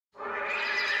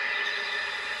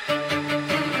Hey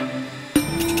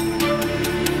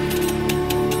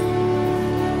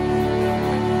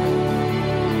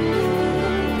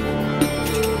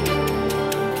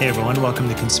everyone, welcome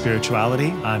to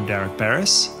Conspirituality. I'm Derek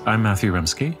Barris. I'm Matthew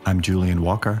Remski. I'm Julian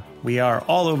Walker. We are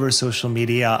all over social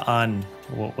media on,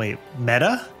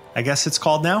 Meta, I guess it's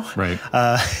called now. Right.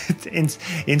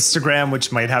 Instagram,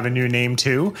 which might have a new name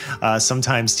too.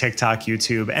 Sometimes TikTok,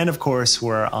 YouTube. And of course,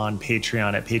 we're on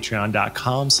Patreon at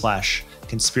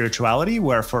patreon.com/conspirituality,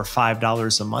 where for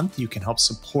 $5 a month, you can help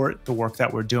support the work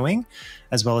that we're doing,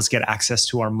 as well as get access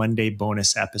to our Monday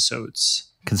bonus episodes.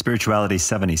 Conspirituality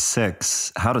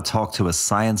 76, How to Talk to a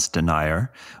Science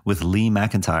Denier with Lee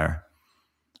Mcintyre.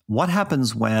 What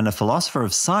happens when a philosopher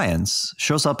of science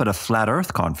shows up at a flat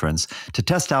earth conference to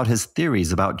test out his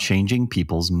theories about changing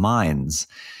people's minds?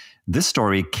 This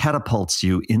story catapults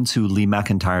you into Lee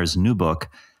Mcintyre's new book,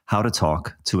 How to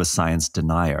Talk to a Science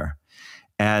Denier.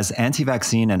 As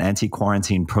anti-vaccine and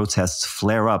anti-quarantine protests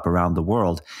flare up around the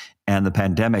world, and the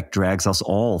pandemic drags us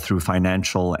all through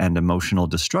financial and emotional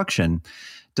destruction,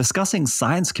 discussing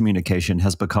science communication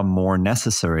has become more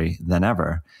necessary than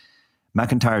ever.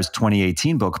 McIntyre's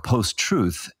 2018 book,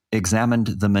 Post-Truth, examined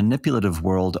the manipulative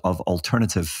world of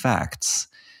alternative facts.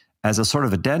 As a sort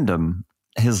of addendum,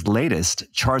 his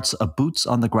latest charts a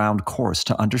boots-on-the-ground course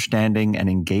to understanding and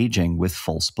engaging with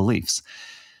false beliefs.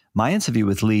 My interview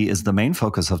with Lee is the main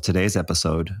focus of today's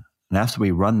episode. And after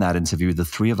we run that interview, the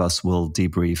three of us will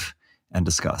debrief and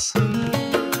discuss.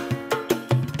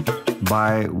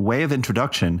 By way of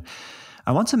introduction,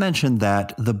 I want to mention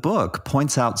that the book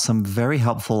points out some very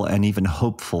helpful and even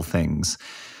hopeful things.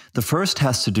 The first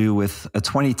has to do with a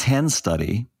 2010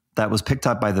 study that was picked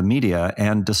up by the media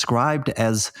and described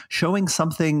as showing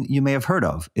something you may have heard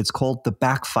of. It's called the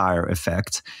backfire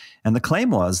effect. And the claim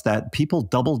was that people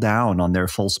double down on their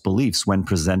false beliefs when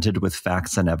presented with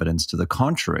facts and evidence to the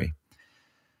contrary.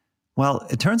 Well,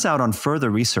 it turns out on further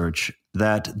research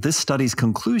that this study's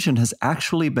conclusion has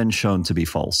actually been shown to be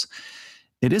false.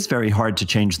 It is very hard to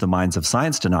change the minds of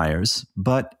science deniers,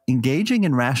 but engaging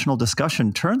in rational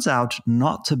discussion turns out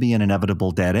not to be an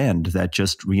inevitable dead end that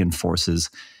just reinforces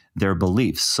their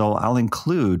beliefs. So I'll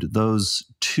include those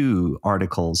two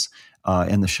articles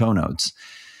in the show notes.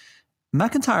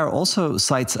 McIntyre also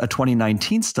cites a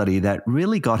 2019 study that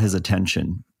really got his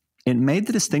attention. It made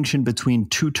the distinction between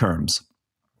two terms: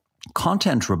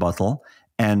 content rebuttal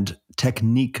and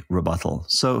technique rebuttal.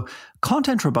 So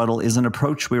content rebuttal is an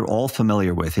approach we're all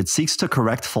familiar with. It seeks to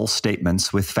correct false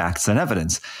statements with facts and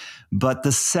evidence. But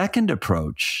the second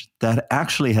approach that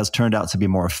actually has turned out to be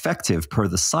more effective per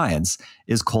the science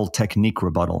is called technique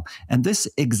rebuttal. And this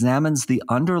examines the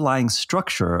underlying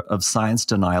structure of science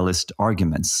denialist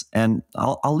arguments. And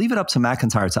I'll leave it up to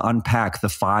McIntyre to unpack the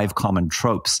 5 common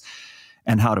tropes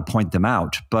and how to point them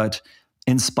out. But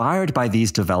inspired by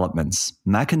these developments,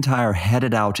 McIntyre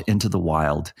headed out into the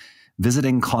wild,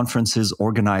 visiting conferences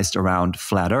organized around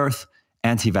flat earth,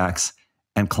 anti-vax,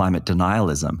 and climate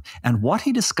denialism. And what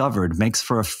he discovered makes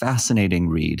for a fascinating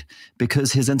read,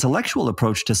 because his intellectual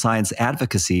approach to science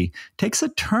advocacy takes a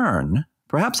turn,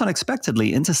 perhaps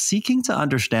unexpectedly, into seeking to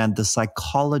understand the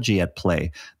psychology at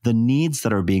play, the needs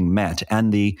that are being met,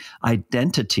 and the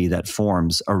identity that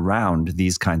forms around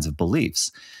these kinds of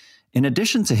beliefs. In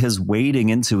addition to his wading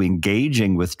into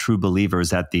engaging with true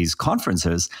believers at these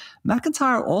conferences,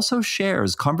 McIntyre also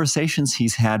shares conversations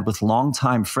he's had with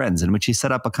longtime friends in which he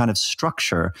set up a kind of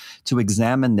structure to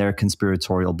examine their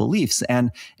conspiratorial beliefs.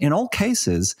 And in all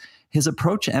cases, his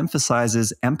approach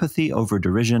emphasizes empathy over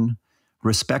derision,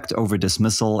 respect over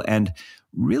dismissal, and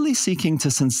really seeking to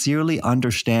sincerely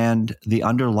understand the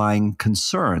underlying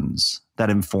concerns that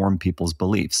inform people's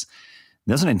beliefs.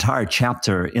 There's an entire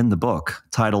chapter in the book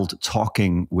titled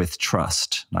Talking with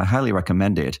Trust. I highly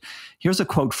recommend it. Here's a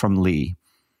quote from Lee.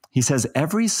 He says,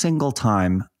 "Every single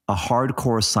time a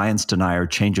hardcore science denier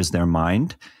changes their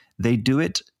mind, they do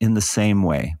it in the same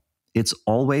way. It's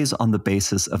always on the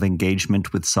basis of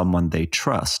engagement with someone they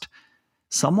trust.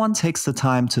 Someone takes the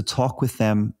time to talk with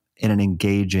them in an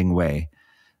engaging way.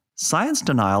 Science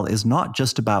denial is not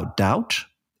just about doubt,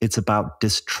 it's about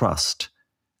distrust.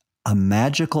 A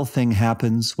magical thing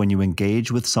happens when you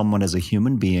engage with someone as a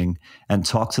human being and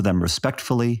talk to them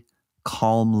respectfully,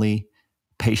 calmly,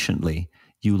 patiently.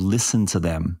 You listen to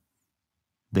them.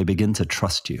 They begin to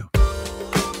trust you."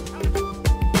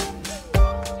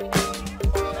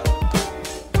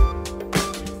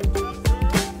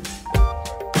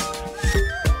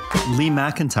 Lee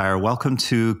Mcintyre, welcome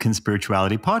to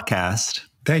Conspirituality Podcast.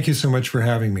 Thank you so much for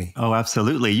having me. Oh,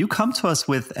 absolutely. You come to us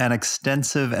with an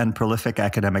extensive and prolific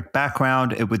academic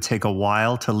background. It would take a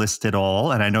while to list it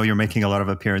all. And I know you're making a lot of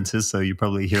appearances, so you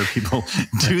probably hear people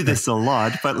do this a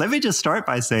lot. But let me just start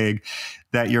by saying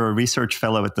that you're a research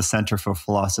fellow at the Center for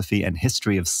Philosophy and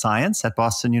History of Science at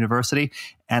Boston University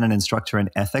and an instructor in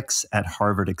ethics at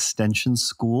Harvard Extension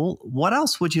School. What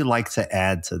else would you like to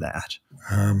add to that?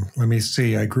 Let me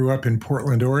see. I grew up in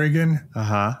Portland, Oregon.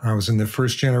 I was in the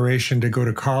first generation to go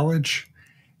to college,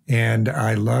 and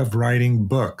I love writing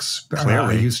books.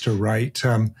 I used to write,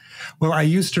 I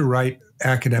used to write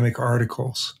academic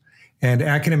articles. And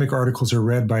academic articles are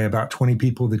read by about 20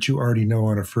 people that you already know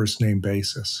on a first name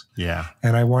basis. Yeah.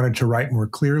 And I wanted to write more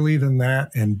clearly than that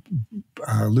and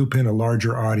loop in a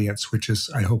larger audience, which is,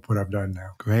 I hope, what I've done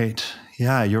now. Great.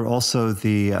 Yeah, you're also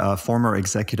the former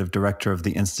executive director of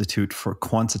the Institute for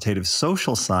Quantitative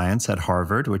Social Science at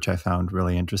Harvard, which I found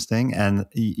really interesting. And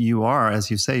you are,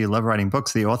 as you say, you love writing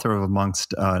books, the author of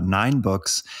amongst 9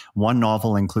 books, 1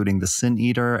 novel, including The Sin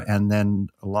Eater, and then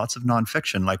lots of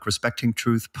nonfiction like Respecting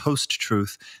Truth,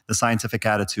 Post-Truth, The Scientific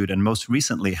Attitude, and most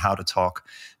recently, How to Talk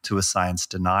to a Science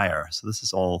Denier. So this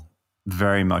is all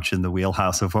very much in the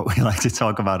wheelhouse of what we like to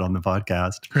talk about on the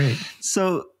podcast. Great.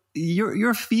 So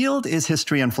your field is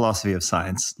history and philosophy of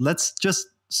science. Let's just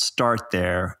start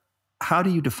there. How do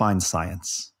you define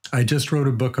science? I just wrote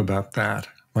a book about that.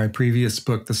 My previous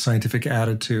book, The Scientific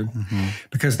Attitude,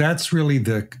 because that's really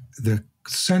the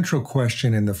central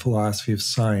question in the philosophy of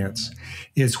science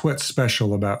is what's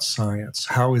special about science?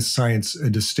 How is science a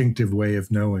distinctive way of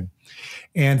knowing?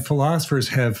 And philosophers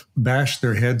have bashed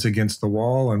their heads against the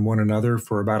wall on one another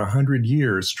for about 100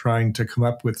 years, trying to come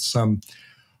up with some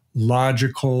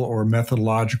logical or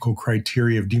methodological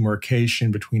criteria of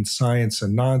demarcation between science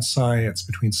and non-science,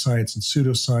 between science and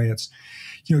pseudoscience,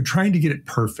 trying to get it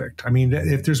perfect. I mean,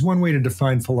 if there's one way to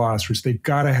define philosophers, they've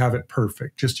got to have it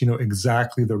perfect, just,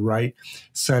 exactly the right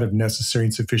set of necessary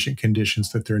and sufficient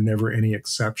conditions that there are never any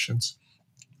exceptions.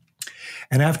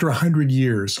 And after 100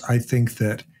 years, I think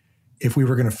that if we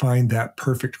were going to find that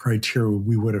perfect criteria,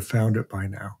 we would have found it by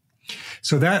now.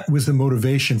 So that was the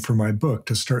motivation for my book,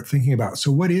 to start thinking about, so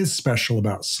what is special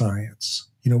about science?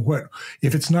 What,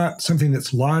 if it's not something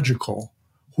that's logical,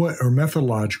 or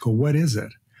methodological, what is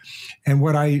it? And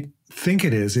what I think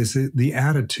it is the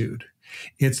attitude.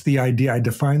 It's the idea, I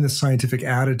define the scientific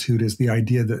attitude as the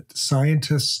idea that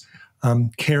scientists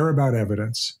care about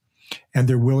evidence and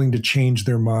they're willing to change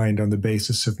their mind on the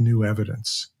basis of new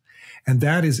evidence. And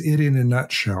that is it in a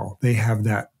nutshell. They have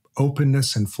that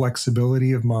openness and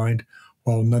flexibility of mind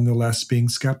while nonetheless being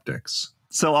skeptics.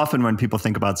 So often when people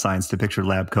think about science, they picture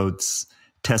lab coats,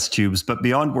 test tubes, but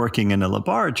beyond working in a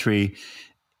laboratory,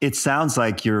 it sounds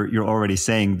like you're already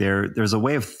saying there's a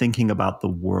way of thinking about the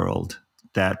world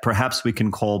that perhaps we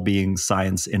can call being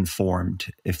science informed,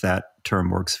 if that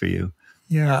term works for you.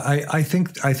 Yeah, I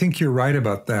think you're right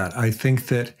about that. I think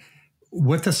that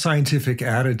what the scientific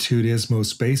attitude is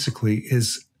most basically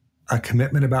is a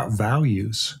commitment about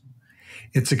values.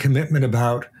 It's a commitment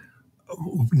about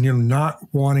not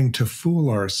wanting to fool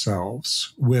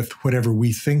ourselves with whatever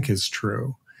we think is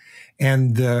true.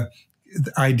 And the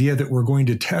idea that we're going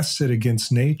to test it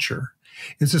against nature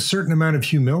is a certain amount of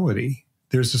humility.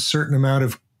 There's a certain amount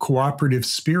of cooperative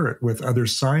spirit with other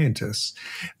scientists.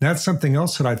 That's something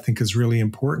else that I think is really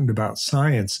important about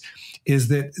science, is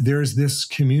that there's this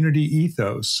community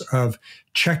ethos of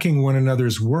checking one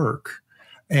another's work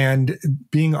and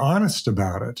being honest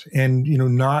about it, and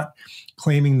not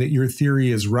claiming that your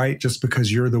theory is right just because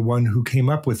you're the one who came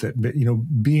up with it, but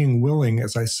being willing,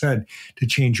 as I said, to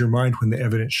change your mind when the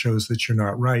evidence shows that you're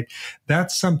not right.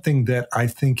 That's something that I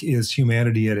think is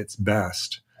humanity at its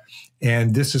best.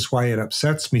 And this is why it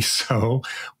upsets me so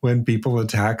when people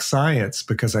attack science,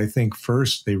 because I think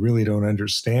first, they really don't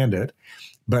understand it.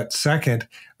 But second,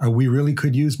 we really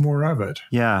could use more of it.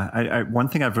 Yeah. One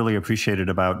thing I've really appreciated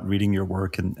about reading your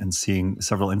work and seeing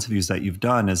several interviews that you've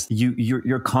done is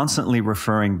you're constantly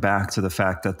referring back to the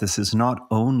fact that this is not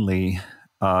only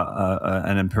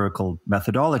an empirical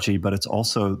methodology, but it's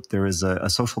also, there is a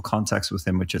social context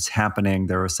within which it's happening.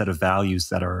 There are a set of values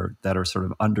that are sort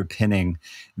of underpinning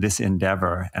this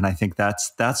endeavor. And I think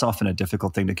that's often a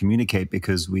difficult thing to communicate,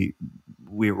 because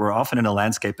we're often in a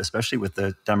landscape, especially with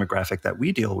the demographic that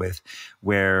we deal with,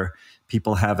 where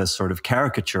people have a sort of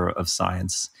caricature of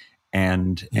science.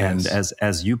 And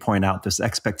as you point out, this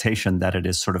expectation that it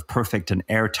is sort of perfect and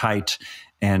airtight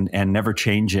and never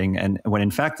changing. And when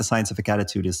in fact, the scientific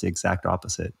attitude is the exact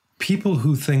opposite. People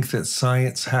who think that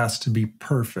science has to be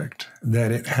perfect,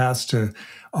 that it has to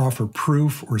offer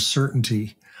proof or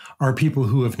certainty, are people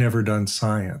who have never done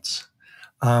science.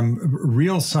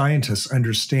 Real scientists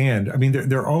understand. I mean,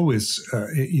 they're always,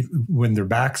 when their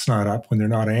back's not up, when they're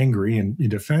not angry and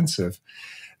defensive,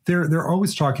 they're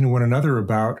always talking to one another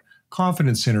about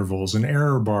confidence intervals and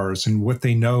error bars and what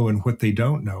they know and what they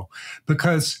don't know,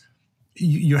 because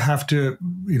you have to,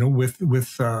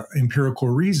 with empirical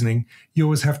reasoning, you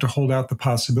always have to hold out the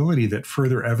possibility that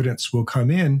further evidence will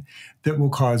come in that will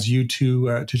cause you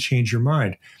to change your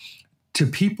mind. To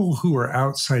people who are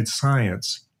outside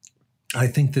science, I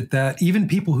think that even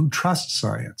people who trust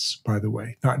science, by the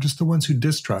way, not just the ones who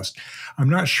distrust, I'm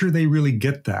not sure they really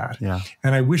get that. Yeah.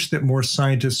 And I wish that more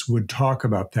scientists would talk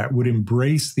about that, would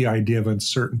embrace the idea of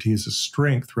uncertainty as a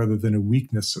strength rather than a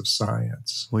weakness of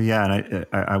science. Well, yeah, and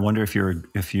I wonder if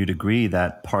you'd agree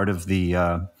that part of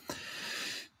the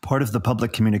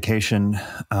public communication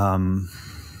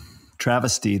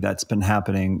travesty that's been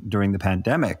happening during the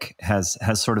pandemic has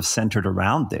sort of centered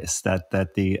around this,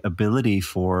 that the ability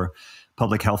for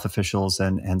public health officials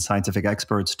and scientific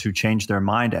experts to change their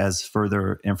mind as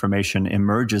further information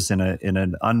emerges in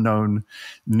an unknown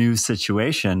new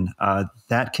situation,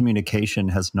 that communication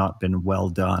has not been well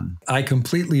done. I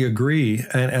completely agree.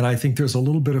 And I think there's a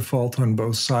little bit of fault on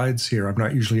both sides here. I'm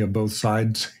not usually a both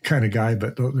sides kind of guy,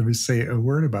 but let me say a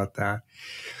word about that.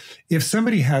 If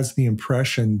somebody has the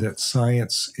impression that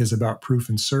science is about proof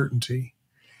and certainty,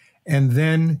 and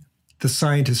then the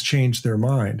scientists change their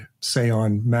mind, say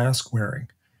on mask wearing,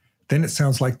 then it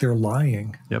sounds like they're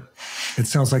lying. Yep. It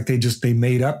sounds like they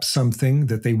made up something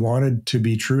that they wanted to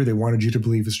be true, they wanted you to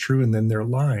believe is true, and then they're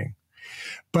lying.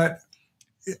 But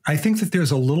I think that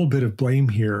there's a little bit of blame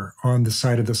here on the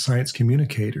side of the science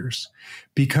communicators,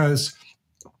 because,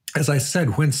 as I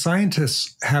said, when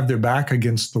scientists have their back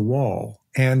against the wall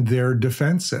and they're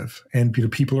defensive, and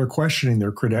people are questioning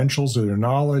their credentials or their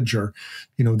knowledge, or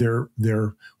their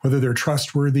whether they're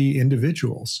trustworthy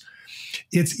individuals,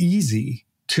 it's easy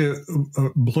to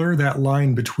blur that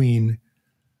line between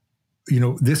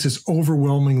this is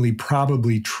overwhelmingly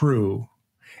probably true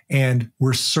and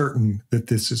we're certain that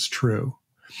this is true.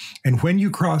 And when you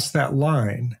cross that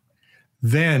line,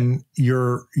 then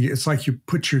it's like you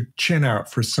put your chin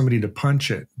out for somebody to punch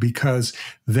it, because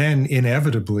then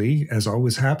inevitably, as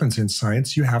always happens in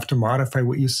science, you have to modify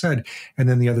what you said, and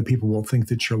then the other people will think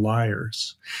that you're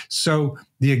liars. So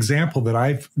the example that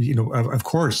of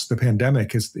course, the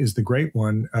pandemic is the great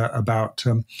one about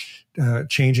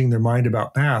changing their mind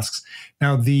about masks.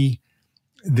 Now, the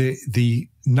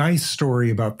nice story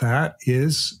about that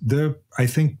is I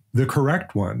think the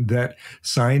correct one, that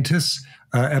scientists,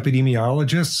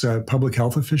 epidemiologists, public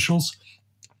health officials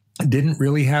didn't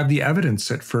really have the evidence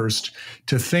at first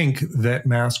to think that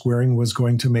mask wearing was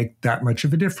going to make that much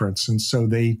of a difference. And so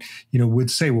they, would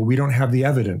say, well, we don't have the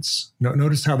evidence.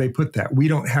 Notice how they put that. We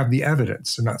don't have the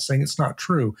evidence. I'm not saying it's not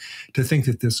true to think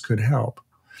that this could help.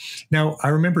 Now, I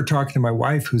remember talking to my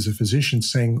wife, who's a physician,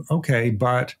 saying, okay,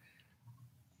 but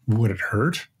would it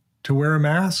hurt to wear a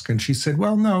mask? And she said,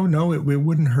 well, no, it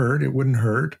wouldn't hurt. It wouldn't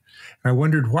hurt. And I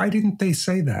wondered, why didn't they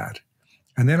say that?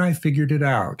 And then I figured it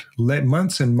out.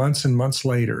 Months and months and months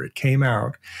later, it came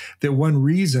out that one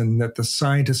reason that the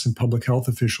scientists and public health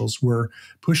officials were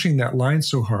pushing that line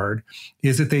so hard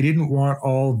is that they didn't want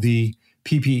all the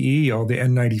PPE, all the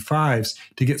N95s,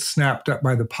 to get snapped up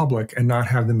by the public and not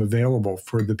have them available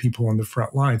for the people on the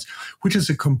front lines, which is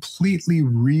a completely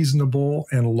reasonable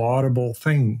and laudable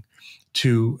thing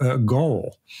to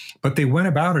goal. But they went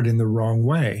about it in the wrong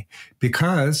way,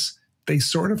 because they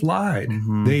sort of lied.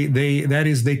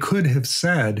 Mm-hmm. They could have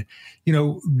said,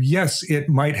 yes, it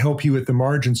might help you at the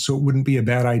margin, so it wouldn't be a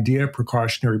bad idea,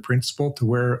 precautionary principle, to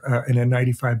wear an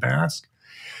N95 mask.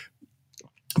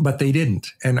 But they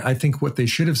didn't. And I think what they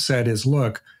should have said is,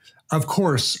 look, of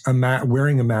course,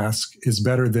 wearing a mask is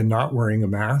better than not wearing a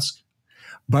mask,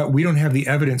 but we don't have the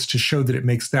evidence to show that it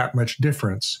makes that much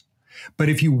difference. But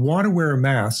if you want to wear a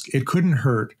mask, it couldn't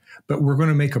hurt, but we're going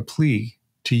to make a plea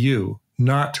to you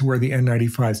not to wear the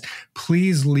N95s.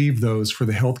 Please leave those for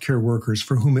the healthcare workers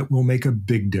for whom it will make a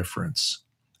big difference.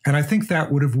 And I think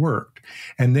that would have worked.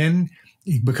 And then,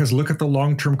 because look at the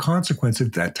long-term consequence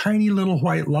of that tiny little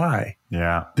white lie.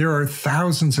 Yeah. There are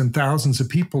thousands and thousands of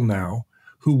people now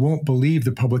who won't believe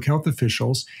the public health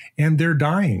officials, and they're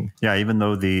dying. Yeah, even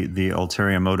though the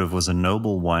ulterior motive was a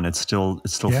noble one, it still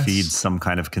yes. feeds some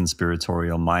kind of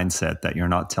conspiratorial mindset that you're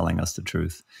not telling us the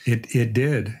truth. It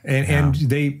did. And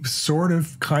they sort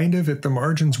of, kind of at the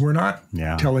margins were not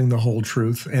telling the whole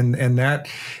truth.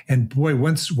 And boy,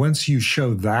 once you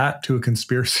show that to a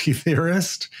conspiracy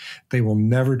theorist, they will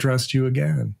never trust you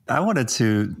again. I wanted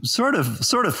to sort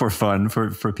of for fun,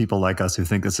 for people like us who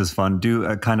think this is fun, do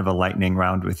a kind of a lightning round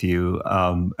round with you,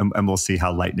 and we'll see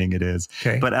how lightning it is.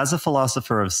 Okay. But as a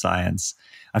philosopher of science,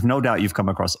 I've no doubt you've come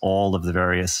across all of the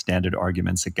various standard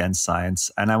arguments against science.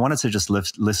 And I wanted to just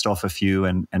list off a few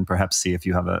and perhaps see if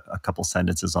you have a couple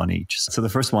sentences on each. So the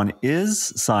first one,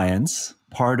 is science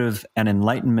part of an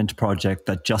Enlightenment project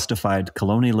that justified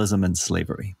colonialism and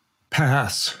slavery?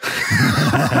 Pass.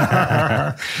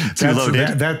 Too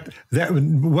loaded.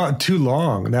 Well, too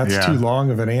long. That's too long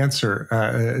of an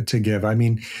answer to give. I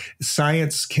mean,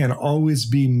 science can always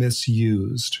be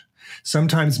misused.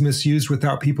 Sometimes misused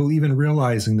without people even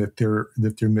realizing that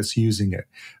they're misusing it.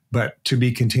 But to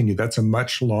be continued. That's a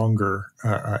much longer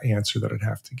answer that I'd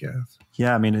have to give.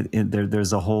 Yeah, I mean,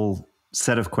 there's a whole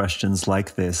set of questions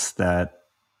like this that,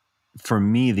 for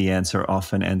me, the answer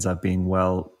often ends up being,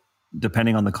 well,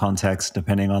 depending on the context,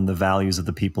 depending on the values of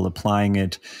the people applying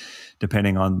it,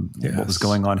 depending on what was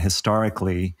going on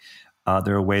historically,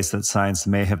 there are ways that science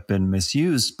may have been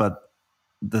misused, but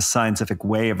the scientific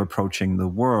way of approaching the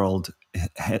world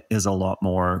is a lot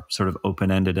more sort of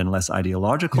open-ended and less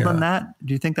ideological than that.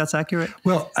 Do you think that's accurate?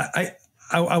 Well,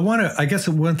 I want to, I guess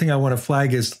one thing I want to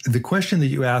flag is the question that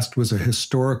you asked was a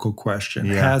historical question.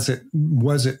 Yeah.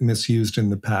 Was it misused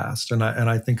in the past? And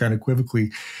I think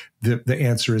unequivocally the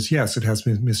answer is yes, it has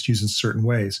been misused in certain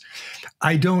ways.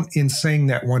 I don't, in saying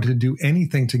that, want to do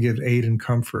anything to give aid and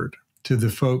comfort to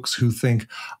the folks who think,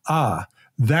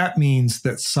 that means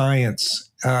that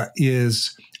science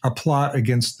is a plot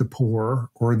against the poor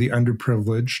or the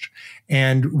underprivileged,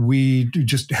 and we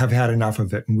just have had enough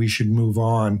of it, and we should move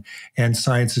on. And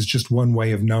science is just one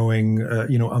way of knowing,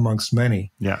 amongst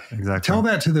many. Yeah, exactly. Tell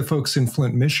that to the folks in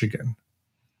Flint, Michigan.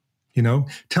 Tell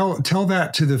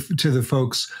that to the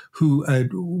folks who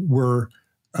were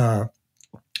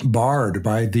barred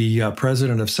by the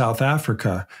president of South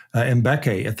Africa,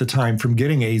 Mbeki, at the time from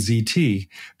getting AZT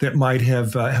that might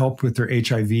have helped with their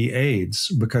HIV/AIDS,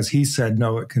 because he said,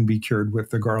 no, it can be cured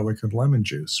with the garlic and lemon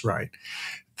juice, right?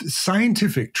 The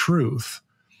scientific truth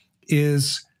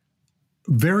is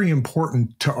very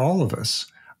important to all of us.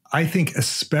 I think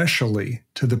especially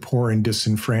to the poor and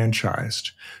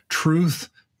disenfranchised. Truth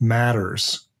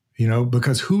matters,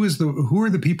 because who are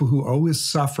the people who always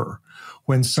suffer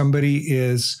when somebody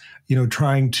is,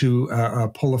 trying to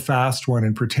pull a fast one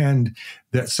and pretend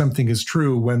that something is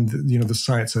true when the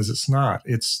science says it's not.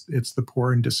 It's the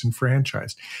poor and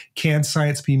disenfranchised. Can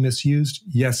science be misused?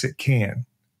 Yes, it can,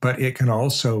 but it can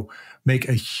also make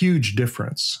a huge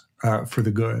difference for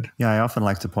the good. Yeah, I often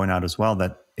like to point out as well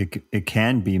that it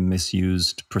can be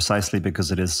misused precisely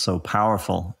because it is so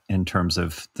powerful in terms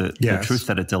of the truth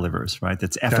that it delivers, right?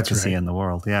 Its efficacy in the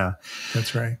world. Yeah,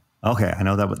 that's right. Okay, I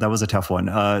know that was a tough one.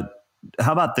 How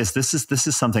about this? This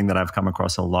is something that I've come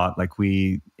across a lot. Like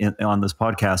on this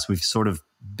podcast, we've sort of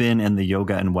been in the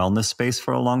yoga and wellness space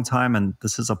for a long time, and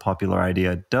this is a popular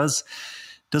idea. Does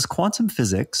quantum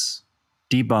physics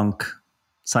debunk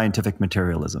scientific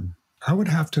materialism? I would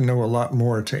have to know a lot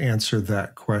more to answer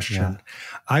that question. Yeah.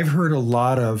 I've heard a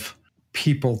lot of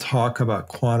people talk about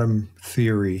quantum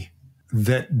theory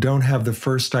that don't have the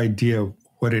first idea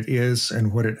what it is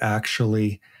and what it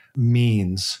actually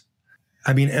means.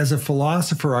 I mean, as a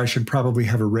philosopher, I should probably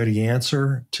have a ready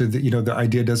answer to the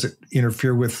idea. Does it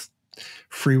interfere with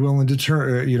free will and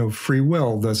free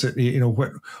will? Does it,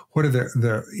 what are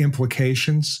the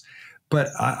implications? But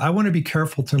I want to be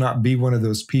careful to not be one of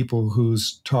those people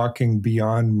who's talking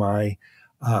beyond my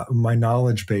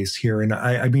knowledge base here. And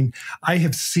I mean, I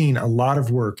have seen a lot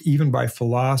of work, even by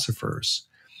philosophers,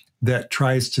 that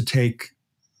tries to take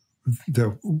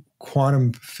the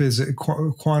quantum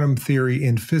theory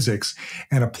in physics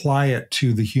and apply it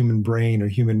to the human brain or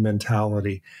human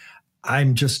mentality.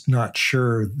 I'm just not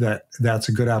sure that that's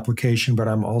a good application, but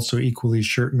I'm also equally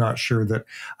not sure that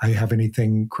I have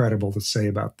anything credible to say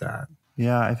about that.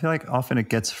 Yeah, I feel like often it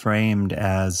gets framed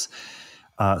as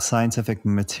scientific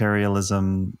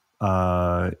materialism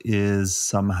is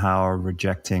somehow a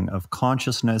rejecting of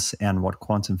consciousness, and what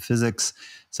quantum physics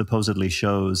supposedly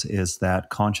shows is that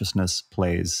consciousness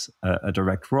plays a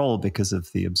direct role because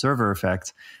of the observer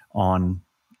effect on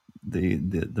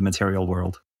the material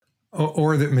world.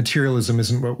 Or that materialism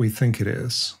isn't what we think it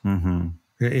is. Mm-hmm.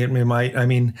 It might, I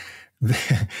mean,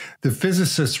 the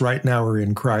physicists right now are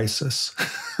in crisis.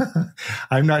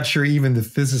 I'm not sure even the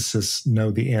physicists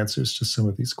know the answers to some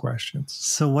of these questions.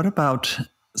 So what about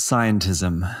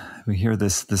scientism? We hear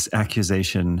this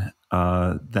accusation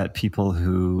that people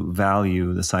who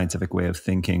value the scientific way of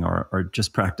thinking are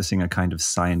just practicing a kind of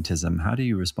scientism. How do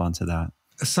you respond to that?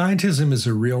 Scientism is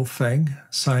a real thing.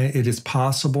 It is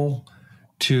possible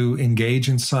to engage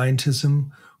in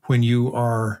scientism when you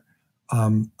are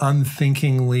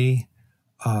unthinkingly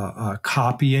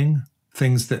copying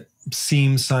things that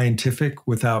seem scientific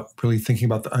without really thinking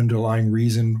about the underlying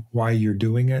reason why you're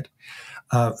doing it.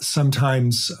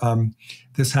 Sometimes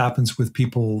this happens with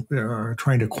people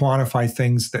trying to quantify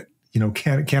things that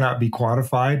cannot be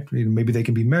quantified. Maybe they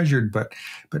can be measured, but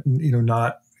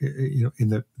not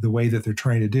in the way that they're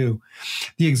trying to do.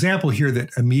 The example here that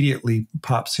immediately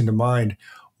pops into mind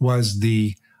was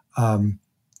the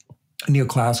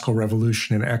neoclassical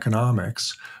revolution in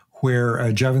economics,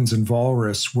 where Jevons and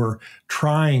Walras were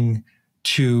trying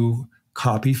to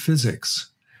copy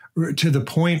physics, to the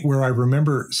point where I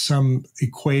remember some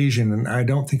equation, and I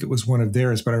don't think it was one of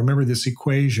theirs, but I remember this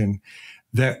equation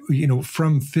that,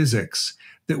 from physics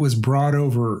that was brought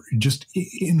over just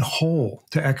in whole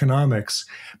to economics,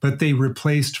 but they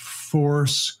replaced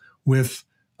force with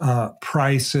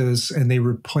prices, and they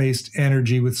replaced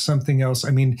energy with something else.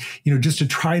 I mean, just to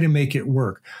try to make it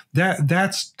work.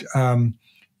 That's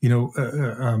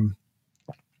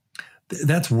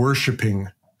worshiping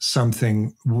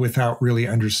something without really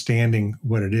understanding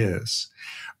what it is.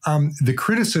 The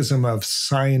criticism of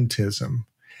scientism,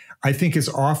 I think, is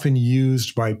often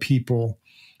used by people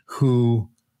who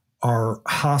are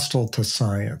hostile to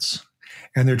science,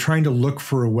 and they're trying to look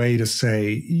for a way to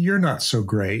say, you're not so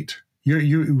great.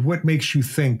 What makes you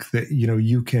think that,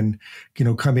 you can,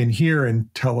 come in here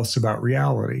and tell us about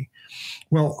reality?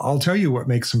 Well, I'll tell you what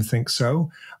makes them think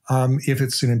so. If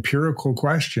it's an empirical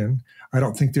question, I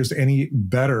don't think there's any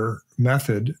better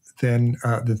method than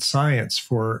science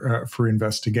for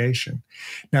investigation.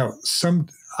 Now,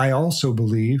 I also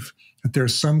believe that there are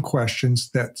some questions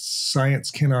that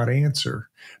science cannot answer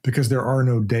because there are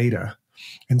no data.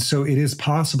 And so it is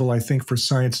possible, I think, for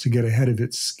science to get ahead of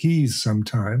its skis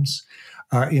sometimes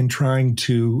in trying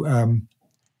to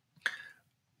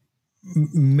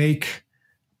make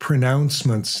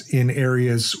pronouncements in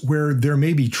areas where there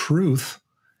may be truth,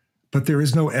 but there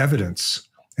is no evidence.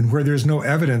 And where there's no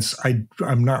evidence,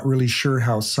 I'm not really sure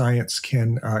how science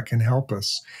can help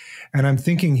us. And I'm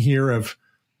thinking here of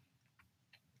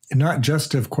not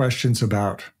just of questions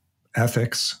about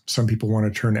ethics. Some people want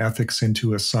to turn ethics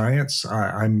into a science.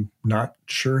 I'm not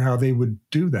sure how they would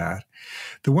do that.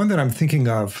 The one that I'm thinking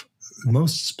of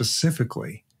most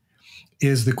specifically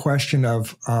is the question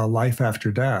of life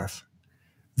after death.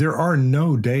 There are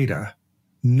no data.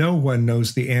 No one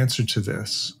knows the answer to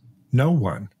this. No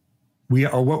one.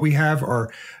 What we have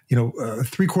are,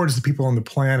 3/4 of the people on the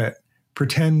planet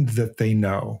pretend that they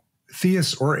know,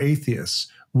 theists or atheists.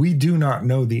 We do not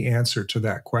know the answer to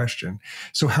that question.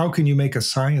 So how can you make a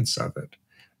science of it?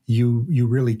 You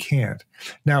really can't.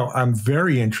 Now, I'm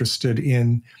very interested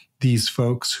in these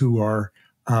folks who are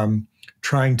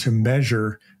trying to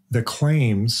measure the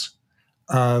claims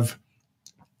of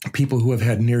people who have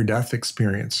had near-death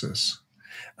experiences,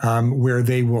 where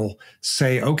they will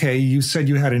say, okay, you said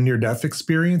you had a near-death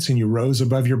experience and you rose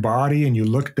above your body and you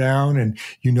looked down and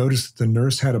you noticed that the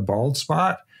nurse had a bald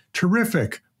spot.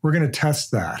 Terrific. We're going to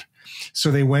test that. So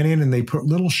they went in and they put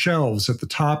little shelves at the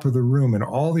top of the room in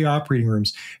all the operating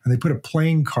rooms, and they put a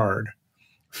playing card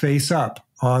face up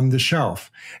on the shelf.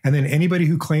 And then anybody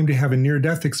who claimed to have a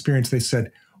near-death experience, they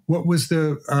said, what was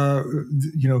the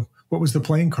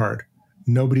playing card?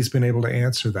 Nobody's been able to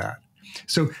answer that.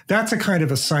 So that's a kind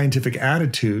of a scientific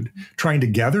attitude, trying to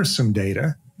gather some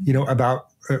data, about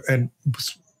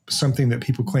something that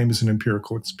people claim is an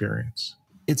empirical experience.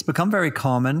 It's become very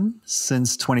common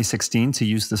since 2016 to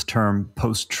use this term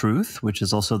post-truth, which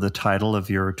is also the title of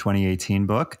your 2018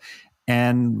 book.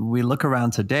 And we look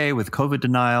around today with COVID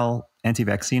denial,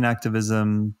 anti-vaccine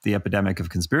activism, the epidemic of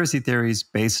conspiracy theories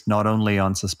based not only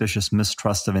on suspicious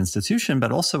mistrust of institution,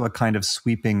 but also a kind of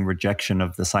sweeping rejection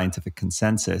of the scientific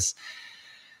consensus.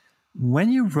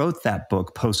 When you wrote that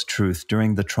book, Post-Truth,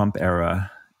 during the Trump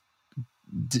era,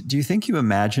 do you think you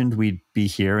imagined we'd be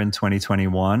here in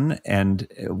 2021? And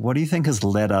what do you think has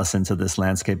led us into this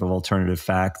landscape of alternative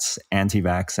facts,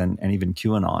 anti-vax, and even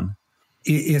QAnon?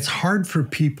 It's hard for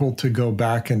people to go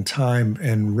back in time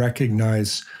and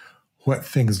recognize what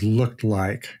things looked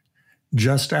like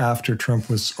just after Trump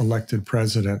was elected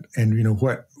president, and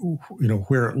where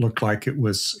it looked like it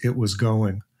was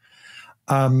going.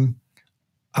 I'm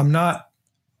not,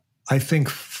 I think,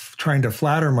 trying to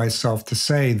flatter myself to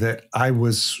say that I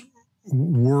was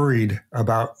worried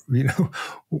about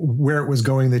where it was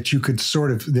going, that you could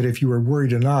that if you were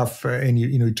worried enough and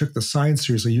you took the science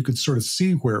seriously, you could sort of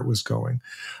see where it was going.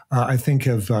 I think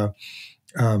of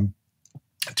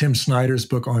Tim Snyder's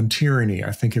book on tyranny.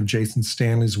 I think of Jason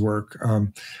Stanley's work,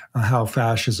 how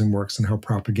fascism works and how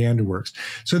propaganda works.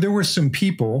 So there were some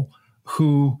people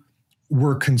who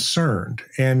were concerned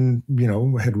and,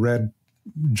 had read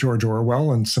George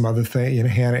Orwell and some other thing,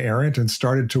 Hannah Arendt, and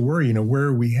started to worry, where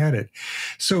are we headed?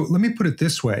 So let me put it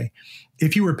this way.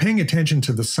 If you were paying attention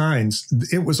to the signs,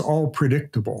 it was all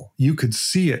predictable. You could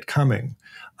see it coming.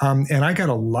 And I got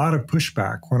a lot of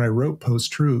pushback when I wrote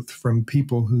Post-Truth from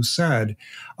people who said,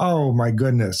 oh, my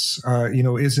goodness,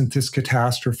 isn't this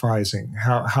catastrophizing?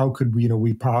 How could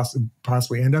we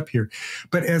possibly end up here?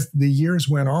 But as the years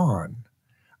went on,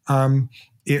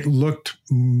 it looked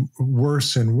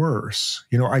worse and worse.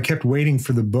 I kept waiting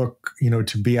for the book,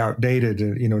 to be outdated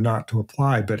and, not to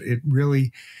apply, but it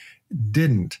really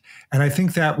didn't. And I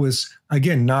think that was,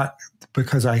 again, not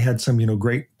because I had some,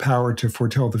 great power to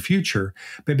foretell the future,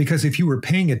 but because if you were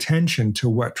paying attention to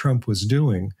what Trump was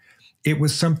doing, it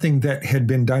was something that had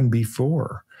been done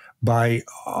before by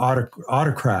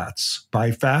autocrats,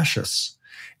 by fascists,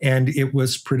 and it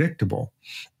was predictable.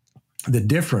 The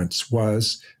difference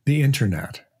was the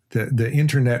internet. The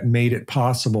internet made it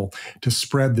possible to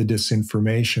spread the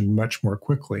disinformation much more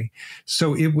quickly.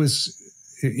 So it was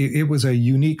a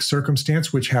unique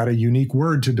circumstance which had a unique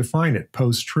word to define it,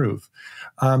 post-truth.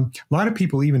 A lot of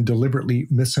people even deliberately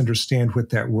misunderstand what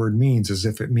that word means, as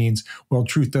if it means, well,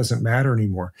 truth doesn't matter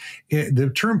anymore.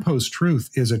 The term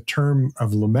post-truth is a term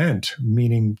of lament,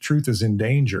 meaning truth is in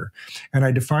danger. And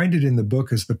I defined it in the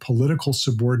book as the political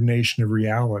subordination of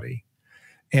reality.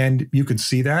 And you could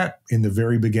see that in the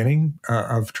very beginning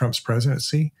of Trump's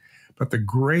presidency. But the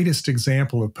greatest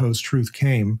example of post-truth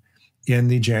came in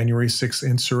the January 6th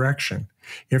insurrection.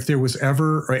 If there was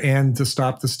ever, and the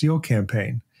Stop the Steal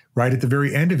campaign, right at the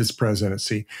very end of his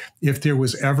presidency, if there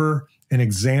was ever an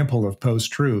example of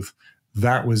post-truth,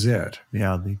 that was it.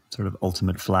 Yeah, the sort of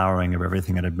ultimate flowering of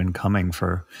everything that had been coming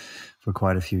for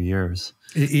quite a few years.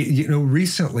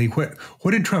 Recently,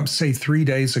 what did Trump say 3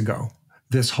 days ago?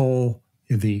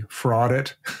 The fraud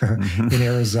it in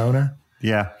Arizona.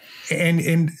 Yeah.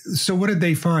 And so what did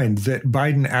they find? That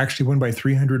Biden actually won by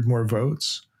 300 more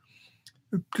votes?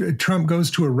 Trump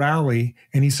goes to a rally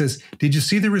and he says, did you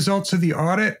see the results of the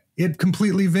audit? It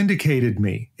completely vindicated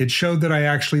me. It showed that I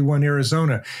actually won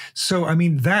Arizona. So,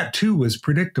 that too was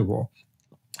predictable.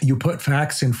 You put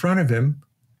facts in front of him,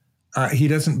 he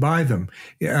doesn't buy them.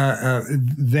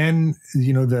 Then,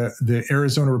 the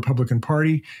Arizona Republican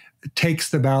Party takes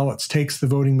the ballots, takes the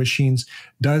voting machines,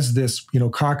 does this,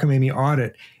 cockamamie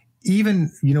audit.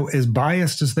 Even, as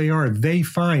biased as they are, they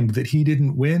find that he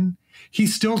didn't win. He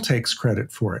still takes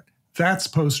credit for it. That's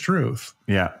post-truth.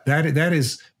 Yeah. That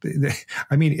is,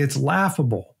 it's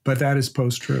laughable, but that is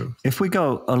post-truth. If we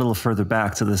go a little further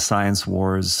back to the science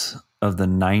wars of the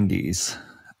 90s,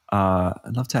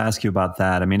 I'd love to ask you about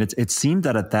that. It seemed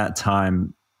that at that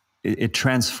time, it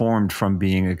transformed from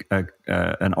being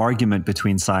an argument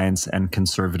between science and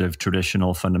conservative,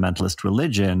 traditional, fundamentalist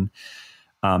religion.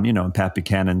 Pat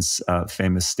Buchanan's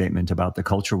famous statement about the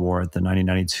culture war at the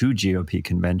 1992 GOP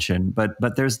convention.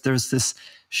 But there's this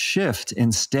shift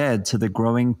instead to the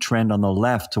growing trend on the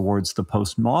left towards the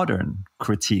postmodern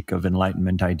critique of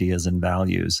Enlightenment ideas and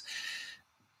values.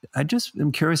 I just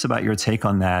am curious about your take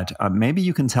on that. Maybe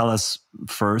you can tell us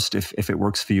first, if it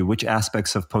works for you, which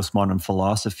aspects of postmodern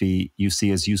philosophy you see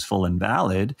as useful and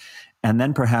valid, and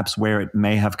then perhaps where it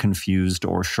may have confused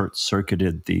or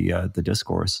short-circuited the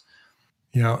discourse.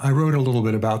 I wrote a little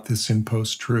bit about this in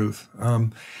Post-Truth.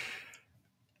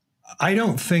 I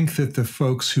don't think that the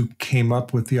folks who came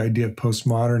up with the idea of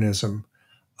postmodernism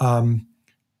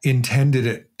intended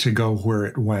it to go where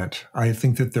it went. I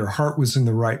think that their heart was in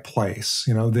the right place.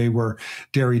 They were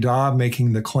Derrida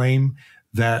making the claim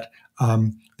that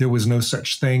there was no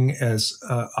such thing as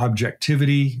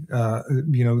objectivity,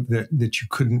 that you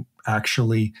couldn't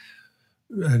actually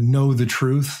know the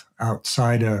truth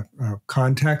outside a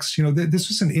context. This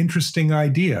was an interesting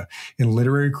idea in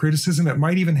literary criticism. It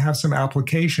might even have some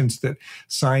applications that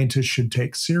scientists should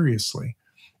take seriously.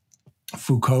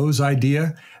 Foucault's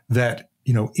idea that,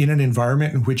 in an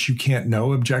environment in which you can't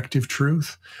know objective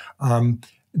truth,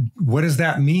 what does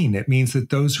that mean? It means that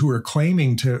those who are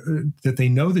claiming that they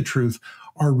know the truth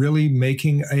are really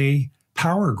making a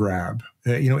power grab.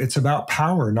 It's about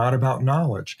power, not about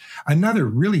knowledge. Another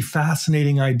really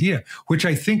fascinating idea, which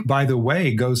I think, by the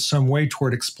way, goes some way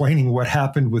toward explaining what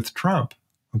happened with Trump.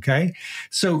 Okay?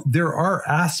 So there are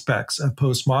aspects of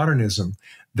postmodernism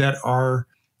that are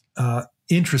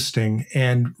interesting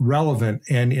and relevant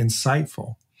and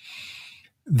insightful.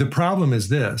 The problem is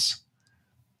this.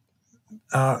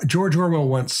 George Orwell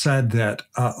once said that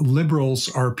liberals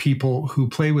are people who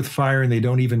play with fire and they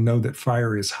don't even know that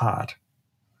fire is hot.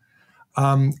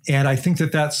 And I think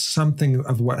that that's something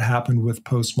of what happened with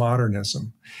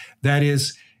postmodernism. That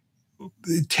is,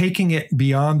 taking it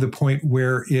beyond the point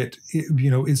where it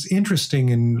is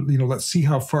interesting and, let's see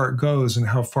how far it goes and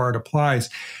how far it applies,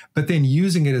 but then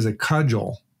using it as a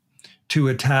cudgel to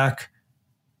attack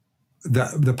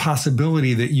the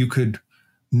possibility that you could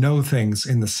know things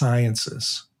in the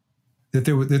sciences, that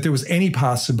there was any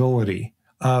possibility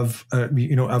of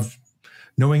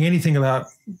knowing anything about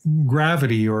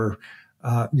gravity or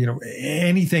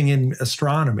anything in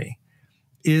astronomy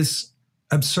is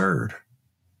absurd.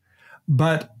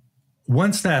 But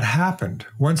once that happened,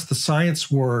 once the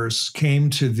science wars came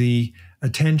to the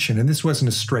attention, and this wasn't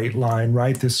a straight line,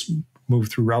 right? This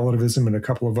moved through relativism and a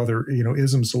couple of other,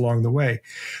 isms along the way.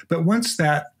 But once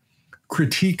that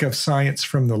critique of science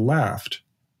from the left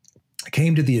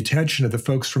came to the attention of the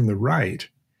folks from the right,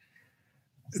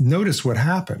 notice what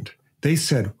happened. They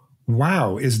said,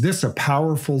 wow, is this a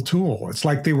powerful tool? It's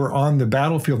like they were on the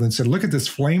battlefield and said, look at this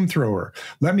flamethrower.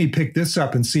 Let me pick this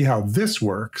up and see how this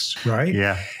works, right?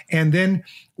 Yeah. And then,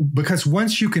 because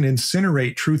once you can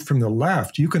incinerate truth from the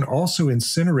left, you can also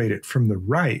incinerate it from the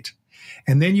right.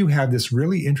 And then you have this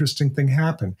really interesting thing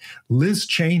happen. Liz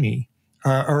Cheney,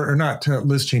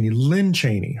 Lynn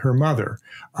Cheney, her mother,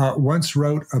 once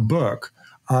wrote a book,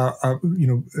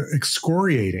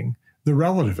 excoriating the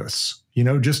relativists,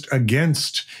 just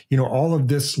against, all of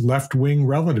this left-wing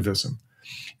relativism.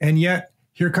 And yet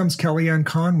here comes Kellyanne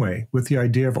Conway with the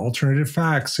idea of alternative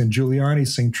facts and Giuliani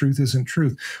saying truth isn't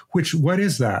truth, what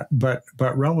is that but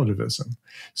relativism?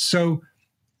 So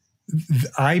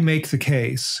I make the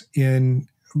case in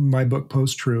my book,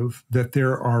 Post-Truth, that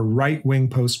there are right-wing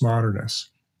postmodernists.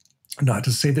 Not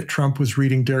to say that Trump was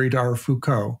reading Derrida or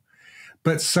Foucault,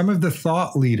 but some of the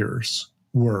thought leaders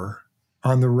were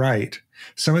on the right.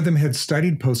 Some of them had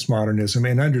studied postmodernism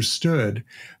and understood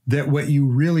that what you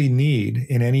really need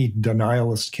in any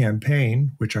denialist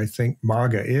campaign, which I think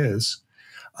MAGA is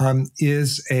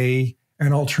an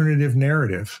alternative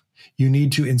narrative. You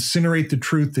need to incinerate the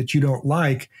truth that you don't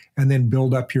like and then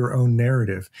build up your own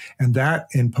narrative. And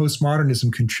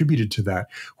postmodernism contributed to that,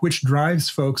 which drives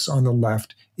folks on the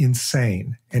left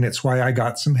insane. And it's why I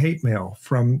got some hate mail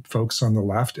from folks on the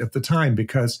left at the time,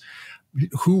 because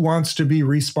who wants to be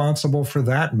responsible for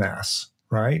that mess,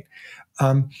 right?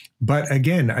 But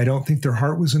again, I don't think their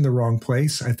heart was in the wrong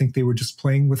place. I think they were just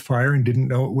playing with fire and didn't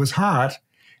know it was hot.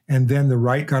 And then the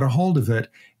right got a hold of it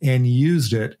and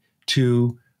used it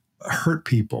to hurt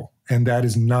people. And that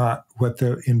is not what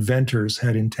the inventors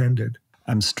had intended.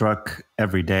 I'm struck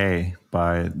every day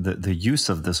by the use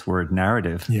of this word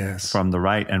narrative from the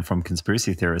right and from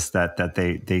conspiracy theorists, that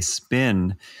they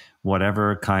spin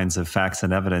whatever kinds of facts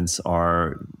and evidence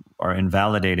are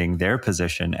invalidating their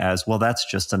position as, well, that's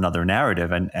just another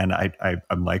narrative. And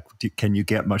I'm like, can you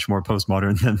get much more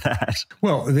postmodern than that?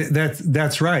 Well,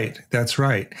 that's right. That's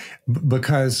right.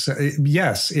 Because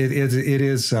yes, it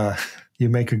is. You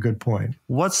make a good point.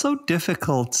 What's so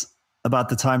difficult about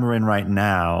the time we're in right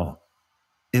now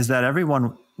is that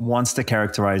everyone wants to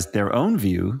characterize their own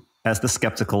view as the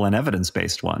skeptical and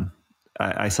evidence-based one.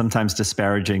 I sometimes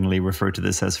disparagingly refer to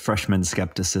this as freshman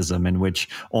skepticism, in which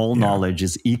all knowledge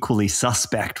is equally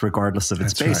suspect regardless of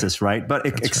its basis, right? But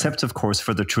except, of course,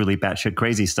 for the truly batshit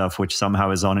crazy stuff, which somehow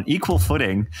is on an equal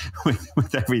footing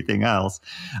with everything else.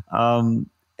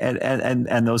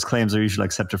 And those claims are usually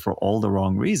accepted for all the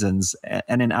wrong reasons.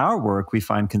 And in our work, we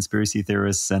find conspiracy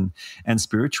theorists and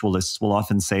spiritualists will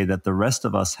often say that the rest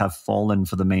of us have fallen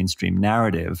for the mainstream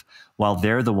narrative, while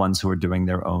they're the ones who are doing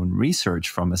their own research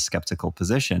from a skeptical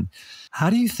position. How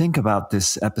do you think about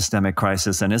this epistemic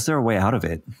crisis, and is there a way out of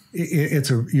it?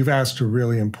 You've asked a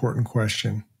really important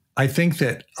question. I think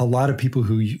that a lot of people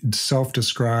who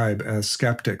self-describe as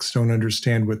skeptics don't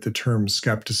understand what the term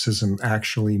skepticism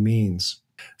actually means.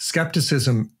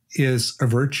 Skepticism is a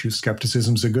virtue.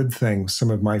 Skepticism is a good thing.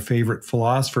 Some of my favorite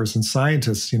philosophers and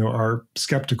scientists, are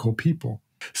skeptical people.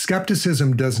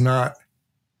 Skepticism does not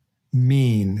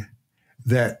mean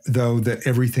that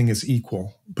everything is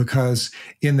equal, because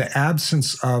in the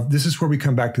absence of, this is where we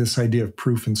come back to this idea of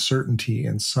proof and certainty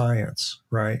in science,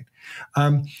 right?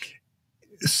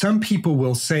 Some people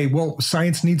will say, well,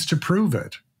 science needs to prove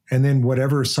it. And then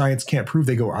whatever science can't prove,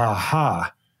 they go,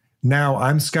 aha. Now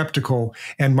I'm skeptical,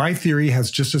 and my theory has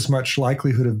just as much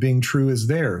likelihood of being true as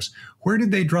theirs. Where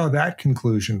did they draw that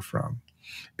conclusion from?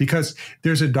 Because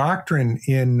there's a doctrine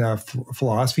in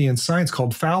philosophy and science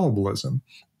called fallibilism.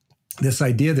 This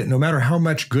idea that no matter how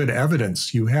much good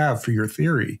evidence you have for your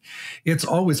theory, it's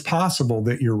always possible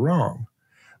that you're wrong.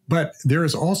 But there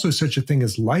is also such a thing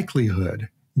as likelihood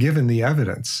given the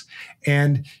evidence.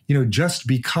 And, just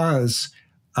because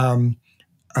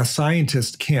a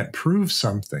scientist can't prove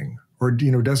something or,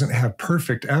 doesn't have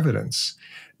perfect evidence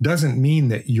doesn't mean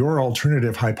that your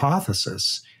alternative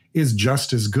hypothesis is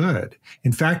just as good.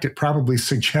 In fact, it probably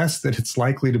suggests that it's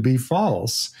likely to be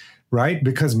false, right?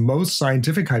 Because most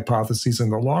scientific hypotheses in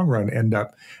the long run end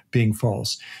up being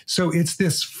false. So it's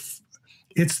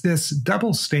this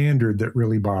double standard that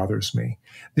really bothers me.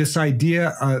 This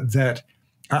idea that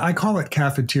I call it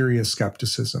cafeteria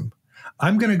skepticism.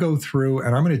 I'm going to go through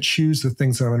and I'm going to choose the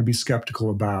things that I'm going to be skeptical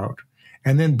about.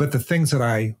 And then, but the things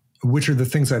that which are the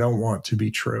things I don't want to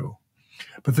be true.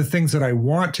 But the things that I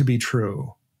want to be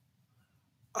true,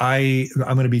 I'm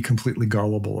going to be completely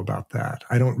gullible about that.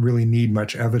 I don't really need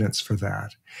much evidence for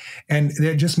that. And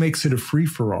that just makes it a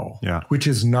free-for-all, which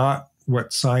is not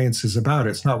what science is about.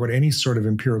 It's not what any sort of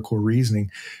empirical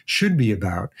reasoning should be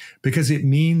about, because it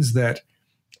means that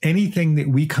anything that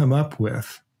we come up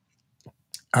with,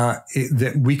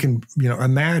 that we can,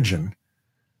 imagine,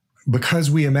 because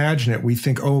we imagine it, we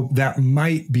think, oh, that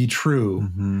might be true.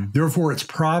 Mm-hmm. Therefore, it's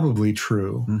probably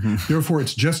true. Mm-hmm. Therefore,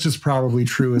 it's just as probably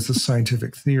true as the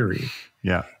scientific theory.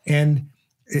 Yeah. And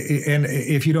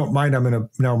if you don't mind, I'm going to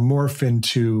now morph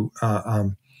into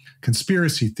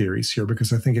conspiracy theories here,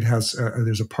 because I think it has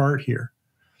there's a part here.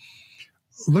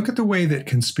 Look at the way that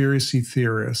conspiracy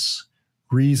theorists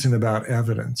reason about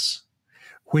evidence.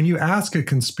 When you ask a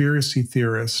conspiracy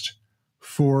theorist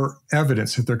for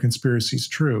evidence that their conspiracy is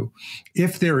true,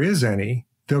 if there is any,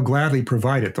 they'll gladly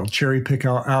provide it. They'll cherry pick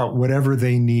out whatever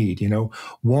they need.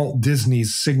 Walt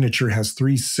Disney's signature has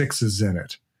 3 6s in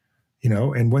it.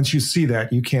 And once you see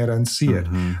that, you can't unsee it.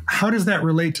 Mm-hmm. How does that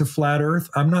relate to flat Earth?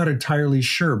 I'm not entirely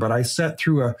sure, but I sat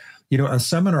through a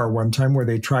seminar one time where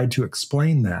they tried to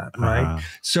explain that, right?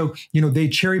 So, they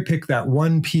cherry pick that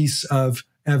one piece of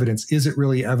evidence. Is it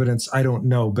really evidence? I don't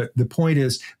know. But the point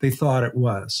is, they thought it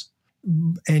was.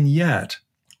 And yet,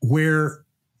 where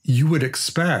you would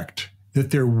expect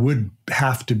that there would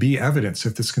have to be evidence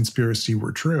if this conspiracy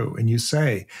were true, and you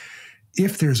say,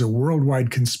 if there's a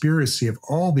worldwide conspiracy of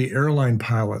all the airline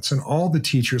pilots and all the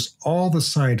teachers, all the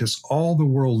scientists, all the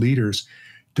world leaders,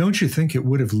 don't you think it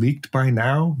would have leaked by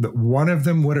now, that one of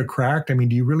them would have cracked? I mean,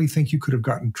 do you really think you could have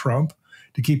gotten Trump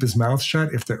to keep his mouth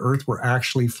shut if the earth were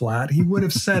actually flat? He would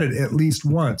have said it at least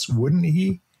once, wouldn't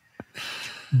he?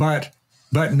 But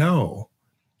no,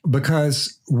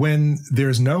 because when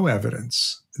there's no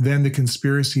evidence, then the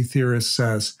conspiracy theorist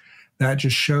says, that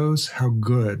just shows how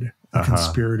good the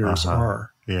conspirators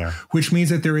are. Yeah. Which means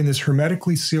that they're in this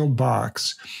hermetically sealed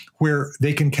box where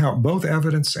they can count both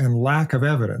evidence and lack of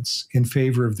evidence in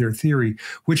favor of their theory,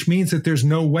 which means that there's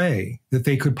no way that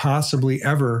they could possibly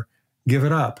ever give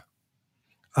it up.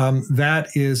 That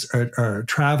is a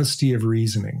travesty of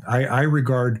reasoning. I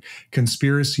regard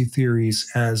conspiracy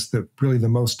theories as really the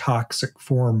most toxic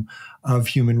form of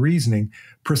human reasoning,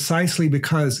 precisely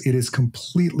because it is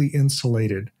completely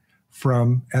insulated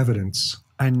from evidence.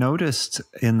 I noticed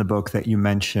in the book that you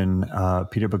mention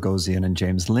Peter Boghossian and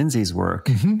James Lindsay's work,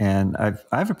 mm-hmm. and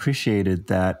I've appreciated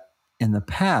that in the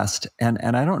past. And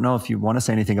I don't know if you want to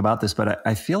say anything about this, but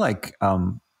I feel like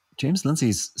James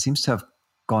Lindsay seems to have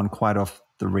gone quite off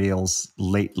the rails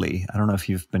lately. I don't know if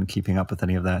you've been keeping up with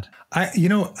any of that. I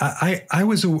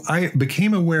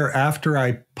became aware after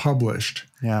I published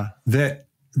that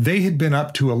they had been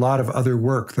up to a lot of other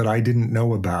work that I didn't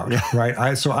know about,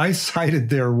 right? So I cited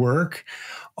their work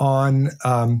on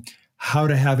how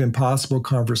to have impossible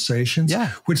conversations,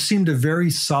 which seemed a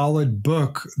very solid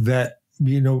book that,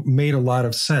 made a lot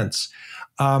of sense.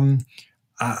 And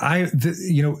I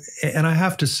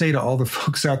have to say to all the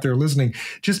folks out there listening,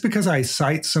 just because I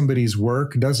cite somebody's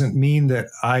work doesn't mean that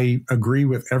I agree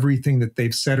with everything that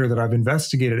they've said or that I've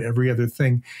investigated every other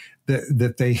thing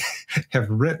that they have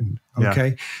written. Okay.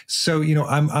 Yeah. So,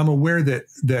 I'm aware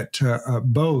that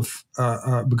both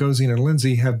Boghossian and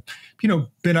Lindsay have,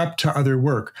 been up to other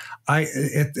work.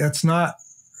 That's not,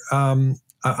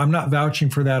 I'm not vouching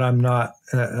for that. I'm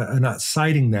not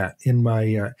citing that in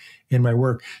my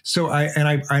work. So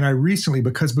I recently,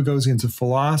 because Boghossian's a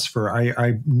philosopher,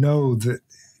 I know that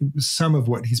some of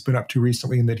what he's been up to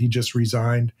recently, and that he just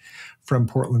resigned from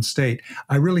Portland State.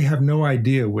 I really have no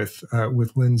idea with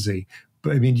Lindsay.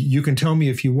 But I mean, you can tell me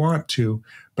if you want to,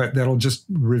 but that'll just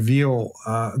reveal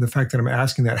the fact that I'm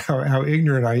asking that, how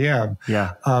ignorant I am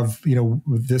of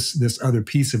this other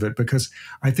piece of it, because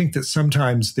I think that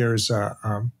sometimes there's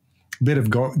a bit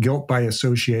of guilt by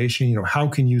association. How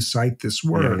can you cite this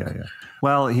work? Yeah.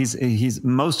 Well, he's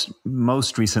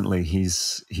most recently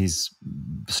he's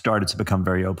started to become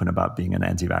very open about being an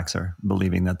anti-vaxxer,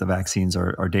 believing that the vaccines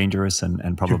are dangerous and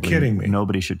probably You're kidding me.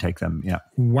 Nobody should take them. Yeah.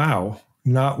 Wow.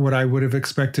 not what I would have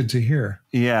expected to hear.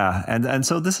 Yeah. And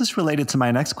so this is related to my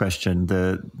next question.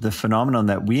 The phenomenon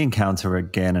that we encounter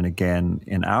again and again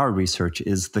in our research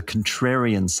is the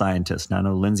contrarian scientist. Now, I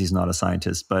know Lindsay's not a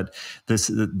scientist, but the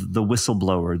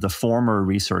whistleblower, the former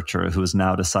researcher who has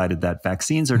now decided that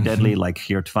vaccines are deadly, like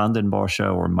Geert Vanden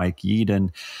Bossche or Mike Yeadon,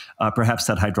 perhaps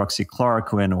that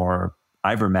hydroxychloroquine or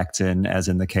ivermectin, as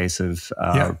in the case of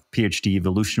PhD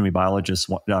evolutionary biologists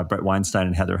Brett Weinstein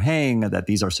and Heather Hang, that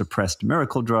these are suppressed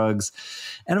miracle drugs.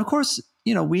 And of course,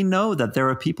 we know that there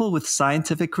are people with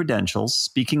scientific credentials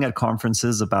speaking at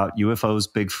conferences about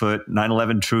UFOs, Bigfoot,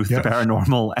 9/11 truth, the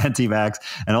paranormal, anti-vax,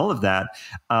 and all of that.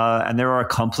 And there are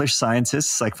accomplished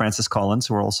scientists like Francis Collins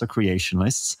who are also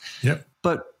creationists. Yep.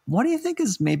 But what do you think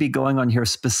is maybe going on here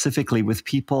specifically with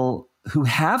people who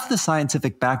have the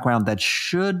scientific background that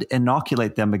should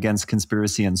inoculate them against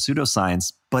conspiracy and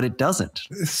pseudoscience, but it doesn't?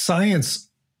 Science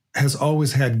has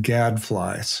always had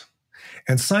gadflies,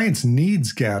 and science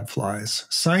needs gadflies.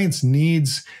 Science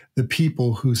needs the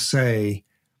people who say,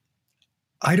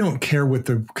 I don't care what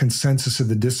the consensus of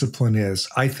the discipline is.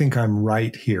 I think I'm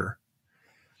right here.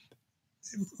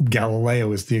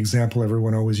 Galileo is the example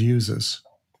everyone always uses.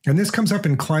 And this comes up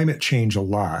in climate change a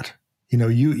lot.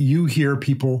 You hear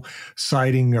people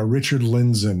citing Richard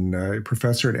Lindzen, a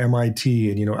professor at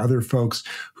MIT, and other folks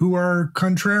who are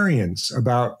contrarians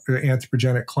about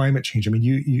anthropogenic climate change. I mean,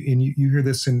 you hear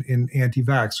this in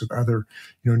anti-vax with other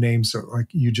names like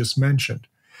you just mentioned.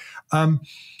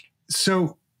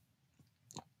 So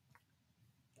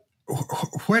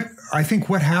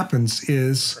what happens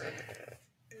is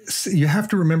you have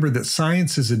to remember that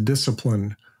science is a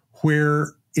discipline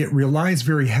where it relies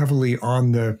very heavily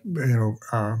on the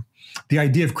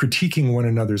idea of critiquing one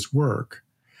another's work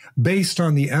based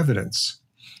on the evidence.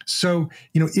 So,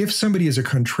 if somebody is a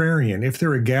contrarian, if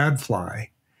they're a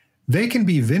gadfly, they can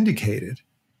be vindicated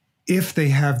if they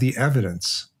have the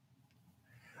evidence.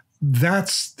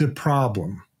 That's the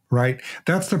problem, right?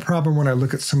 That's the problem when I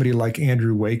look at somebody like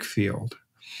Andrew Wakefield,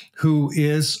 who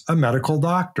is a medical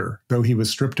doctor, though he was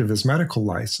stripped of his medical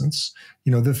license.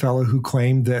 The fellow who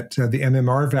claimed that the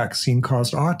MMR vaccine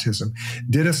caused autism,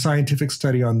 did a scientific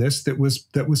study on this that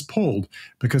was pulled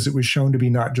because it was shown to be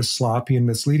not just sloppy and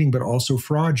misleading, but also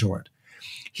fraudulent.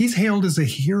 He's hailed as a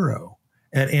hero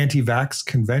at anti-vax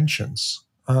conventions.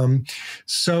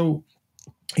 So,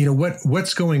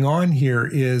 what's going on here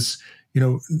is,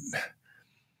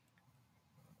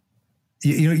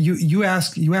 you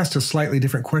asked a slightly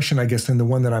different question, I guess, than the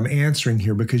one that I'm answering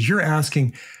here, because you're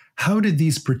asking, how did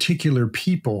these particular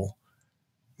people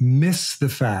miss the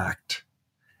fact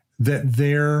that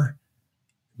they're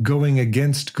going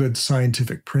against good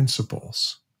scientific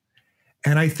principles?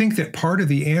 And I think that part of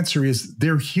the answer is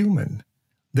they're human.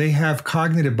 They have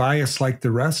cognitive bias like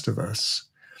the rest of us.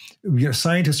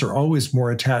 Scientists are always more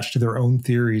attached to their own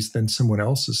theories than someone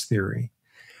else's theory.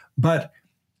 But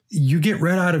you get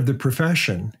read out of the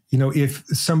profession, if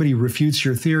somebody refutes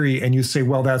your theory and you say,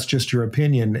 well, that's just your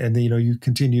opinion, and then, you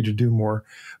continue to do more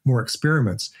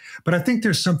experiments. But I think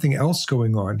there's something else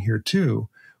going on here too,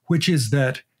 which is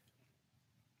that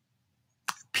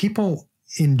people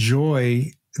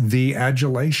enjoy the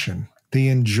adulation. They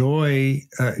enjoy,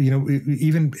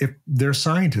 even if they're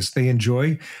scientists, they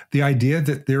enjoy the idea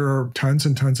that there are tons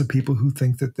and tons of people who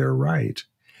think that they're right.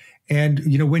 And,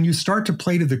 when you start to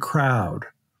play to the crowd,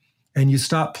 and you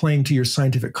stop playing to your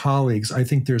scientific colleagues, I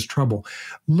think there's trouble.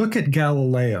 Look at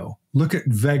Galileo. Look at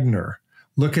Wegener.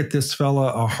 Look at this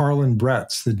fella, Harlan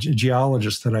Bretz, the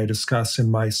geologist that I discuss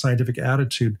in my Scientific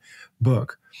Attitude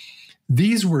book.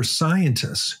 These were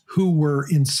scientists who were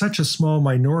in such a small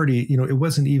minority, it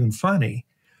wasn't even funny.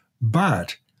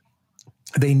 But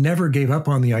they never gave up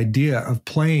on the idea of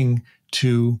playing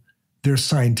to their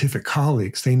scientific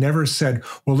colleagues. They never said,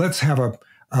 well, let's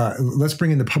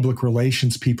bring in the public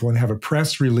relations people and have a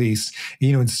press release,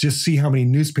 and just see how many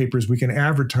newspapers we can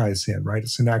advertise in, right?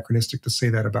 It's anachronistic to say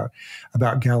that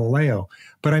about Galileo.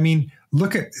 But I mean,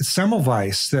 look at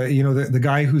Semmelweis, the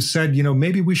guy who said,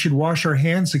 maybe we should wash our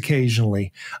hands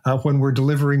occasionally when we're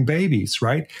delivering babies,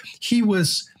 right? He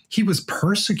was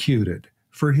persecuted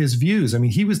for his views. I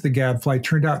mean, he was the gadfly,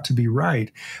 turned out to be right,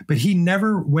 but he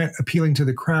never went appealing to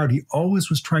the crowd. He always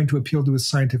was trying to appeal to his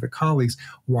scientific colleagues.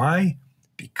 Why?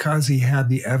 Because he had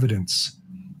the evidence.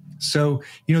 So,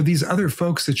 these other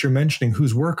folks that you're mentioning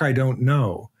whose work I don't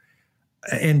know,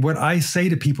 and what I say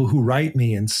to people who write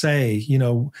me and say,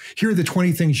 here are the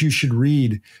 20 things you should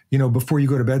read, before you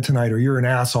go to bed tonight, or you're an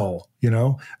asshole,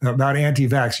 about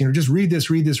anti-vax, just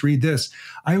read this.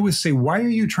 I always say, why are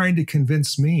you trying to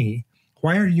convince me?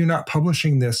 Why are you not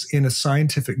publishing this in a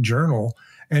scientific journal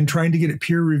and trying to get it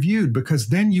peer reviewed, because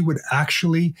then you would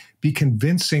actually be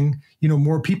convincing,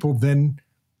 more people than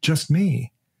just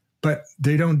me. But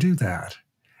they don't do that.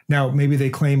 Now, maybe they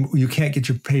claim you can't get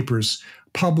your papers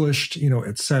published,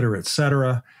 et cetera, et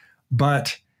cetera.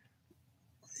 But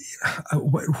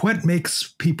what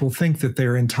makes people think that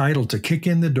they're entitled to kick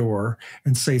in the door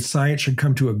and say science should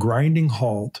come to a grinding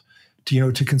halt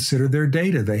to consider their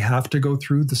data? They have to go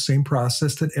through the same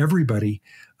process that everybody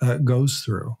goes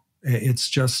through. It's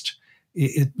just,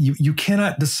 you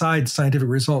cannot decide scientific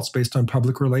results based on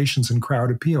public relations and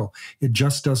crowd appeal. It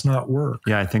just does not work.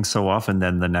 Yeah, I think so often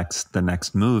then the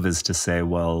next move is to say,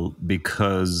 well,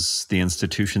 because the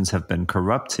institutions have been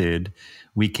corrupted,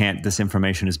 this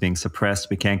information is being suppressed.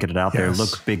 We can't get it out there.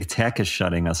 Look, big tech is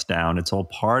shutting us down. It's all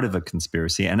part of a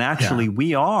conspiracy. And actually,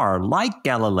 we are, like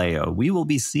Galileo, we will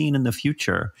be seen in the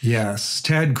future. Yes.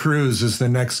 Ted Cruz is the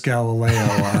next Galileo.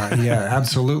 Yeah,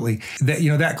 absolutely.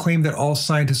 That claim that all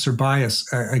scientists are biased,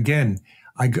 again,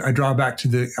 I draw back to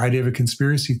the idea of a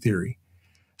conspiracy theory.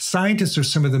 Scientists are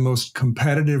some of the most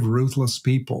competitive, ruthless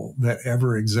people that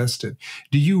ever existed.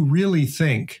 Do you really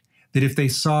think that if they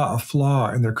saw a flaw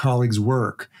in their colleagues'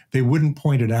 work, they wouldn't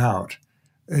point it out?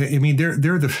 I mean, they're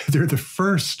the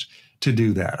first to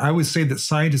do that. I would say that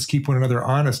scientists keep one another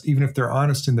honest, even if they're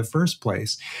honest in the first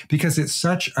place, because it's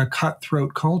such a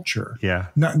cutthroat culture. Yeah.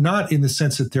 Not in the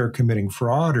sense that they're committing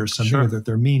fraud or something, or that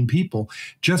they're mean people,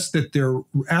 just that they're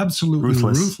absolutely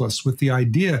ruthless with the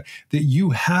idea that you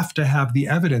have to have the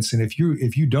evidence. And if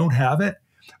you don't have it,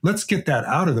 let's get that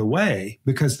out of the way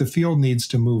because the field needs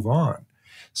to move on.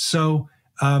 So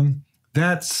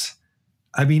it's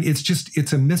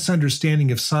a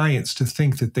misunderstanding of science to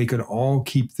think that they could all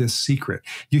keep this secret.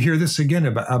 You hear this again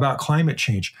about climate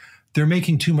change. They're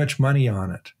making too much money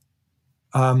on it.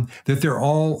 That they're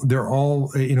all,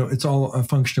 it's all a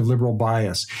function of liberal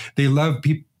bias. They love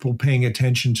people paying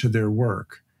attention to their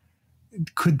work.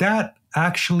 Could that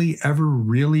actually ever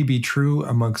really be true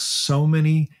amongst so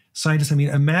many scientists? I mean,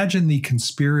 imagine the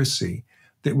conspiracy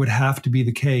that would have to be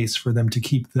the case for them to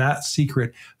keep that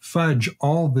secret, fudge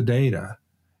all the data.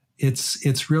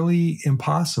 It's really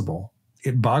impossible.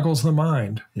 It boggles the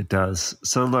mind. It does.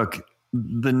 So look,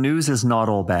 the news is not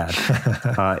all bad.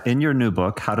 In your new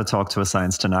book, How to Talk to a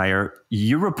Science Denier,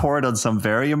 you report on some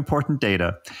very important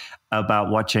data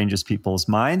about what changes people's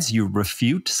minds. You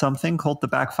refute something called the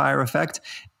backfire effect,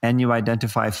 and you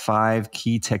identify 5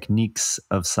 key techniques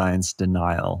of science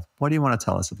denial. What do you want to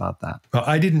tell us about that? Well,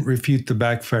 I didn't refute the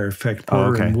backfire effect.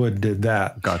 Porter and Wood did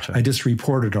that. Gotcha. I just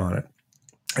reported on it.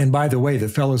 And by the way, the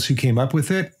fellows who came up with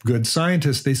it, good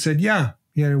scientists, they said,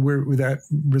 that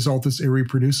result is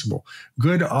irreproducible.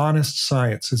 Good, honest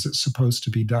science as it's supposed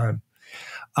to be done.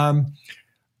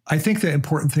 I think the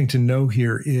important thing to know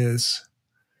here is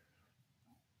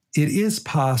it is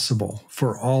possible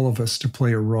for all of us to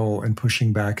play a role in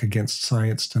pushing back against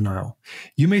science denial.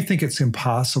 You may think it's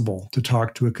impossible to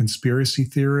talk to a conspiracy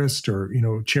theorist or,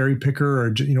 cherry picker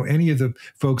or, any of the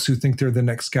folks who think they're the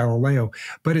next Galileo,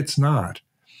 but it's not.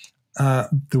 The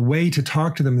way to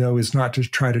talk to them, though, is not to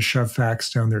try to shove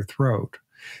facts down their throat,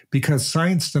 because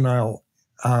science denial,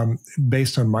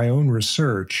 based on my own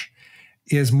research,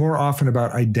 is more often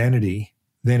about identity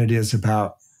than it is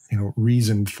about,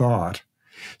 reasoned thought.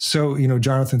 So,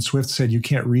 Jonathan Swift said you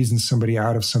can't reason somebody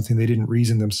out of something they didn't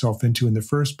reason themselves into in the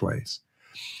first place.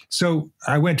 So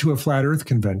I went to a flat earth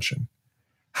convention.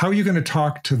 How are you going to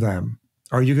talk to them?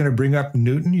 Are you going to bring up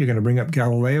Newton? You're going to bring up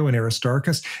Galileo and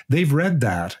Aristarchus? They've read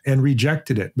that and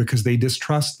rejected it because they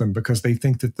distrust them, because they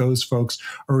think that those folks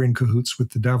are in cahoots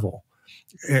with the devil.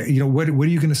 What are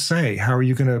you going to say? How are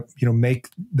you going to, make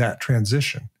that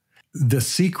transition? The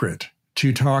secret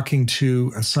to talking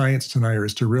to a science denier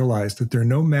is to realize that there are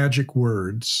no magic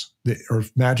words or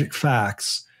magic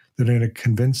facts that are going to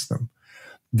convince them.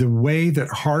 The way that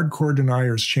hardcore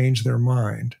deniers change their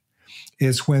mind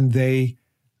is when they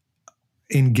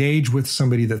engage with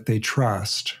somebody that they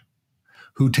trust,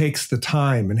 who takes the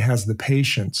time and has the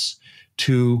patience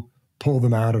to pull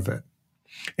them out of it.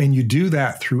 And you do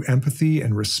that through empathy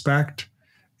and respect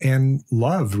and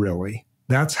love, really.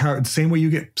 That's how, same way you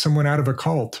get someone out of a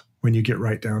cult when you get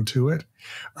right down to it.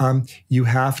 You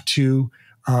have to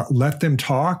let them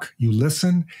talk, you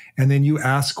listen, and then you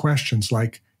ask questions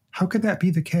like, how could that be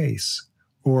the case?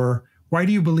 Or why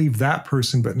do you believe that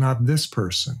person but not this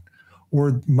person?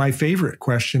 Or my favorite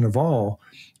question of all,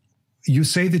 you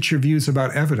say that your view is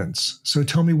about evidence. So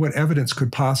tell me what evidence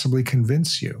could possibly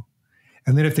convince you.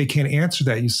 And then if they can't answer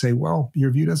that, you say, well, your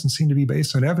view doesn't seem to be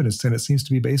based on evidence, then it seems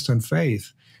to be based on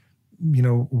faith.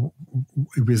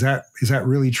 Is that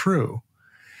really true?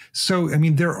 So, I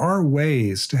mean, there are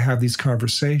ways to have these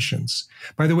conversations.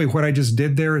 By the way, what I just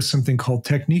did there is something called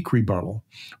technique rebuttal,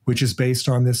 which is based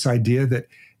on this idea that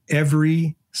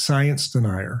every science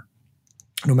denier,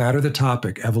 no matter the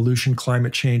topic, evolution,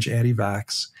 climate change,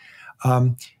 anti-vax,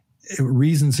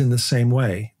 reasons in the same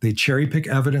way. They cherry pick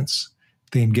evidence,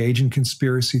 they engage in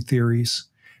conspiracy theories,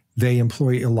 they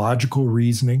employ illogical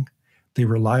reasoning, they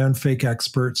rely on fake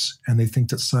experts, and they think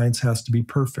that science has to be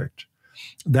perfect.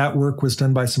 That work was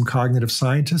done by some cognitive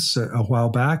scientists a while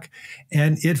back,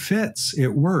 and it fits, it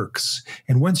works.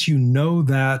 And once you know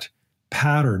that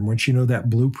pattern, once you know that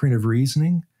blueprint of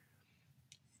reasoning,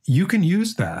 you can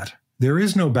use that. There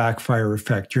is no backfire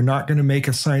effect. You're not going to make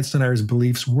a science denier's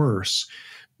beliefs worse.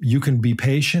 You can be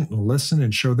patient and listen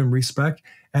and show them respect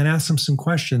and ask them some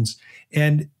questions.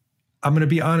 And I'm going to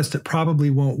be honest, it probably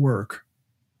won't work,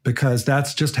 because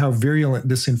that's just how virulent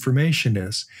disinformation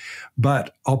is.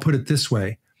 But I'll put it this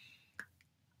way.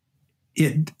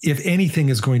 If anything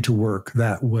is going to work,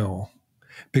 that will.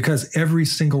 Because every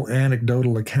single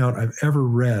anecdotal account I've ever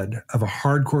read of a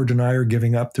hardcore denier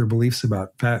giving up their beliefs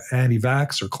about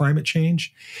anti-vax or climate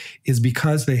change is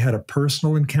because they had a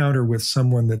personal encounter with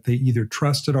someone that they either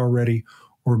trusted already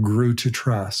or grew to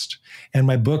trust. And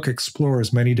my book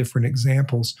explores many different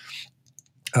examples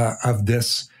of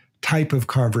this type of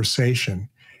conversation.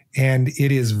 And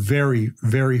it is very,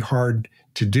 very hard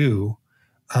to do,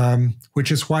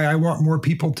 which is why I want more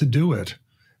people to do it.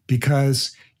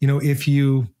 Because, you know,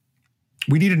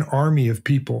 we need an army of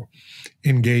people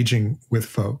engaging with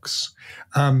folks.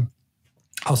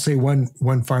 I'll say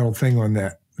one final thing on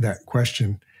that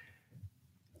question.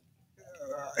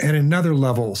 At another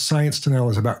level, science denial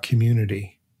is about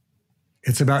community.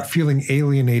 It's about feeling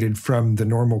alienated from the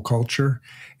normal culture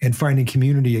and finding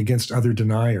community against other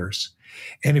deniers.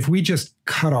 And if we just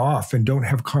cut off and don't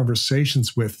have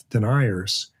conversations with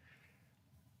deniers,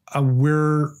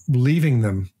 we're leaving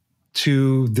them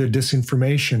to the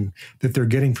disinformation that they're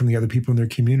getting from the other people in their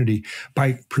community.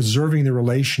 By preserving the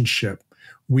relationship,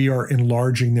 we are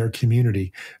enlarging their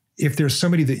community. If there's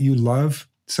somebody that you love,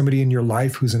 somebody in your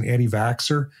life who's an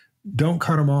anti-vaxxer, don't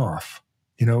cut them off.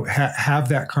 You know, have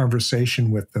that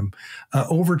conversation with them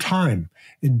over time,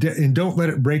 and don't let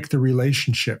it break the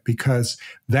relationship, because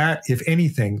that, if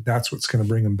anything, that's what's going to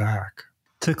bring them back.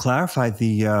 To clarify,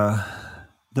 the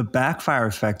backfire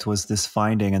effect was this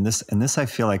finding, and this I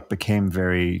feel like became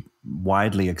very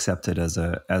widely accepted as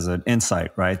an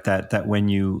insight, right? That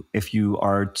if you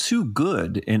are too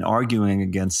good in arguing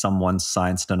against someone's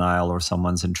science denial or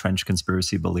someone's entrenched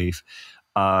conspiracy belief,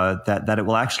 that it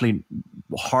will actually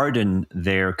harden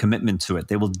their commitment to it.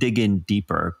 They will dig in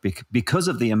deeper because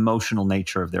of the emotional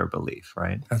nature of their belief,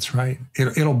 right? That's right.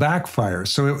 It'll backfire.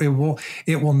 So it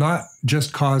will not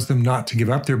just cause them not to give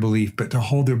up their belief, but to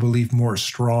hold their belief more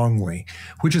strongly,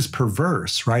 which is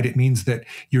perverse, right? It means that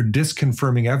your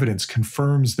disconfirming evidence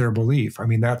confirms their belief. I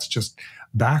mean, that's just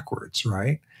backwards,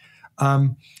 right?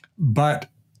 But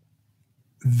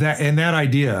that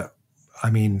idea, I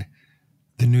mean,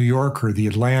 the New Yorker, the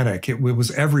Atlantic, it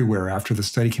was everywhere after the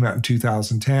study came out in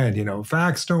 2010. You know,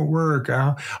 facts don't work.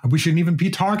 We shouldn't even be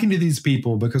talking to these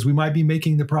people because we might be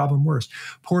making the problem worse.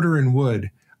 Porter and Wood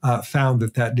found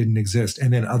that didn't exist,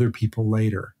 and then other people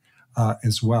later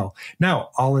as well.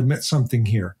 Now, I'll admit something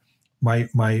here. My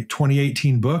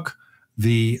 2018 book,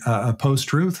 The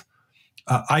Post-Truth,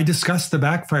 I discussed the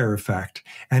backfire effect.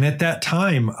 And at that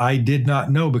time, I did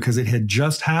not know, because it had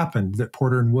just happened that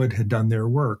Porter and Wood had done their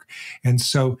work. And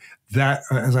so that,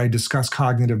 as I discuss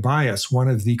cognitive bias, one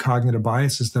of the cognitive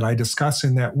biases that I discuss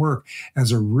in that work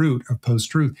as a root of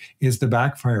post-truth is the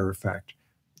backfire effect.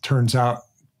 Turns out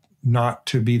not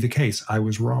to be the case. I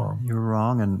was wrong. You were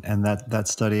wrong. And that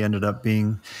study ended up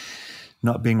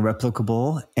not being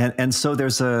replicable. And so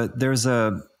there's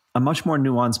a much more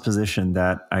nuanced position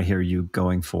that I hear you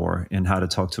going for in how to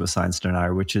talk to a science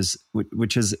denier, which is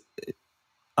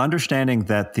understanding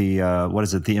that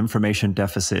the information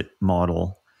deficit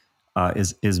model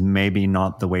is maybe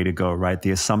not the way to go, right?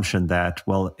 The assumption that,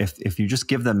 well, if you just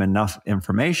give them enough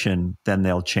information, then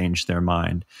they'll change their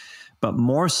mind. But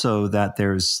more so that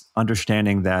there's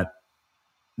understanding that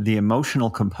the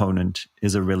emotional component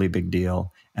is a really big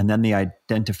deal. And then the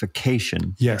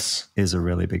identification is a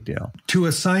really big deal. To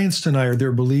a science denier,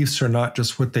 their beliefs are not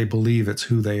just what they believe, it's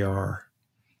who they are.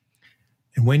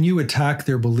 And when you attack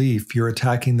their belief, you're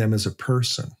attacking them as a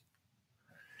person.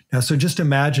 Now, so just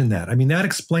imagine that. I mean, that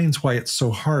explains why it's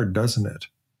so hard, doesn't it?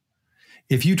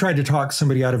 If you tried to talk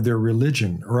somebody out of their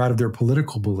religion or out of their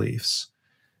political beliefs,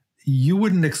 you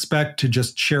wouldn't expect to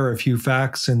just share a few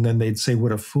facts and then they'd say,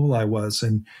 what a fool I was,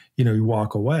 and, you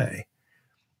walk away.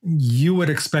 you would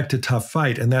expect a tough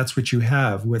fight, and that's what you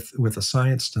have with a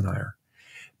science denier.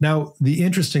 Now, the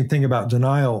interesting thing about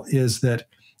denial is that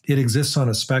it exists on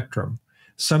a spectrum.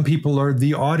 Some people are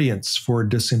the audience for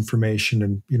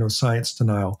disinformation and science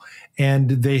denial, and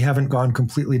they haven't gone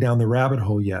completely down the rabbit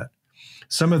hole yet.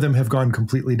 Some of them have gone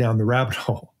completely down the rabbit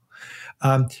hole.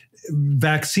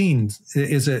 Vaccines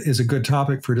is a good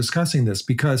topic for discussing this,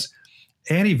 because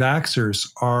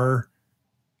anti-vaxxers are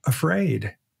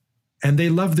afraid, and they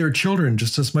love their children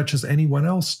just as much as anyone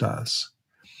else does.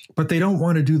 But they don't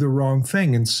want to do the wrong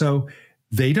thing. And so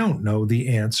they don't know the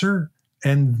answer.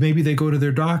 And maybe they go to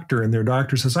their doctor, and their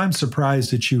doctor says, I'm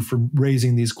surprised at you for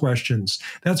raising these questions.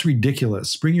 That's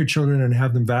ridiculous. Bring your children and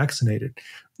have them vaccinated.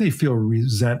 They feel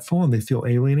resentful and they feel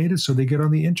alienated, so they get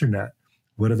on the internet.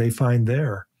 What do they find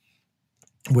there?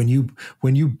 When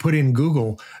you put in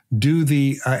Google, do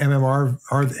the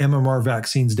MMR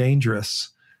vaccines dangerous?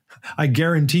 I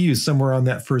guarantee you somewhere on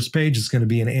that first page is going to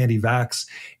be an anti-vax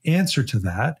answer to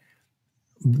that.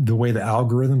 The way the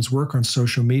algorithms work on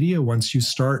social media, once you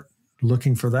start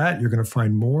looking for that, you're going to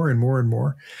find more and more and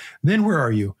more. Then where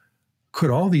are you?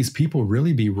 Could all these people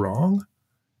really be wrong?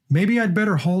 Maybe I'd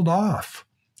better hold off.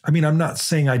 I mean, I'm not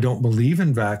saying I don't believe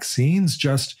in vaccines,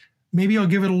 just maybe I'll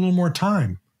give it a little more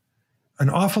time. An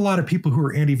awful lot of people who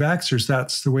are anti-vaxxers,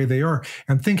 that's the way they are.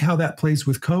 And think how that plays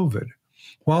with COVID.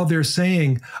 While they're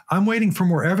saying, I'm waiting for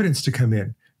more evidence to come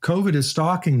in, COVID is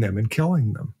stalking them and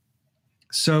killing them.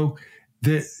 So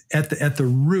at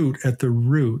the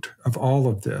root of all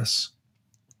of this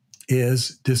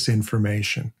is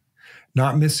disinformation.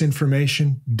 Not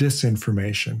misinformation,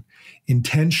 disinformation.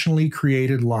 Intentionally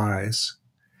created lies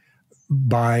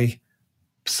by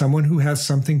someone who has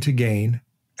something to gain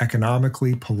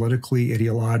economically, politically,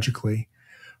 ideologically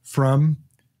from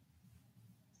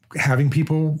having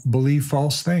people believe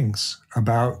false things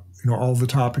about all the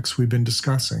topics we've been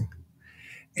discussing.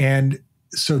 And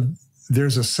so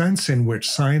there's a sense in which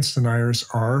science deniers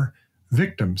are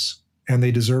victims, and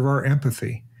they deserve our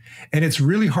empathy. And it's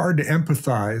really hard to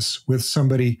empathize with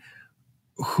somebody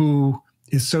who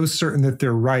is so certain that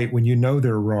they're right when you know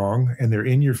they're wrong, and they're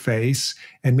in your face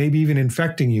and maybe even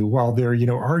infecting you while they're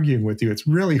arguing with you. It's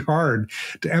really hard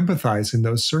to empathize in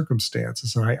those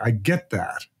circumstances, and I get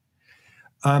that.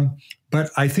 But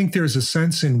I think there's a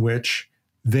sense in which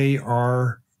they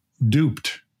are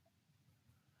duped,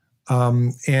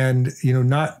 and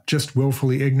not just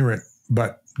willfully ignorant,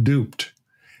 but duped.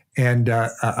 And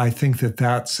I think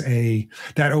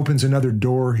that opens another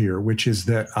door here, which is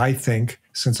that I think,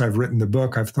 since I've written the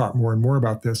book, I've thought more and more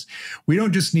about this. We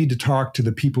don't just need to talk to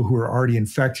the people who are already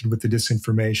infected with the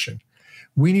disinformation.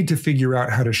 We need to figure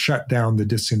out how to shut down the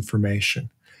disinformation,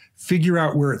 figure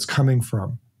out where it's coming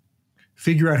from,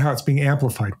 figure out how it's being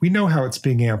amplified. We know how it's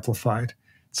being amplified.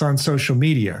 It's on social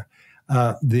media.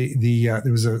 There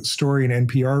was a story in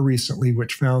NPR recently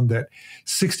which found that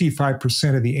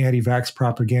 65% of the anti-vax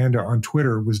propaganda on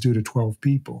Twitter was due to 12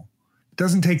 people. It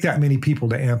doesn't take that many people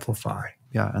to amplify.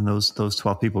 Yeah, and those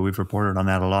 12 people, we've reported on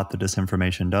that a lot. The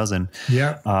disinformation does, and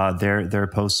their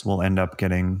posts will end up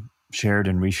getting shared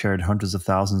and reshared hundreds of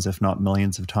thousands, if not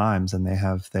millions of times, and they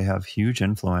have huge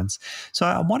influence. So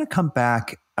I want to come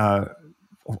back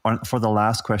for the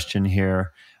last question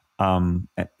here.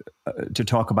 To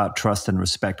talk about trust and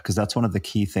respect, because that's one of the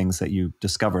key things that you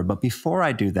discovered. But before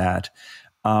I do that,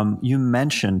 you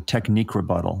mentioned technique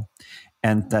rebuttal,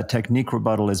 and that technique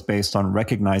rebuttal is based on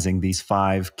recognizing these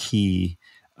 5 key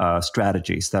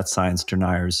strategies that science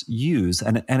deniers use.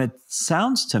 And it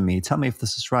sounds to me, tell me if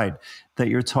this is right, that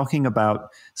you're talking about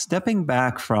stepping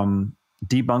back from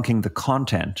debunking the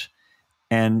content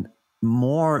and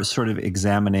more sort of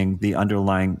examining the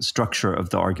underlying structure of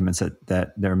the arguments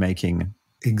that they're making.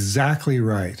 Exactly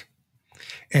right.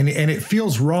 And it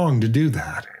feels wrong to do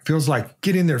that. It feels like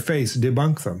get in their face,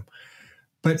 debunk them.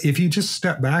 But if you just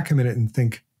step back a minute and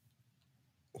think,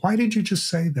 why did you just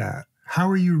say that? How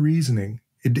are you reasoning?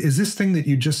 Is this thing that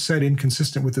you just said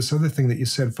inconsistent with this other thing that you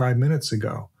said 5 minutes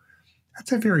ago?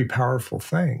 That's a very powerful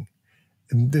thing.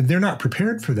 And they're not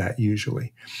prepared for that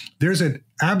usually. There's an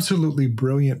absolutely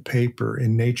brilliant paper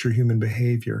in Nature Human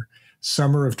Behavior,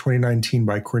 summer of 2019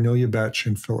 by Cornelia Betsch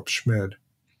and Philip Schmid,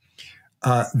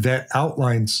 that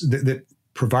outlines, that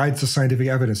provides the scientific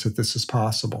evidence that this is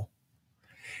possible.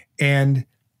 And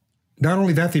not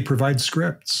only that, they provide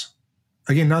scripts.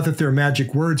 Again, not that they're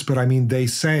magic words, but I mean, they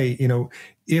say,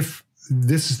 if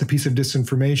this is the piece of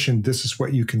disinformation, this is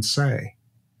what you can say.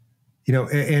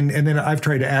 And then I've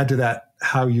tried to add to that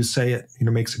how you say it,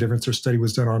 makes a difference. Their study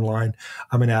was done online.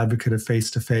 I'm an advocate of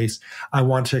face-to-face. I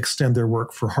want to extend their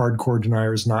work for hardcore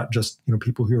deniers, not just,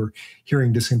 people who are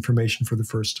hearing disinformation for the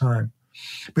first time.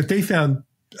 But they found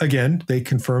again, they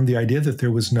confirmed the idea that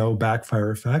there was no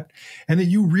backfire effect and that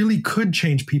you really could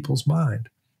change people's mind.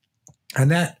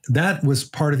 And that was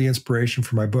part of the inspiration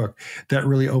for my book. That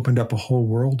really opened up a whole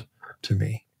world to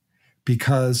me,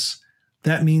 because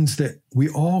that means that we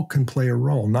all can play a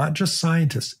role, not just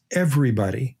scientists.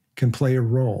 Everybody can play a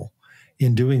role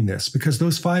in doing this, because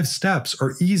those 5 steps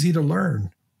are easy to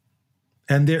learn.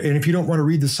 And if you don't want to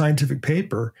read the scientific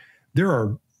paper, there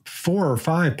are 4 or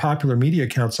 5 popular media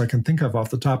accounts I can think of off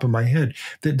the top of my head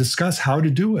that discuss how to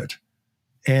do it.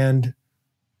 And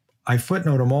I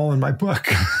footnote them all in my book.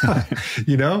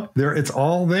 It's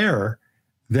all there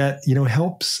that,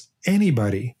 helps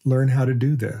anybody learn how to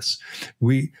do this.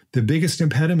 The biggest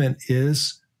impediment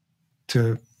is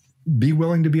to be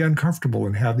willing to be uncomfortable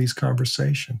and have these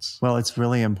conversations. Well, it's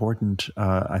really important,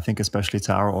 I think, especially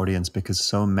to our audience, because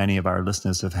so many of our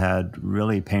listeners have had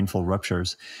really painful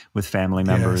ruptures with family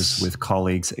members, with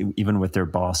colleagues, even with their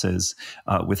bosses,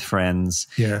 with friends,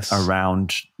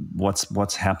 around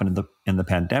what's happened in the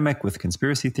pandemic, with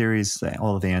conspiracy theories,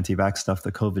 all of the anti-vax stuff,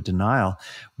 the COVID denial.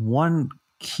 One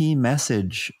key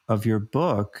message of your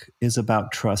book is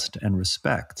about trust and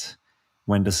respect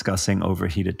when discussing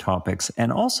overheated topics.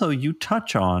 And also you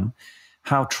touch on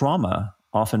how trauma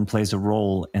often plays a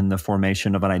role in the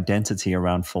formation of an identity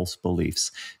around false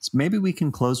beliefs. So maybe we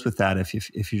can close with that if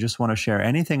you just want to share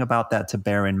anything about that to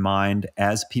bear in mind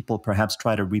as people perhaps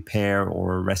try to repair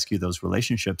or rescue those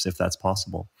relationships, if that's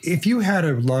possible. If you had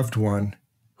a loved one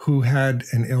who had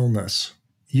an illness,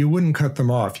 you wouldn't cut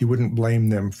them off. You wouldn't blame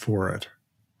them for it.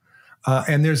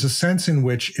 And there's a sense in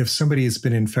which if somebody has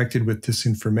been infected with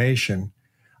disinformation,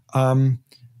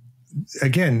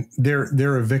 again,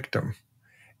 they're a victim.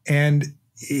 And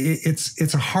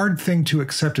it's a hard thing to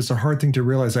accept. It's a hard thing to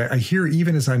realize. I hear,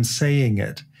 even as I'm saying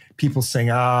it, people saying,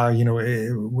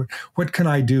 what can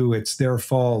I do? It's their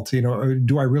fault.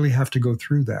 Do I really have to go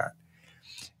through that?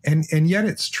 And yet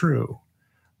it's true.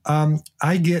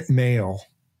 I get mail.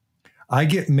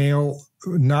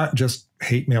 Not just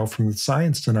hate mail from the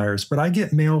science deniers, but I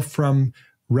get mail from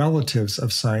relatives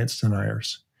of science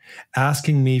deniers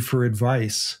asking me for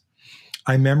advice.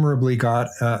 I memorably got,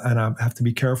 and I have to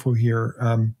be careful here,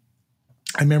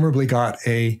 I memorably got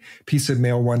a piece of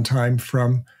mail one time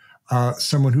from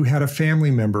someone who had a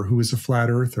family member who was a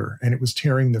flat earther, and it was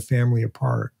tearing the family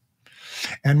apart.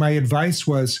 And my advice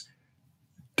was,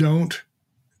 don't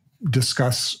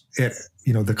discuss it,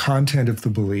 the content of the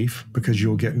belief, because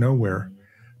you'll get nowhere.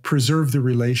 Preserve the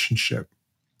relationship.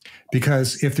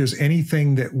 Because if there's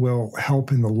anything that will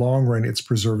help in the long run, it's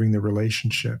preserving the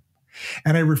relationship.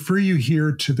 And I refer you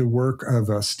here to the work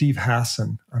of Steve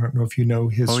Hassan. I don't know if you know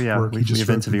his work. We've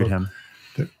interviewed him.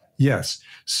 Yes.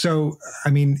 So, I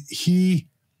mean,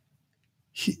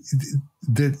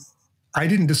 I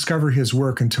didn't discover his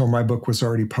work until my book was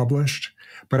already published,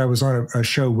 but I was on a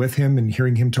show with him and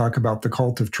hearing him talk about the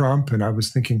cult of Trump. And I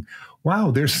was thinking,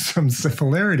 wow, there's some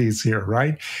similarities here,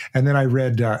 right? And then I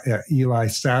read Eli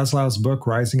Staslow's book,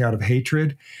 Rising Out of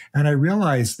Hatred. And I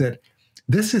realized that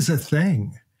this is a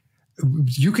thing.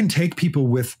 You can take people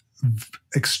with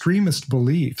extremist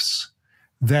beliefs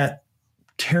that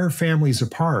tear families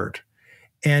apart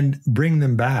and bring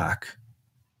them back.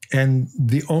 And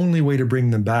the only way to bring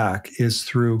them back is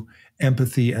through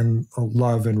empathy and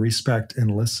love and respect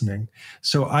and listening.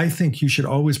 So I think you should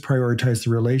always prioritize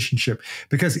the relationship,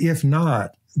 because if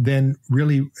not, then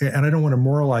really, and I don't want to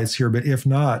moralize here, but if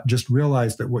not, just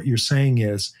realize that what you're saying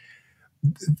is,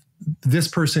 this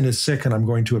person is sick and I'm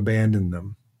going to abandon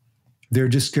them. They're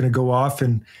just going to go off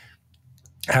and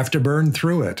have to burn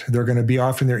through it. They're going to be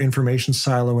off in their information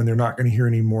silo and they're not going to hear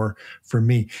any more from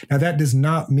me. Now, that does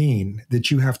not mean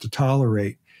that you have to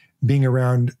tolerate being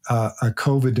around a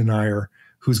COVID denier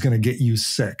who's going to get you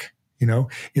sick.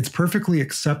 It's perfectly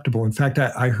acceptable. In fact,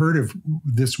 I heard of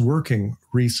this working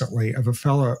recently of a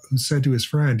fellow who said to his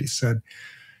friend, he said,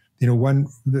 he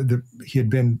had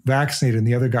been vaccinated and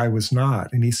the other guy was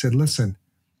not. And he said, listen,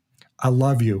 I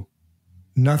love you.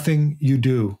 Nothing you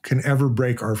do can ever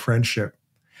break our friendship.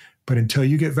 But until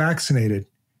you get vaccinated,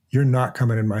 you're not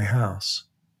coming in my house.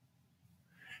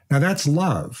 Now that's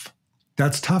love.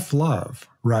 That's tough love,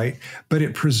 right? But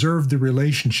it preserved the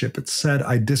relationship. It said,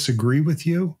 I disagree with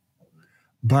you,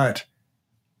 but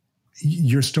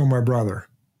you're still my brother.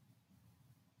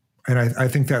 And I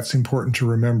think that's important to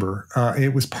remember.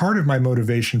 It was part of my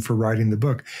motivation for writing the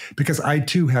book, because I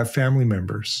too have family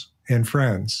members and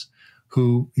friends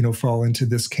who, fall into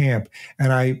this camp.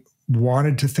 And I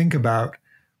wanted to think about,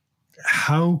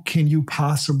 how can you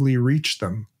possibly reach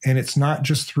them? And it's not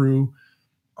just through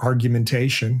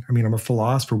argumentation. I mean, I'm a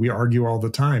philosopher. We argue all the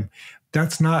time.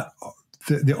 That's not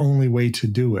the only way to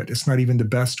do it. It's not even the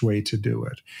best way to do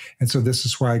it. And so this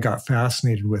is why I got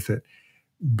fascinated with it,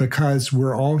 because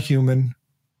we're all human,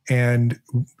 and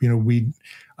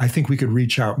I think we could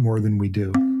reach out more than we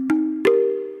do.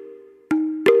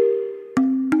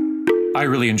 I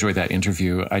really enjoyed that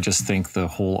interview. I just think the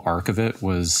whole arc of it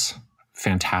was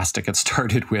fantastic. It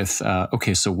started with,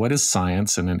 okay, so what is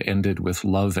science? And it ended with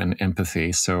love and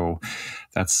empathy. So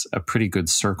that's a pretty good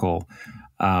circle.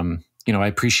 I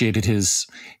appreciated his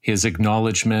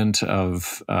acknowledgement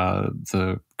of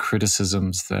the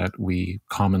criticisms that we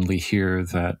commonly hear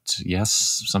that,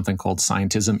 yes, something called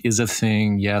scientism is a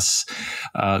thing. Yes,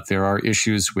 there are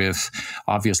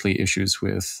obviously issues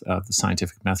with the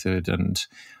scientific method and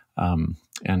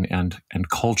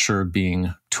culture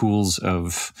being tools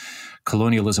of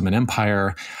colonialism and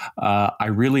empire. I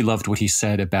really loved what he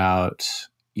said about,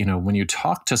 when you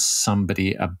talk to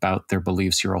somebody about their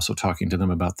beliefs, you're also talking to them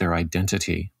about their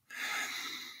identity.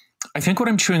 I think what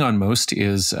I'm chewing on most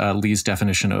is Lee's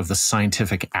definition of the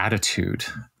scientific attitude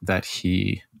that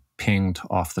he pinged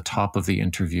off the top of the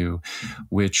interview,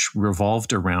 which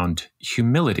revolved around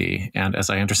humility. And as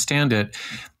I understand it,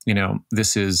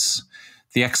 this is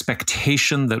the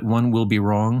expectation that one will be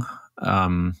wrong,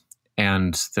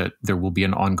 and that there will be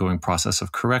an ongoing process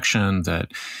of correction,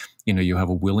 that you have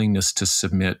a willingness to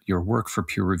submit your work for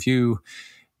peer review.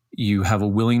 You have a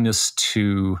willingness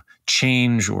to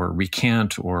change or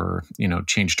recant or,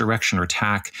 change direction or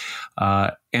tack.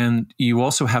 And you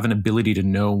also have an ability to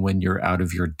know when you're out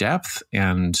of your depth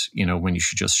and, when you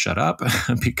should just shut up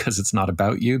because it's not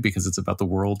about you, because it's about the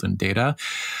world and data.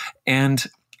 And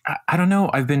I don't know,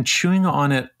 I've been chewing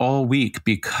on it all week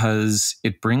because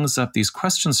it brings up these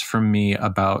questions for me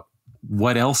about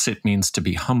what else it means to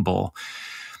be humble.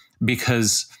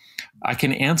 Because I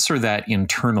can answer that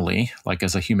internally, like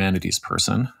as a humanities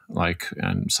person,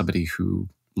 and somebody who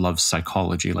loves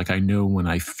psychology. I know when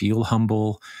I feel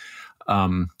humble,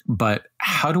 but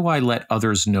how do I let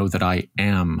others know that I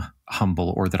am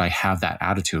humble or that I have that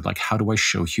attitude? How do I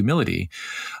show humility?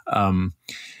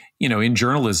 In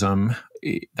journalism,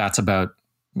 that's about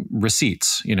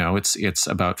receipts. It's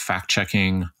about fact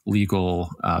checking,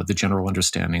 legal, the general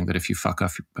understanding that if you fuck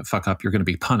up, you're going to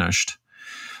be punished.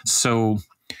 So,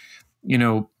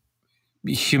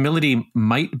 humility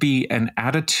might be an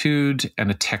attitude and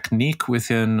a technique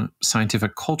within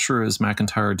scientific culture, as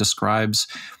McIntyre describes.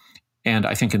 And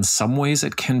I think in some ways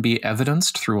it can be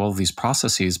evidenced through all of these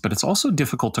processes, but it's also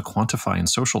difficult to quantify in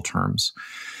social terms.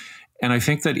 And I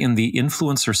think that in the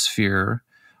influencer sphere,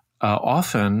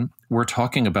 often we're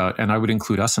talking about, and I would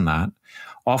include us in that,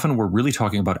 often we're really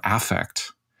talking about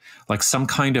affect, like some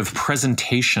kind of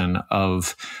presentation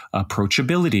of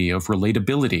approachability, of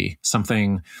relatability,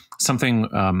 something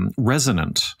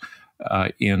resonant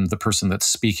in the person that's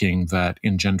speaking that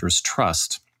engenders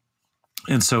trust.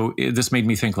 And so this made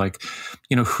me think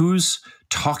who's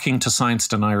talking to Science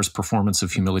Denier's performance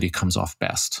of humility comes off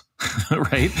best,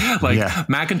 right?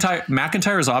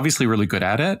 McIntyre is obviously really good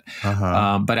at it.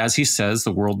 But as he says,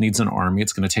 the world needs an army.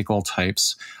 It's going to take all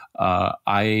types.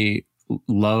 I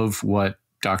love what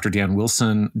Dr. Dan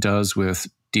Wilson does with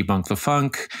Debunk the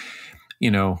Funk.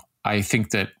 I think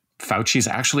that Fauci's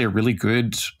actually a really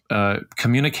good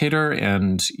communicator,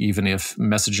 and even if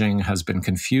messaging has been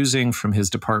confusing from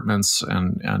his departments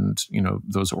and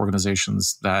those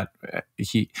organizations, that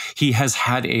he has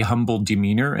had a humble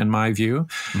demeanor in my view.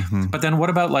 Mm-hmm. But then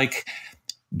what about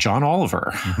John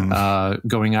Oliver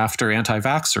going after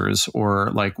anti-vaxxers,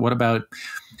 or what about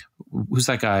who's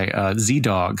that guy?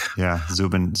 Z-Dog. Yeah,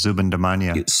 Zubin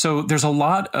Damania. So there's a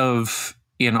lot of,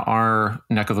 in our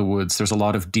neck of the woods, there's a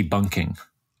lot of debunking.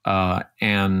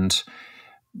 And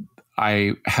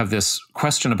I have this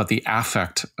question about the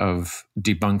affect of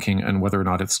debunking and whether or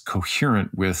not it's coherent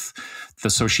with the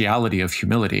sociality of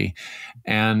humility.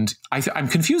 And I'm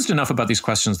confused enough about these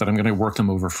questions that I'm going to work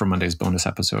them over for Monday's bonus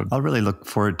episode. I'll really look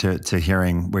forward to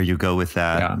hearing where you go with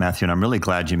that, Matthew. And I'm really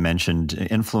glad you mentioned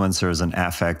influencers and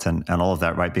affect and all of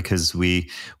that, right? Because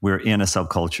we're in a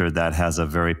subculture that has a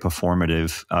very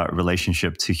performative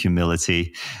relationship to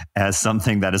humility as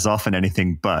something that is often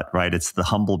anything but, right? It's the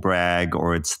humble brag,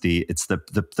 or it's the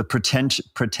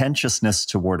pretentiousness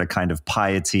toward a kind of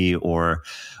piety or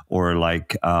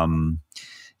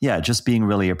just being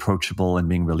really approachable and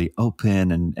being really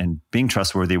open and being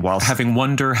trustworthy while having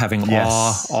wonder, having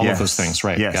awe, all of those things,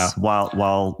 right? Yes. Yeah.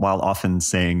 While often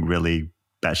saying really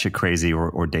batshit crazy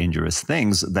or dangerous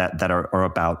things that are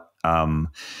about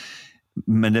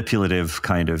manipulative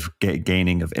kind of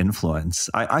gaining of influence.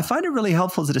 I find it really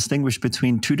helpful to distinguish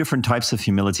between two different types of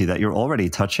humility that you're already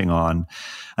touching on.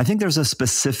 I think there's a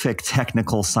specific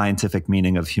technical scientific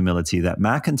meaning of humility that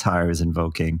McIntyre is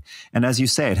invoking. And as you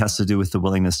say, it has to do with the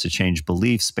willingness to change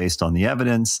beliefs based on the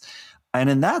evidence. And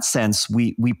in that sense,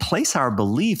 we place our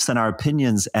beliefs and our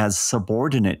opinions as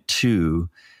subordinate to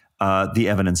the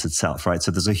evidence itself, right?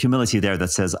 So there's a humility there that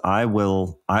says, I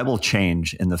will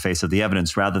change in the face of the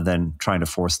evidence rather than trying to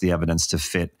force the evidence to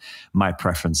fit my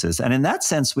preferences. And in that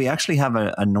sense, we actually have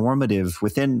a normative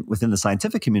within the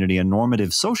scientific community, a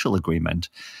normative social agreement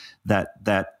that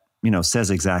says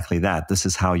exactly that. This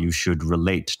is how you should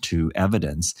relate to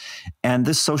evidence. And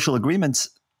this social agreement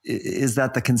is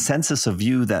that the consensus of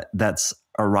view that's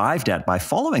arrived at by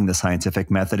following the scientific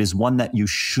method is one that you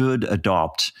should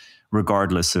adopt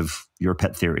regardless of your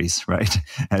pet theories, right?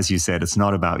 As you said, it's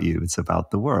not about you, it's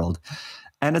about the world.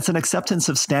 And it's an acceptance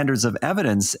of standards of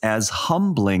evidence as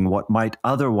humbling what might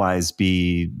otherwise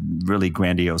be really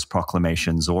grandiose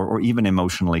proclamations or even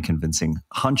emotionally convincing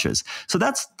hunches. So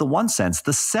that's the one sense.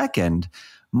 The second,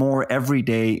 more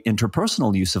everyday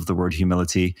interpersonal use of the word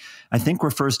humility, I think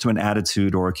refers to an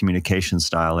attitude or a communication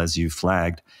style, as you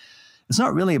flagged. It's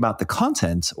not really about the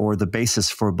content or the basis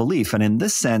for belief. And in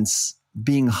this sense,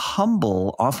 being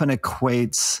humble often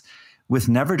equates with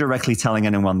never directly telling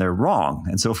anyone they're wrong.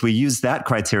 And so if we use that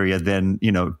criteria, then,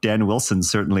 Dan Wilson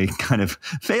certainly kind of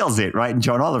fails it, right? And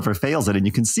John Oliver fails it. And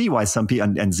you can see why some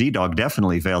people, and Z-Dog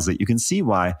definitely fails it. You can see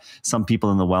why some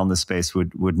people in the wellness space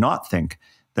would not think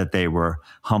that they were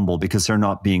humble because they're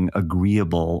not being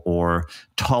agreeable or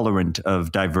tolerant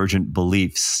of divergent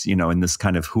beliefs, in this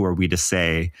kind of who are we to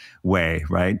say way,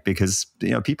 right? Because,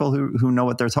 people who know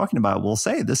what they're talking about will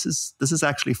say, this is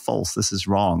actually false. This is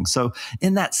wrong. So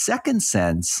in that second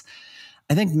sense,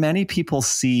 I think many people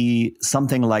see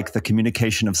something like the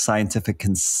communication of scientific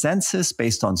consensus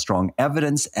based on strong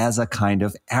evidence as a kind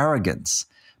of arrogance,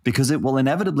 because it will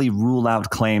inevitably rule out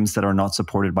claims that are not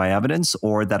supported by evidence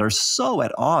or that are so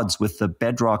at odds with the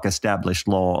bedrock established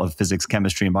law of physics,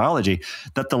 chemistry, and biology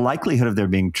that the likelihood of their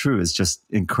being true is just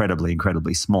incredibly,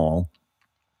 incredibly small.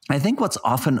 I think what's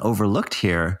often overlooked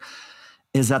here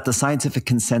is that the scientific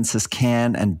consensus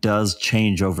can and does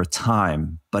change over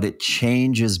time, but it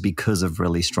changes because of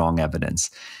really strong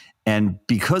evidence. And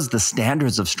because the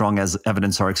standards of strong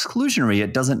evidence are exclusionary,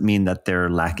 it doesn't mean that they're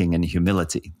lacking in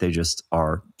humility. They just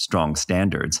are strong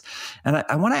standards. And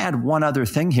I want to add one other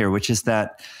thing here, which is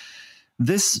that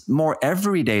this more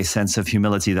everyday sense of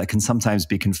humility that can sometimes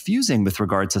be confusing with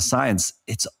regard to science,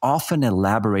 it's often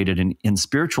elaborated in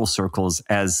spiritual circles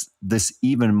as this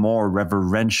even more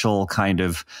reverential kind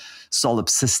of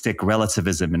solipsistic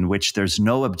relativism in which there's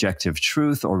no objective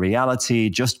truth or reality,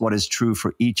 just what is true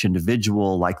for each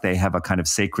individual, like they have a kind of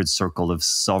sacred circle of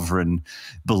sovereign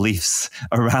beliefs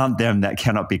around them that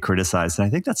cannot be criticized. And I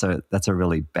think that's a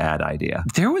really bad idea.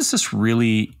 There was this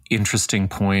really interesting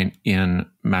point in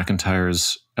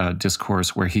McIntyre's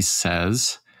discourse where he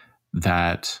says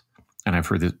that, and I've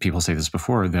heard people say this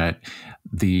before, that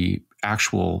the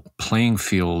actual playing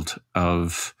field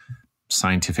of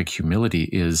scientific humility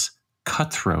is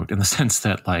cutthroat in the sense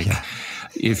that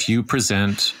if you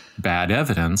present bad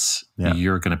evidence,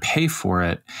 you're going to pay for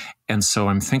it. And so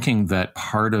I'm thinking that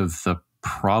part of the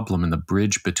problem and the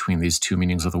bridge between these two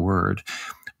meanings of the word,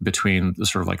 between the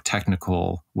sort of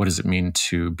technical, what does it mean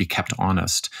to be kept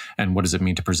honest? And what does it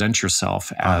mean to present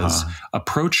yourself as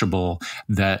approachable?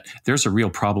 That there's a real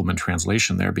problem in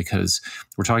translation there, because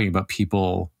we're talking about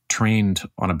people trained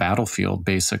on a battlefield,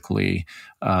 basically,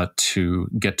 to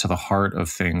get to the heart of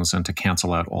things and to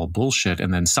cancel out all bullshit.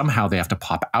 And then somehow they have to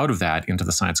pop out of that into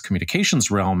the science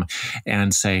communications realm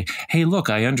and say, hey, look,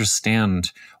 I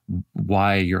understand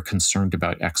why you're concerned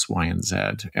about X, Y, and Z.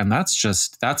 And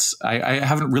I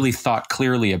haven't really thought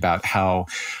clearly about how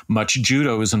much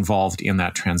judo is involved in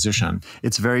that transition.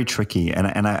 It's very tricky. And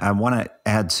I want to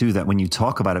add too that when you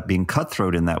talk about it being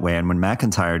cutthroat in that way, and when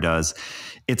McIntyre does,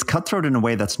 it's cutthroat in a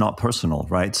way that's not personal,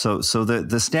 right? So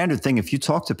the standard thing, if you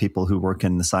talk to people who work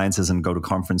in the sciences and go to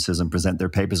conferences and present their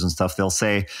papers and stuff, they'll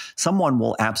say someone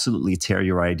will absolutely tear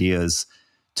your ideas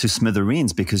to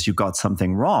smithereens because you got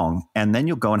something wrong, and then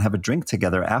you'll go and have a drink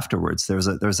together afterwards. There's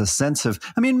a sense of,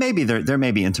 maybe there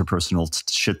may be interpersonal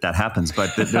shit that happens,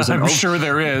 but there's I'm sure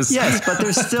there is. Yes, but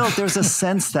there's a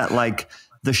sense that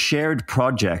the shared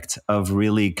project of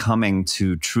really coming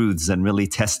to truths and really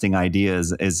testing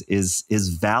ideas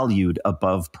is valued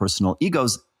above personal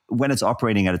egos when it's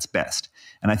operating at its best.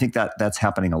 And I think that's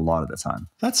happening a lot of the time.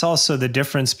 That's also the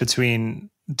difference between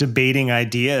debating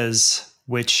ideas,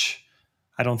 which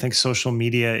I don't think social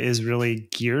media is really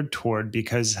geared toward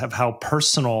because of how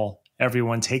personal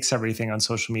everyone takes everything on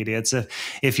social media.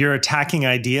 If you're attacking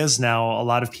ideas now, a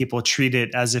lot of people treat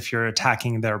it as if you're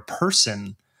attacking their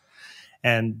person.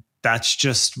 And that's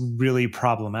just really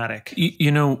problematic.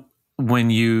 When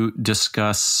you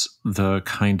discuss the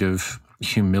kind of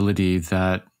humility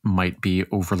that might be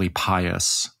overly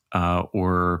pious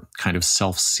or kind of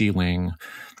self-sealing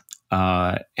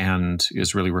and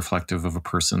is really reflective of a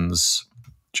person's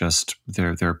just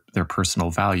their personal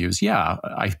values. Yeah,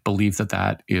 I believe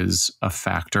that is a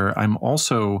factor. I'm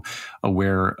also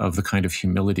aware of the kind of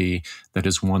humility that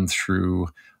is won through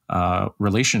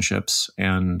relationships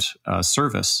and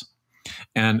service.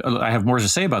 And I have more to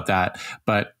say about that,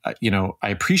 but I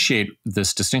appreciate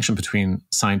this distinction between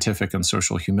scientific and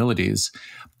social humilities.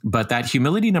 But that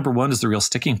humility, number one, is the real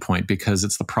sticking point, because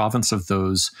it's the province of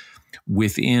those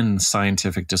within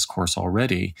scientific discourse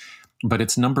already. But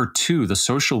it's number two, the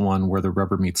social one, where the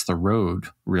rubber meets the road,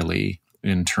 really,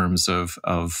 in terms of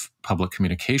public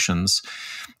communications.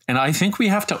 And I think we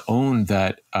have to own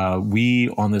that we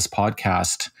on this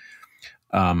podcast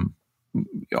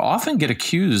often get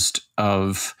accused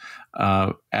of,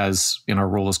 as in our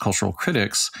role as cultural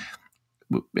critics,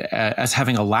 as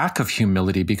having a lack of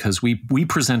humility because we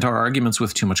present our arguments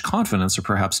with too much confidence or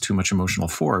perhaps too much emotional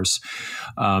force,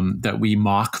 that we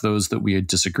mock those that we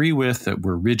disagree with, that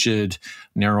we're rigid,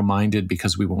 narrow-minded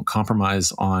because we won't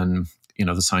compromise on,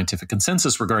 the scientific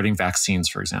consensus regarding vaccines,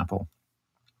 for example.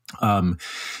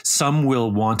 Some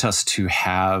will want us to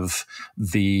have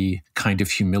the kind of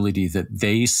humility that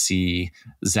they see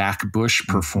Zach Bush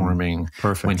performing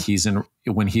when he's in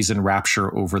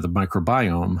rapture over the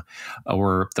microbiome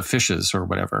or the fishes or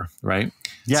whatever, right?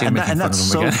 Yeah, and that's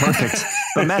so perfect.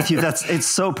 But Matthew, it's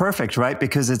so perfect, right?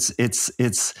 Because it's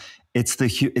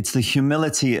the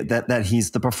humility that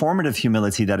he's the performative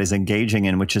humility that is engaging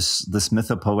in, which is this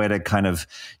mythopoetic kind of,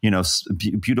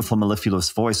 beautiful mellifluous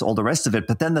voice, all the rest of it.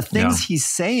 But then the things he's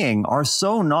saying are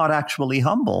so not actually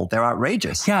humble. They're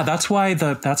outrageous. Yeah. That's why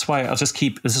I'll just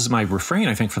this is my refrain,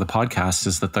 I think, for the podcast,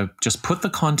 is that just put the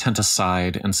content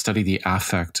aside and study the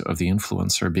affect of the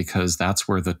influencer, because that's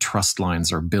where the trust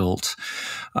lines are built.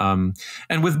 And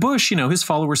with Bush, his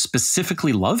followers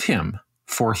specifically love him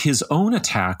for his own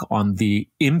attack on the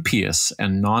impious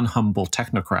and non-humble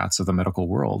technocrats of the medical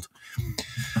world.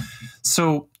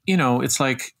 So, it's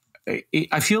like,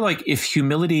 I feel like if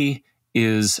humility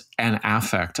is an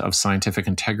affect of scientific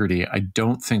integrity, I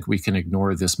don't think we can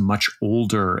ignore this much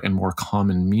older and more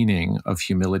common meaning of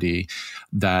humility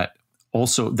that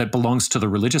belongs to the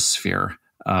religious sphere,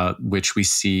 which we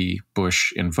see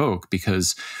Bush invoke,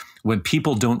 because when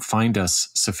people don't find us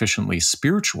sufficiently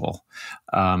spiritual,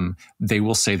 they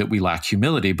will say that we lack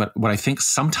humility. But what I think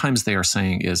sometimes they are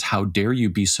saying is, how dare you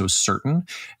be so certain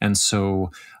and so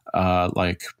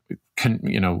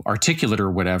articulate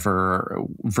or whatever,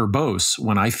 verbose,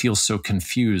 when I feel so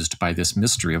confused by this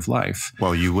mystery of life.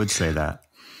 Well, you would say that.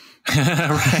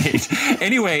 Right.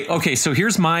 Anyway, okay, so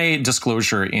here's my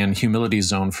disclosure in humility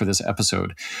zone for this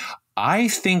episode. I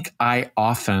think I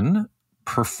often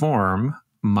perform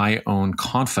my own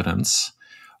confidence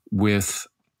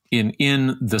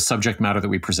in the subject matter that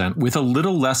we present with a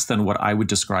little less than what I would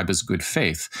describe as good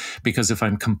faith. Because if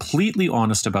I'm completely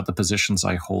honest about the positions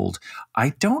I hold, I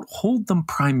don't hold them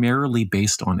primarily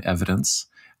based on evidence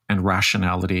and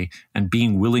rationality and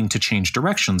being willing to change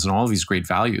directions and all these great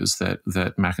values that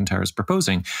McIntyre is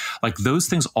proposing. Like, those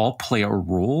things all play a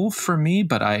role for me,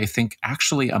 but I think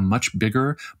actually a much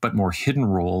bigger but more hidden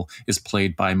role is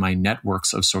played by my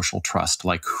networks of social trust.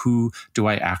 Like, who do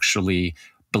I actually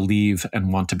believe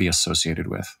and want to be associated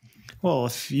with? Well,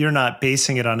 if you're not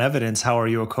basing it on evidence, how are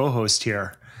you a co-host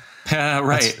here?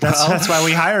 Right. That's why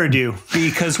we hired you.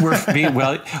 Because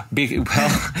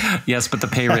yes, but the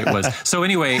pay rate was. So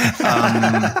anyway,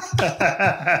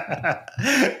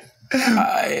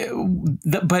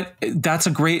 but that's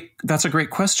a great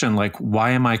question. Like, why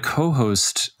am I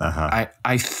co-host?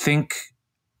 I think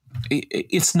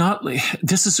it's not.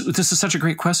 This is such a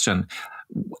great question.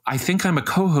 I think I'm a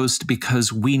co-host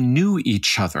because we knew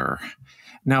each other.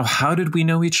 Now, how did we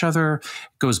know each other?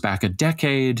 It goes back a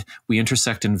decade. We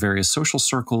intersect in various social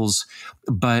circles.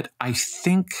 But I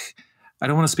think, I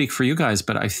don't want to speak for you guys,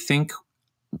 but I think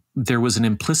there was an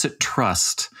implicit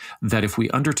trust that if we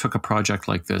undertook a project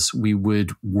like this, we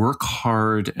would work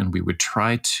hard and we would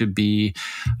try to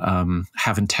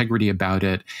have integrity about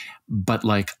it. But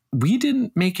we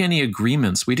didn't make any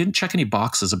agreements. We didn't check any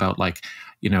boxes about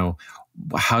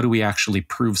how do we actually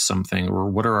prove something, or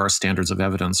what are our standards of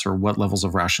evidence, or what levels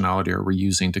of rationality are we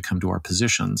using to come to our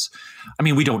positions? I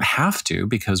mean, we don't have to,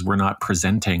 because we're not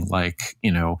presenting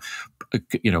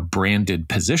branded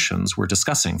positions. We're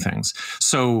discussing things.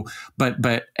 So, but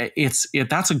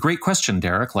that's a great question,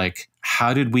 Derek. Like,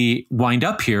 how did we wind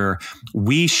up here?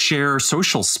 We share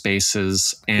social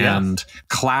spaces and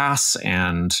class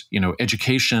and,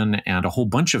 education and a whole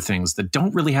bunch of things that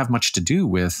don't really have much to do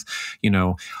with,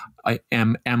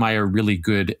 am I a really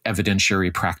good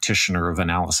evidentiary practitioner of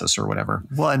analysis or whatever?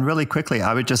 Well, and really quickly,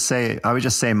 I would just say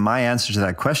my answer to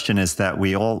that question is that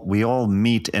we all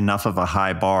meet enough of a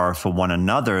high bar for one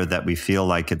another that we feel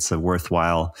like it's a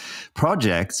worthwhile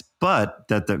project, but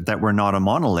that we're not a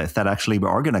monolith, that actually we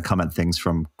are going to come at things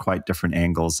from quite different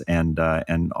angles and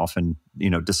often,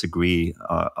 disagree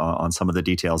on some of the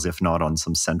details, if not on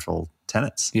some central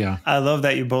tenets. Yeah. I love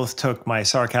that you both took my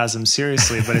sarcasm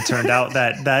seriously, but it turned out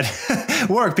that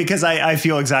worked, because I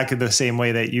feel exactly the same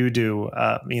way that you do.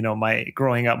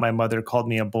 Growing up, my mother called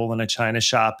me a bull in a china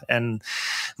shop, and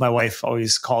my wife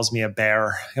always calls me a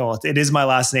bear. It is my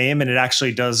last name, and it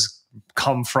actually does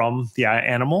come from the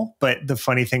animal. But the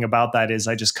funny thing about that is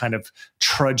I just kind of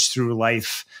trudge through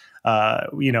life,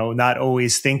 not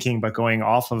always thinking, but going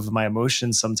off of my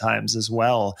emotions sometimes as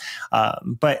well.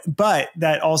 But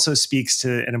that also speaks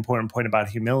to an important point about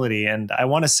humility. And I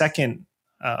want to second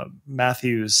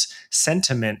Matthew's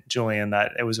sentiment, Julian,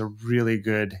 that it was a really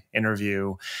good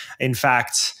interview. In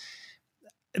fact,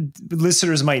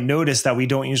 listeners might notice that we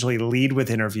don't usually lead with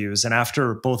interviews. And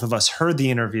after both of us heard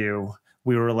the interview,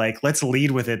 we were like, let's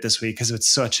lead with it this week because it's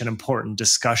such an important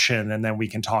discussion. And then we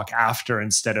can talk after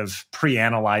instead of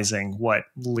pre-analyzing what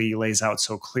Lee lays out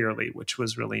so clearly, which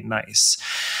was really nice.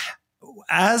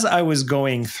 As I was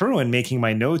going through and making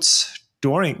my notes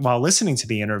while listening to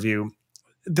the interview,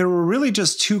 there were really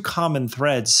just two common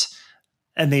threads,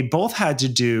 and they both had to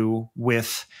do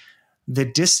with the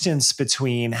distance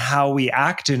between how we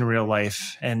act in real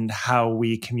life and how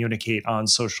we communicate on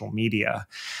social media.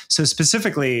 So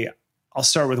specifically, I'll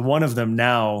start with one of them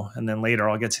now, and then later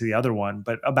I'll get to the other one.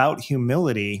 But about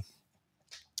humility,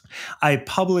 I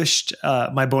published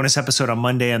my bonus episode on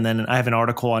Monday, and then I have an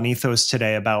article on Ethos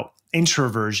today about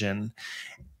introversion.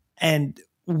 And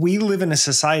we live in a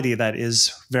society that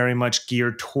is very much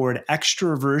geared toward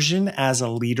extroversion as a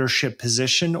leadership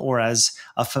position or as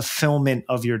a fulfillment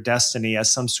of your destiny, as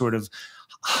some sort of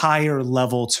higher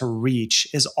level to reach,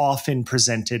 is often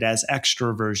presented as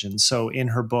extroversion. So in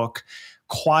her book,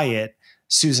 Quiet,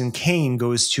 Susan Cain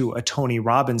goes to a Tony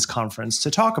Robbins conference to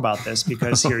talk about this,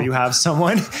 because here you have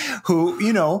someone who,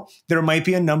 there might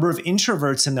be a number of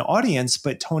introverts in the audience,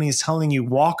 but Tony is telling you,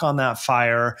 walk on that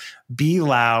fire, be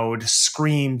loud,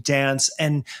 scream, dance.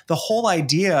 And the whole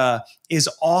idea is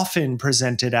often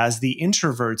presented as the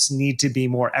introverts need to be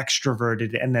more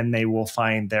extroverted, and then they will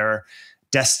find their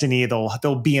destiny.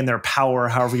 They'll be in their power,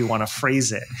 however you want to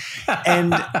phrase it.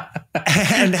 And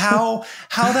how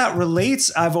that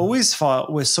relates, I've always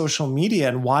thought, with social media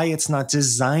and why it's not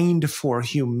designed for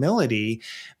humility.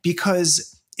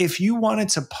 Because if you wanted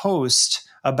to post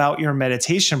about your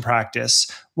meditation practice,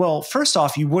 well, first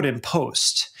off, you wouldn't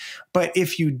post. But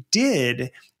if you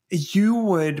did, you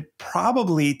would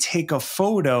probably take a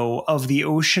photo of the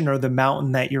ocean or the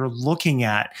mountain that you're looking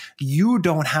at. You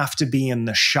don't have to be in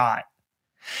the shot.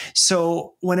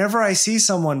 So whenever I see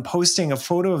someone posting a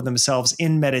photo of themselves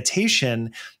in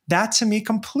meditation, that to me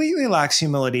completely lacks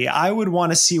humility. I would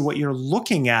want to see what you're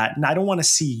looking at, and I don't want to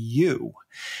see you.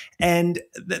 And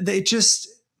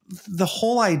the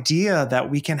whole idea that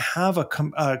we can have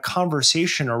a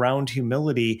conversation around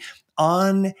humility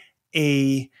on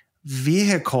a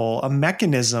vehicle, a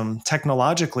mechanism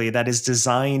technologically that is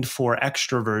designed for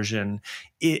extroversion,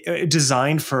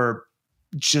 designed for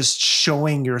just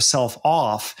showing yourself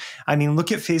off. I mean,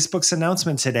 look at Facebook's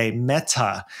announcement today,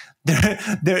 Meta.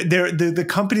 The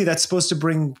company that's supposed to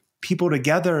bring people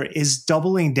together is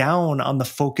doubling down on the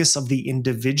focus of the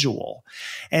individual.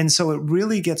 And so it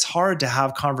really gets hard to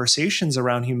have conversations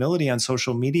around humility on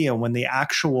social media when the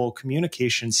actual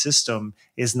communication system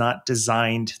is not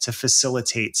designed to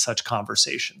facilitate such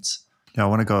conversations. Yeah, I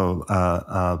want to go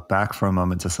back for a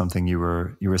moment to something you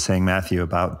were saying, Matthew,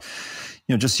 about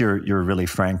just your really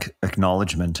frank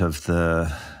acknowledgement of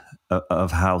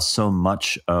how so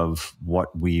much of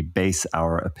what we base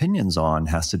our opinions on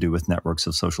has to do with networks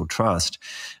of social trust.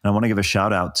 And I want to give a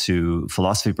shout out to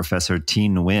philosophy professor Thi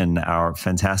Nguyen, our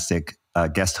fantastic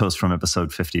guest host from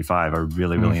episode 55. I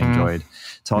really, really enjoyed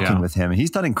talking with him. He's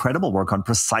done incredible work on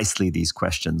precisely these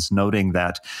questions, noting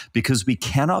that because we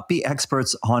cannot be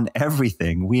experts on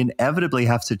everything, we inevitably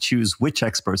have to choose which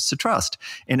experts to trust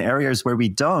in areas where we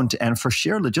don't, and for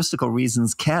sheer logistical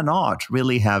reasons, cannot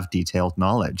really have detailed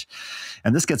knowledge.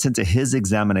 And this gets into his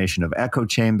examination of echo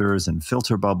chambers and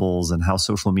filter bubbles and how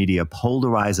social media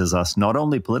polarizes us, not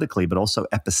only politically, but also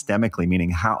epistemically,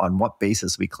 meaning how, on what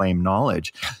basis we claim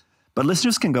knowledge. But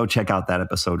listeners can go check out that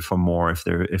episode for more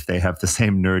if they have the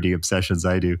same nerdy obsessions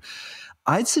I do.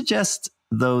 I'd suggest,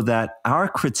 though, that our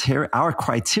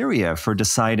criteria for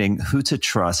deciding who to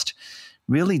trust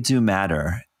really do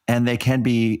matter, and they can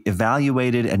be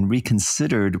evaluated and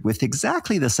reconsidered with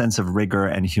exactly the sense of rigor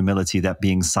and humility that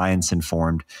being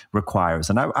science-informed requires.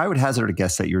 And I would hazard a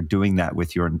guess that you're doing that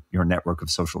with your network of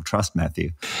social trust,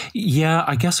 Matthew. Yeah,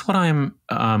 I guess what I'm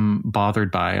bothered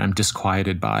by, I'm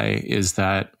disquieted by, is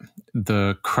that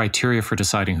the criteria for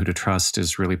deciding who to trust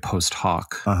is really post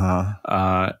hoc.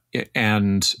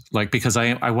 And like, because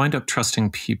I wind up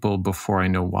trusting people before I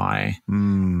know why.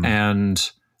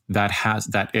 And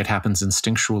that it happens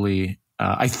instinctually.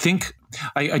 I think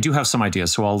I do have some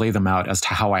ideas, so I'll lay them out as to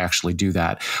how I actually do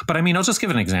that. But I mean, I'll just give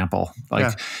an example.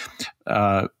 Like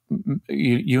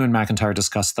you and McIntyre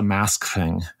discussed the mask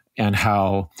thing and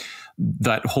how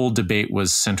that whole debate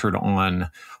was centered on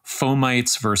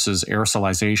fomites versus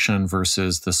aerosolization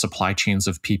versus the supply chains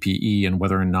of PPE, and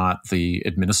whether or not the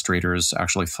administrators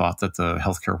actually thought that the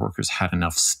healthcare workers had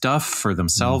enough stuff for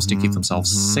themselves to keep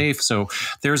themselves safe. So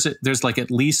there's like at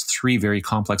least three very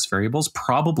complex variables,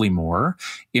 probably more,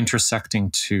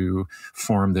 intersecting to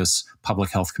form this public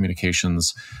health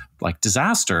communications like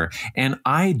disaster. And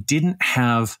I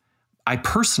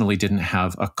personally didn't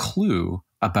have a clue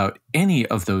about any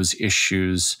of those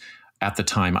issues at the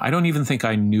time. I don't even think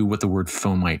I knew what the word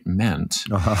fomite meant.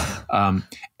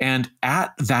 And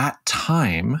at that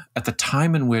time, at the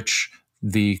time in which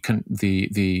the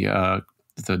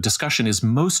discussion is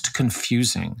most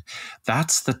confusing,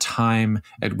 that's the time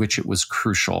at which it was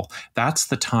crucial. That's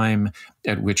the time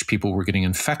at which people were getting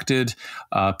infected.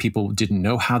 People didn't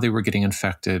know how they were getting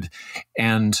infected,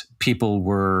 and people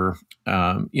were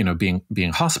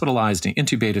being hospitalized and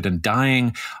intubated and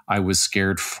dying. I was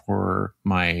scared for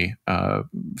my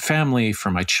family, for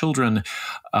my children.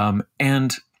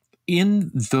 And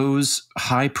in those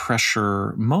high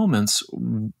pressure moments,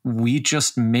 we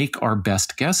just make our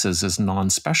best guesses as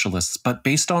non-specialists, but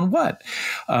based on what?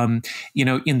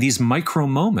 In these micro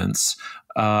moments,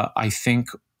 I think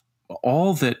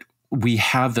all that we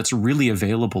have that's really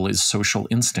available is social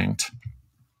instinct.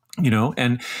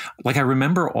 And like, I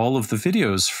remember all of the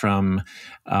videos from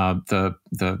the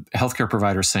healthcare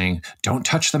provider saying, don't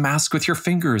touch the mask with your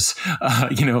fingers,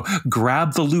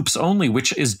 grab the loops only,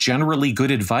 which is generally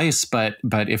good advice. But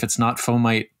if it's not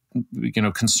fomite,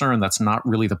 concern, that's not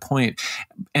really the point.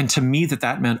 And to me,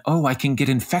 that meant, I can get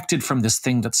infected from this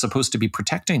thing that's supposed to be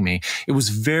protecting me. It was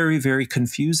very, very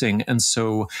confusing. And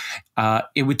so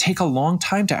it would take a long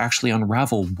time to actually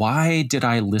unravel, why did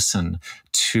I listen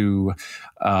to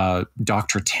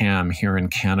Dr. Tam here in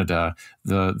Canada,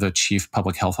 the chief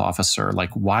public health officer?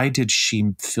 Like, why did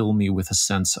she fill me with a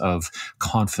sense of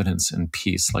confidence and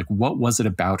peace? Like, what was it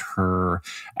about her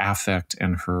affect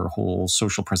and her whole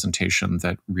social presentation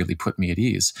that really put me at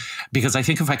ease? Because I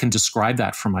think if I can describe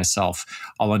that for myself,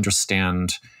 I'll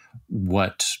understand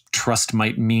what trust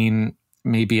might mean,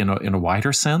 maybe in a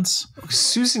wider sense.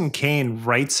 Susan Cain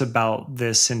writes about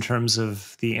this in terms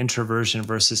of the introversion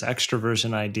versus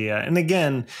extroversion idea. And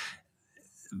again,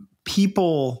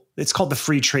 it's called the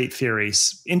free trait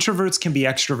theories. Introverts can be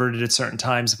extroverted at certain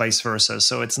times, vice versa.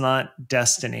 So it's not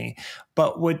destiny.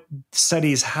 But what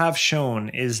studies have shown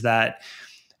is that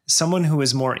someone who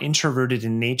is more introverted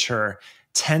in nature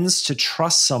tends to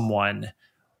trust someone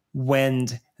when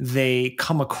they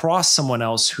come across someone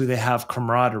else who they have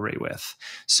camaraderie with.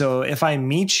 So if I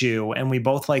meet you and we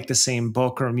both like the same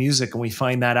book or music and we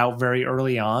find that out very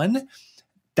early on,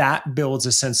 that builds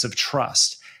a sense of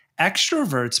trust.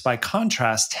 Extroverts, by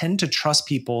contrast, tend to trust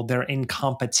people they're in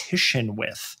competition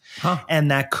with. And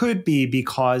that could be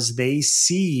because they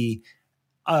see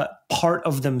a part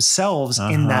of themselves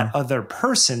in that other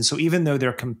person. So even though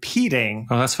they're competing,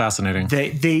 that's fascinating.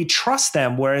 They trust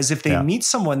them. Whereas if they meet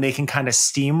someone they can kind of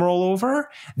steamroll over,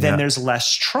 then there's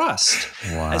less trust.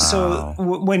 Wow. So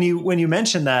when you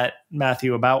mention that,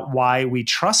 Matthew, about why we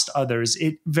trust others,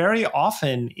 it very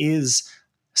often is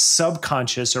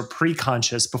subconscious or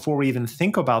preconscious, before we even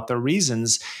think about the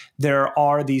reasons, there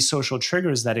are these social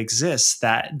triggers that exist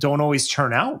that don't always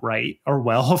turn out right or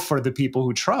well for the people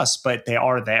who trust, but they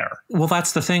are there. Well,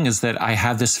 that's the thing, is that I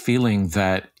have this feeling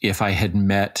that if I had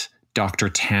met Dr.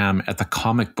 Tam at the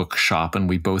comic book shop and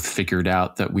we both figured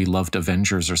out that we loved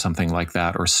Avengers or something like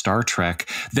that, or Star Trek,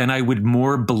 then I would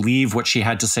more believe what she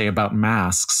had to say about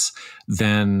masks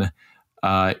than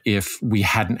if we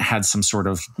hadn't had some sort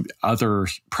of other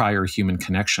prior human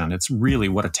connection. It's really,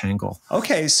 what a tangle.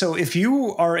 Okay, so if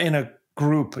you are in a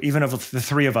group, even of the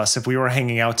three of us, if we were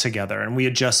hanging out together and we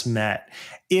had just met,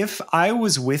 if I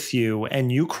was with you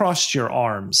and you crossed your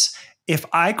arms, if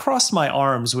I crossed my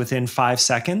arms within 5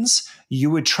 seconds, you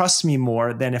would trust me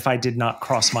more than if I did not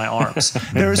cross my arms.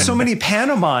 There are so many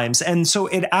pantomimes. And so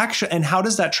it actually, and how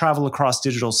does that travel across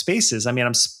digital spaces? I mean,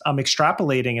 I'm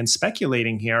extrapolating and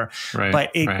speculating here,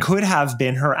 but it could have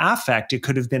been her affect. It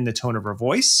could have been the tone of her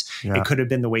voice. Yeah. It could have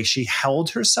been the way she held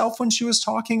herself when she was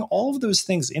talking. All of those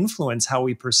things influence how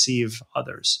we perceive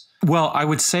others. Well, I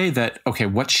would say that, okay,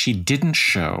 what she didn't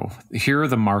show, here are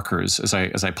the markers as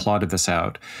I plotted this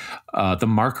out. The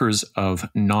markers of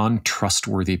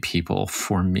non-trustworthy people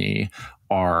for me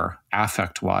are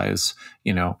affect-wise,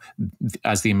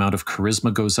 as the amount of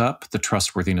charisma goes up, the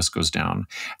trustworthiness goes down.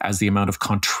 As the amount of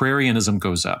contrarianism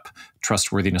goes up,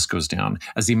 trustworthiness goes down.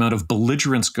 As the amount of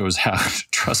belligerence goes out,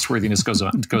 trustworthiness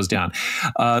goes down.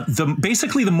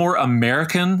 Basically, the more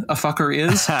American a fucker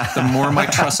is, the more my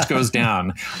trust goes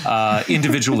down.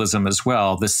 Individualism as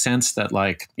well, the sense that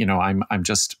I'm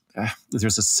just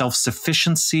there's a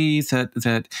self-sufficiency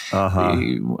that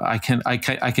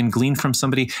I can glean from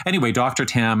somebody. Anyway, Dr.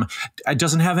 Tam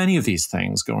doesn't have any of these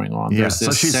things going on. Yeah,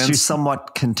 so she's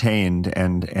somewhat contained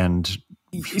and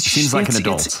seems like an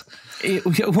adult.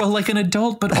 Well, like an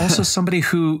adult, but also somebody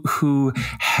who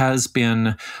has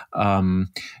been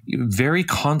very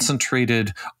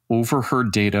concentrated over her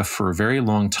data for a very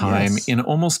long time, in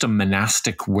almost a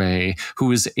monastic way, who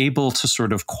is able to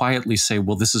sort of quietly say,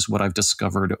 well, this is what I've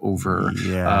discovered over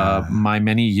my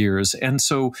many years. And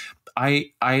so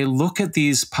I look at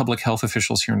these public health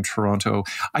officials here in Toronto,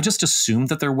 I just assume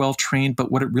that they're well trained,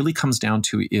 but what it really comes down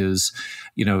to is,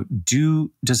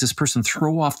 does this person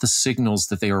throw off the signals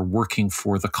that they are working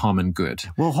for the common good?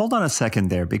 Well, hold on a second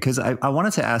there, because I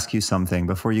wanted to ask you something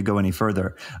before you go any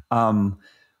further.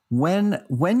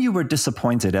 When you were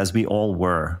disappointed, as we all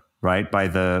were, right, by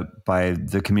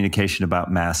the communication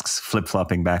about masks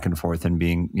flip-flopping back and forth and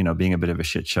being a bit of a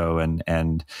shit show, and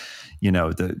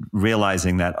the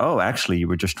realizing that, oh, actually you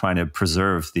were just trying to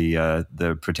preserve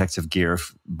the protective gear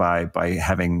by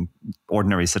having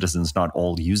ordinary citizens not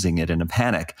all using it in a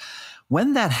panic.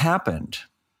 When that happened,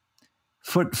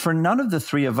 for none of the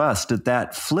three of us did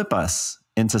that flip us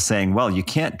into saying, well, you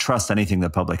can't trust anything the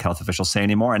public health officials say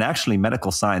anymore. And actually,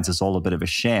 medical science is all a bit of a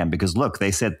sham, because look,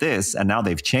 they said this and now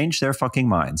they've changed their fucking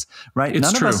minds, right?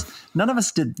 It's true. None of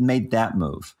us made that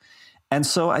move. And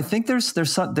so I think there's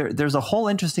a whole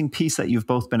interesting piece that you've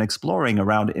both been exploring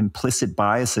around implicit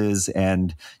biases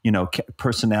and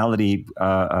personality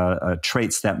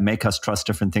traits that make us trust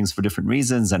different things for different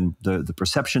reasons, and the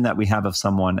perception that we have of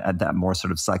someone at that more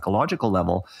sort of psychological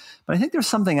level. But I think there's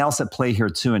something else at play here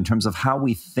too, in terms of how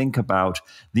we think about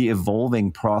the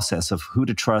evolving process of who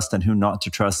to trust and who not to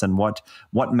trust, and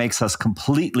what makes us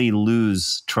completely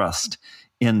lose trust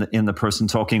in the person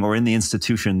talking or in the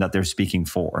institution that they're speaking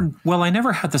for. Well, I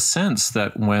never had the sense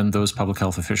that when those public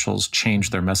health officials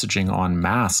changed their messaging on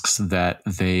masks that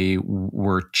they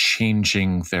were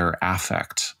changing their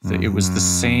affect. Mm-hmm. It was the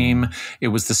same. It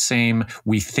was the same.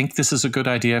 We think this is a good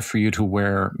idea for you to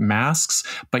wear masks,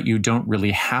 but you don't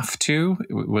really have to.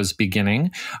 It was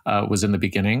in the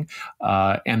beginning.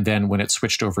 And then when it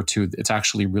switched over to, it's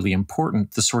actually really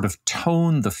important, the sort of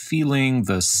tone, the feeling,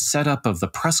 the setup of the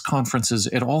press conferences,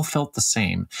 it all felt the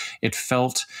same. It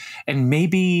felt, and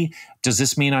maybe, does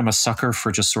this mean I'm a sucker for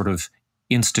just sort of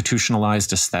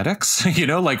institutionalized aesthetics?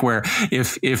 Where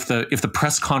if the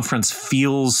press conference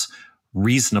feels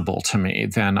reasonable to me,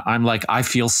 then I'm like, I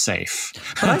feel safe.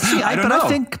 But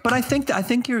I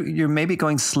think you're maybe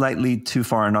going slightly too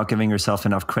far and not giving yourself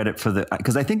enough credit for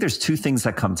because I think there's two things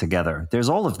that come together. There's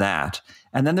all of that.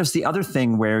 And then there's the other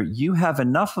thing where you have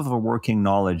enough of a working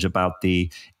knowledge about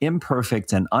the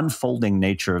imperfect and unfolding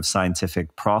nature of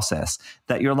scientific process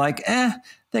that you're like,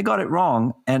 they got it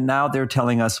wrong. And now they're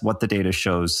telling us what the data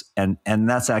shows. And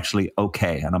that's actually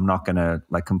okay. And I'm not going to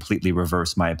completely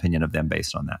reverse my opinion of them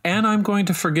based on that. And I'm going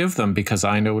to forgive them because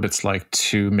I know what it's like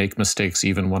to make mistakes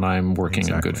even when I'm working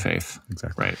in good faith.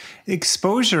 Exactly. Right.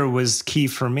 Exposure was key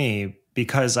for me,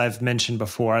 because I've mentioned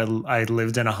before, I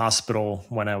lived in a hospital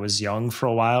when I was young for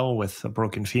a while with a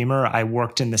broken femur. I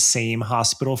worked in the same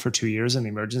hospital for 2 years in the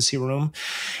emergency room.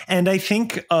 And I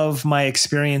think of my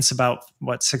experience about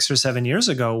 6 or 7 years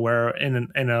ago, where in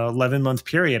an 11-month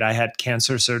period, I had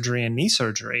cancer surgery and knee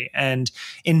surgery. And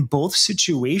in both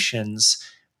situations,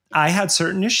 I had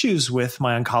certain issues with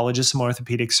my oncologist and my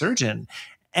orthopedic surgeon.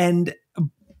 And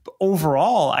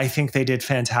overall, I think they did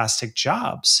fantastic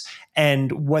jobs.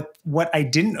 And what I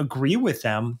didn't agree with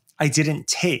them, I didn't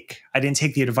take. I didn't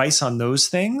take the advice on those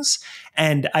things.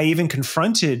 And I even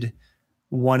confronted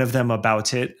one of them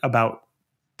about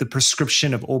the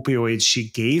prescription of opioids she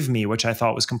gave me, which I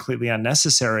thought was completely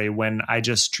unnecessary, when I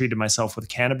just treated myself with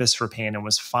cannabis for pain and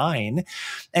was fine.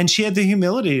 And she had the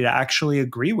humility to actually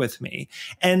agree with me.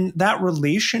 And that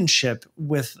relationship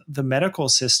with the medical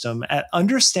system, at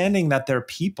understanding that they're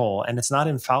people and it's not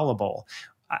infallible,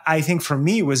 I think for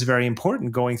me was very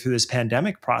important going through this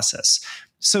pandemic process.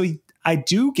 So I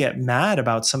do get mad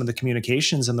about some of the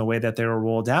communications and the way that they were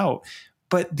rolled out.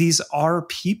 But these are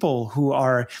people who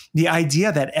are, the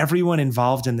idea that everyone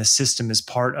involved in the system is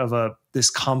part of this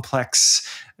complex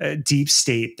deep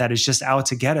state that is just out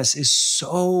to get us is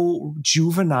so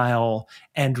juvenile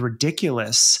and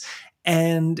ridiculous.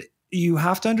 And you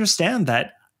have to understand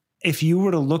that if you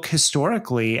were to look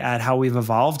historically at how we've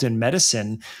evolved in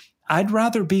medicine, I'd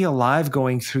rather be alive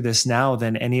going through this now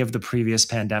than any of the previous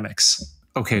pandemics.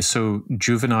 Okay, so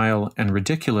juvenile and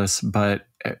ridiculous, but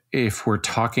if we're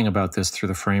talking about this through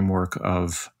the framework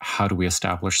of how do we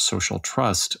establish social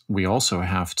trust, we also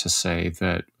have to say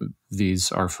that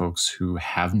these are folks who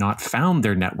have not found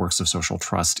their networks of social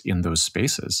trust in those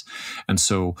spaces. And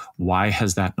so why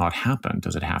has that not happened?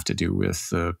 Does it have to do with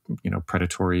the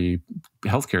predatory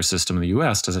healthcare system in the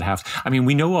US? Does it have,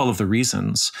 we know all of the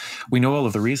reasons.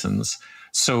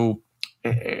 So,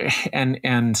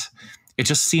 and it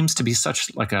just seems to be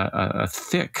such like a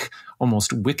thick,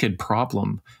 almost wicked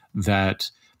problem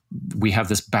that we have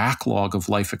this backlog of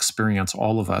life experience,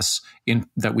 all of us,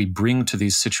 that we bring to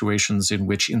these situations in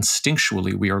which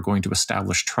instinctually we are going to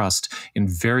establish trust in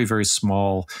very, very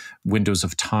small windows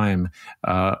of time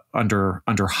under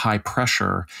high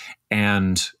pressure.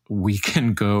 And we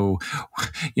can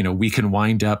we can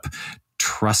wind up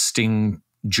trusting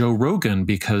Joe Rogan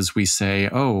because we say,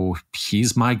 oh,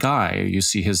 he's my guy. You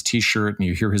see his t-shirt and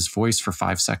you hear his voice for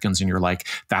 5 seconds and you're like,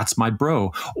 that's my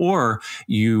bro. Or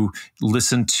you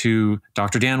listen to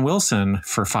Dr. Dan Wilson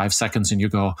for 5 seconds and you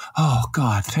go, oh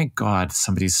God, thank God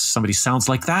somebody sounds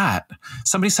like that.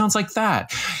 Somebody sounds like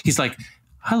that. He's like,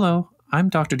 hello, I'm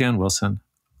Dr. Dan Wilson.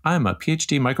 I'm a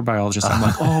PhD microbiologist. I'm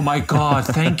like, oh my God,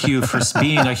 thank you for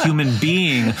being a human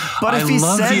being. But if he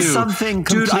said something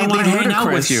completely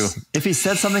ludicrous, if he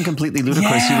said something completely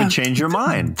ludicrous, you would change your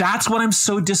mind. That's what I'm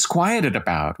so disquieted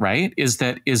about, right? Is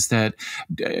that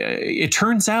it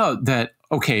turns out that,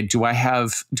 okay, do I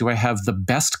have the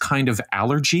best kind of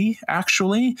allergy,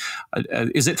 actually?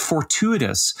 Is it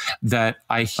fortuitous that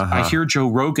I hear Joe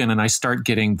Rogan and I start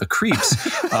getting the creeps?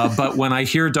 But when I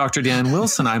hear Dr. Dan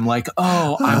Wilson, I'm like,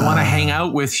 oh, I want to hang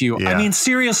out with you. Yeah. I mean,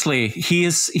 seriously,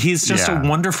 he's just a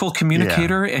wonderful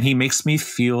communicator, and he makes me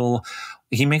feel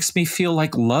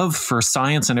like love for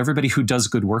science and everybody who does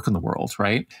good work in the world,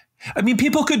 right? I mean,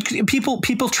 people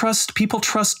trust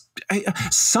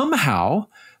somehow.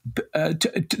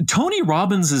 Tony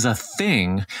Robbins is a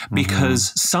thing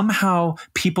because somehow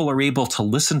people are able to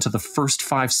listen to the first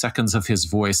 5 seconds of his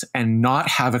voice and not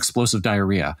have explosive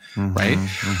diarrhea, right?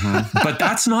 But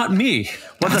that's not me.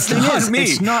 Well, the thing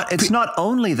is, it's not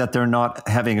only that they're not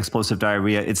having explosive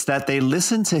diarrhea, it's that they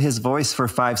listen to his voice for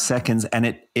 5 seconds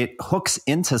and it hooks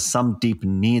into some deep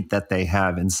need that they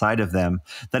have inside of them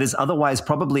that is otherwise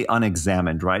probably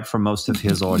unexamined, right? For most of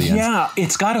his audience. Yeah,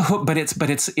 it's got a hook, but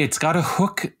it's got a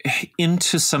hook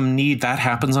into some need that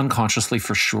happens unconsciously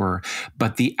for sure.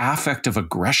 But the affect of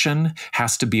aggression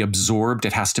has to be absorbed.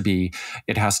 It has to be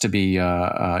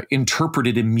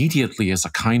interpreted immediately as a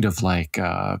kind of like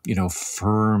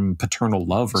firm paternal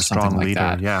love or strong something like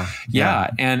leader, that.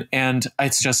 Yeah. And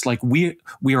it's just like we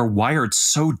are wired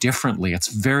so differently. It's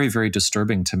very, very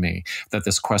disturbing to me that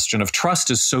this question of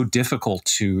trust is so difficult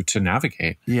to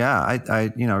navigate. Yeah,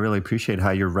 I really appreciate how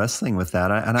you're wrestling with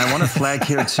that. And I want to flag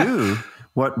here too,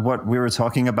 what we were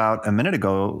talking about a minute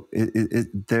ago,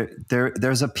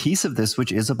 there's a piece of this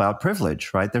which is about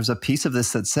privilege, right? There's a piece of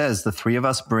this that says the three of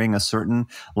us bring a certain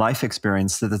life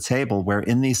experience to the table where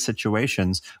in these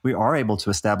situations, we are able to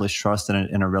establish trust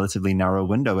in a relatively narrow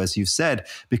window, as you said,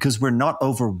 because we're not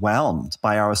overwhelmed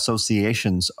by our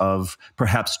associations of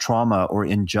perhaps trauma or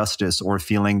injustice or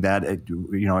feeling that,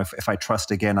 if I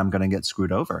trust again, I'm going to get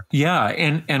screwed over. Yeah.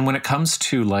 And when it comes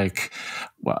to like,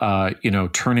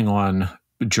 turning on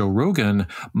Joe Rogan,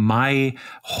 my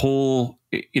whole,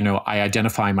 I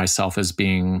identify myself as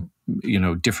being,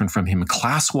 different from him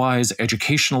class-wise,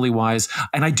 educationally wise.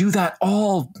 And I do that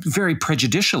all very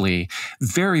prejudicially,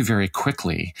 very, very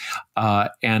quickly.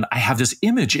 And I have this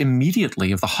image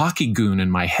immediately of the hockey goon in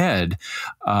my head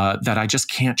that I just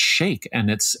can't shake. And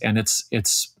it's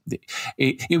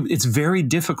very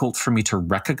difficult for me to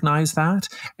recognize that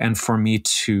and for me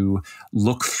to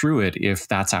look through it if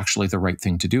that's actually the right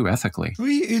thing to do ethically.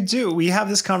 We do. We have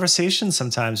this conversation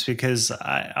sometimes because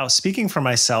I was speaking for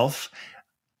myself.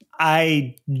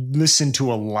 I listened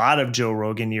to a lot of Joe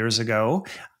Rogan years ago.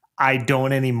 I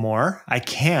don't anymore. I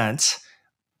can't.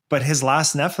 But his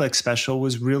last Netflix special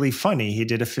was really funny. He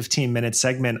did a 15-minute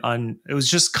segment it was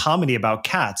just comedy about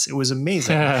cats. It was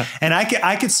amazing. And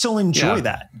I could still enjoy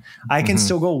that. I can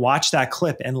still go watch that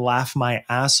clip and laugh my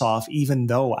ass off, even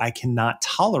though I cannot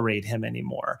tolerate him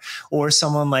anymore. Or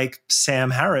someone like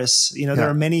Sam Harris, there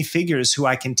are many figures who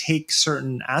I can take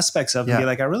certain aspects of and be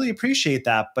like, I really appreciate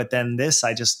that. But then this,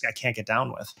 I can't get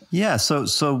down with. Yeah.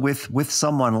 So with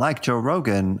someone like Joe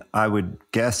Rogan, I would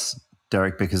guess,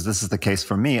 Derek, because this is the case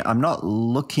for me, I'm not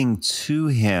looking to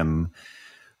him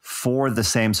for the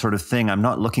same sort of thing. I'm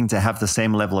not looking to have the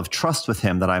same level of trust with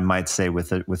him that I might say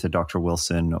with a Dr.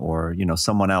 Wilson or,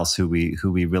 someone else who we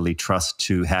really trust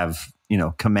to have,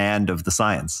 command of the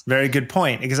science. Very good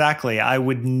point. Exactly. I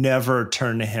would never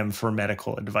turn to him for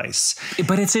medical advice.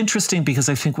 But it's interesting because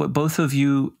I think what both of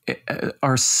you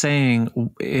are saying,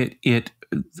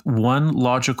 one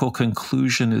logical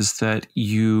conclusion is that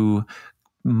you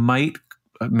might,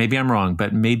 maybe I'm wrong,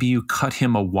 but maybe you cut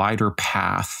him a wider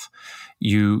path.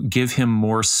 You give him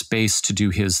more space to do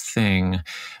his thing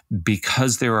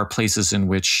because there are places in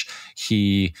which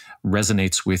he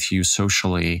resonates with you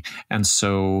socially. And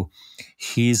so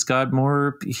he's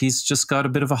just got a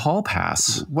bit of a hall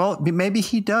pass. Well, maybe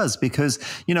he does because,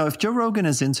 if Joe Rogan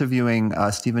is interviewing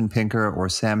Steven Pinker or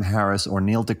Sam Harris or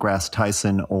Neil deGrasse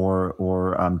Tyson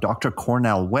or Dr.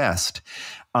 Cornel West,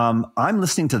 I'm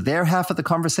listening to their half of the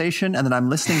conversation, and then I'm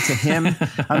listening to him.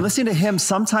 I'm listening to him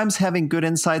sometimes having good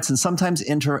insights and sometimes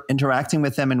interacting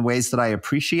with them in ways that I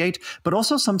appreciate, but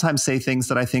also sometimes say things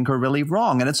that I think are really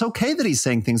wrong. And it's okay that he's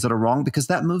saying things that are wrong because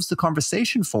that moves the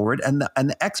conversation forward. And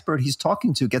the expert he's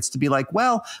talking to gets to be like,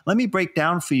 well, let me break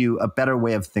down for you a better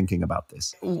way of thinking about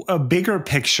this. A bigger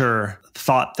picture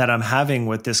thought that I'm having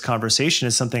with this conversation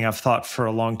is something I've thought for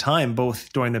a long time,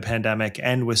 both during the pandemic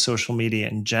and with social media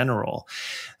in general.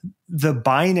 The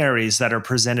binaries that are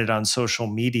presented on social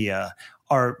media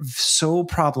are so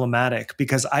problematic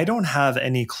because I don't have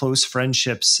any close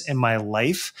friendships in my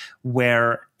life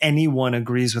where anyone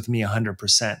agrees with me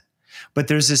 100%. But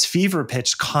there's this fever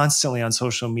pitch constantly on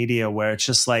social media where it's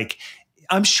just like,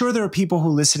 I'm sure there are people who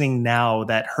are listening now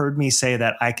that heard me say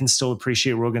that I can still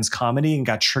appreciate Rogan's comedy and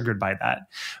got triggered by that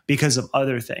because of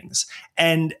other things.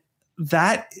 And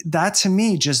that to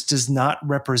me just does not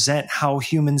represent how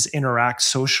humans interact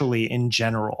socially in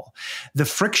general. The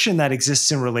friction that exists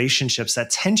in relationships,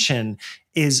 that tension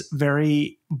is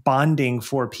very bonding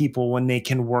for people when they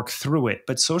can work through it.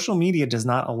 But social media does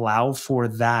not allow for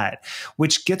that,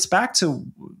 which gets back to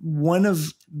one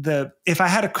of if I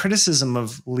had a criticism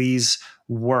of Lee's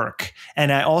work,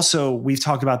 and we've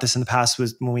talked about this in the past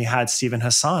when we had Stephen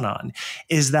Hassan on,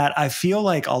 is that I feel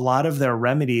like a lot of their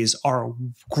remedies are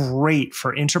great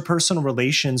for interpersonal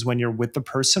relations when you're with the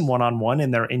person one-on-one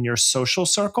and they're in your social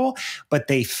circle, but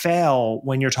they fail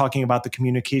when you're talking about the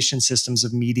communication systems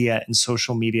of media and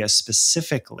social media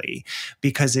specifically,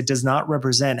 because it does not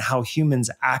represent how humans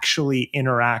actually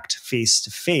interact face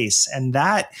to face. And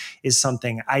that is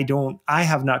something I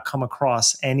have not come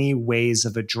across any ways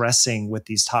of addressing with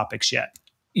these topics yet.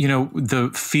 The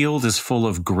field is full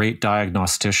of great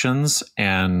diagnosticians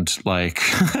and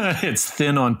it's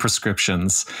thin on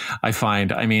prescriptions, I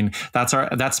find. I mean,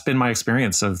 that's been my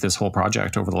experience of this whole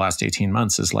project over the last 18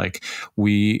 months is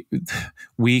we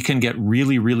can get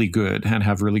really, really good and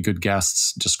have really good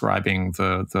guests describing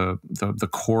the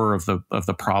core of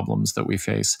the problems that we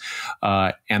face.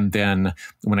 And then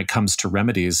when it comes to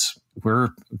remedies,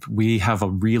 we have a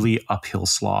really uphill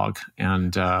slog.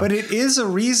 But it is a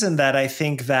reason that I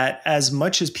think that as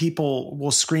much as people will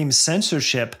scream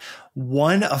censorship,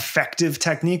 one effective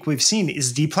technique we've seen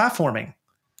is deplatforming.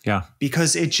 Yeah.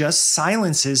 Because it just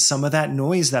silences some of that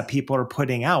noise that people are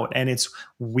putting out, and it's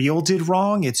wielded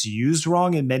wrong. It's used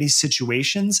wrong in many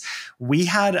situations. We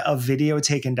had a video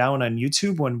taken down on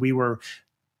YouTube when we were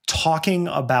talking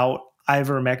about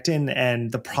ivermectin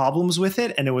and the problems with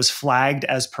it, and it was flagged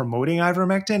as promoting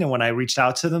ivermectin. And when I reached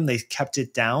out to them, they kept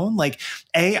it down. Like,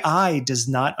 AI does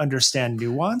not understand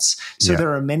nuance. So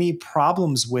there are many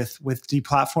problems with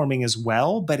deplatforming as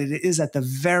well, but it is at the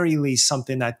very least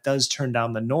something that does turn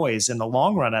down the noise. In the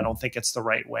long run, I don't think it's the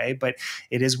right way, but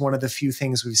it is one of the few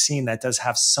things we've seen that does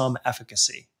have some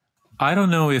efficacy. I don't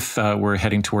know if we're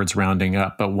heading towards rounding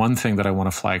up, but one thing that I want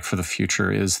to flag for the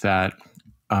future is that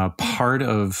part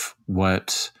of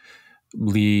what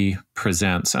Lee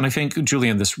presents, and I think,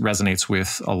 Julian, this resonates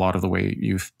with a lot of the way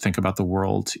you think about the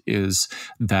world, is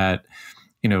that,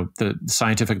 you know, the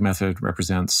scientific method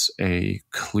represents a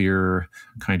clear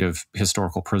kind of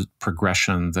historical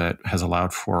progression that has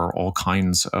allowed for all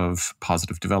kinds of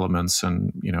positive developments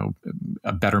and, you know,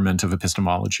 a betterment of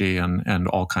epistemology and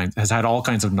all kinds, has had all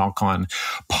kinds of knock-on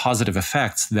positive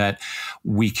effects that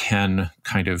we can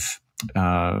kind of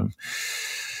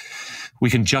we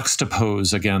can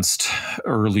juxtapose against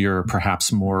earlier,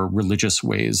 perhaps more religious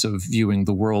ways of viewing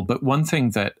the world. But one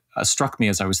thing that struck me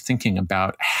as I was thinking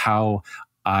about how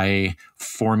I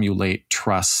formulate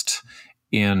trust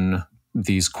in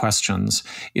these questions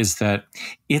is that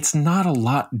it's not a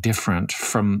lot different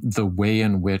from the way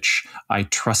in which I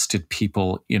trusted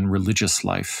people in religious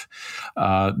life.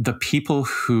 The people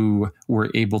who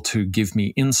were able to give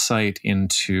me insight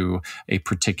into a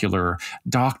particular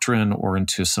doctrine or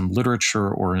into some literature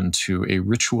or into a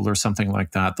ritual or something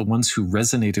like that, the ones who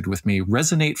resonated with me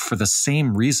resonate for the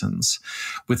same reasons,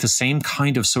 with the same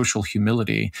kind of social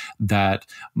humility that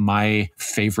my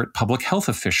favorite public health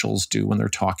officials do when they're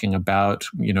talking about,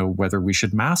 you know, whether we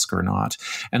should mask or not.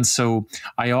 And so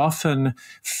I often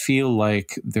feel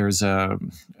like there's a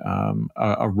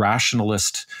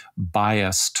rationalist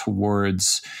bias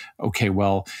towards, okay,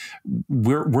 well,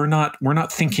 we're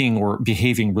not thinking or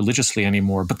behaving religiously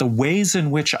anymore, but the ways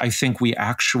in which I think we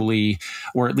actually,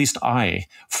 or at least I,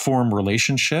 form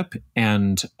relationship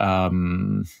and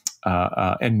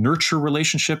nurture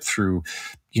relationship through,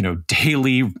 you know,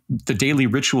 the daily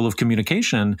ritual of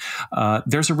communication,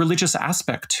 there's a religious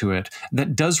aspect to it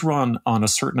that does run on a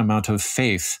certain amount of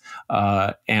faith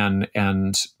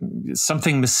and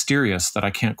something mysterious that I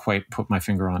can't quite put my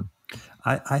finger on.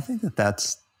 I think that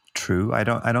that's true. I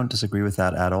don't disagree with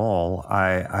that at all.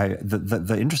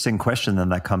 The interesting question then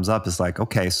that comes up is like,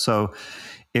 okay, so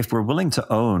if we're willing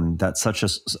to own that such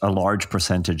a large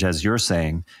percentage, as you're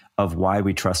saying, of why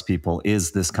we trust people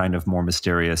is this kind of more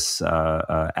mysterious,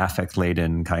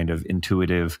 affect-laden, kind of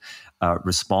intuitive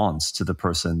response to the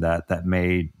person that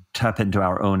may tap into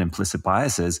our own implicit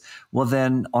biases, well,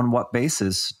 then on what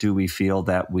basis do we feel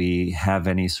that we have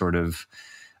any sort of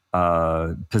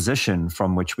position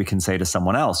from which we can say to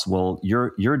someone else, well,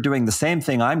 you're doing the same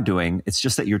thing I'm doing. It's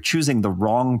just that you're choosing the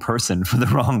wrong person for the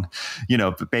wrong, you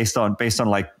know, based on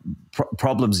like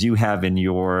problems you have in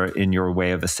your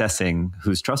way of assessing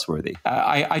who's trustworthy.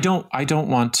 I don't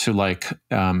want to like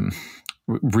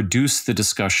reduce the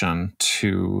discussion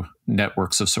to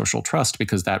networks of social trust,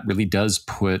 because that really does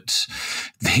put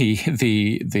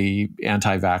the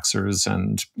anti-vaxxers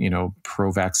and, you know,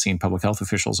 pro-vaccine public health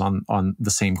officials on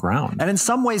the same ground. And in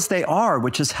some ways they are,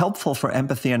 which is helpful for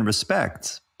empathy and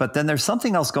respect. But then there's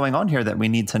something else going on here that we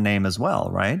need to name as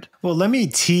well, right? Well, let me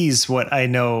tease what I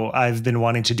know I've been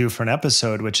wanting to do for an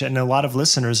episode, and a lot of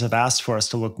listeners have asked for us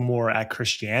to look more at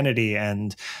Christianity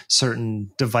and certain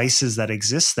devices that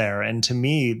exist there. And to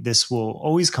me, this will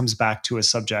always comes back to a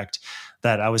subject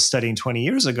that I was studying 20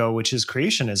 years ago, which is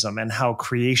creationism, and how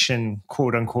creation,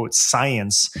 quote unquote,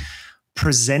 science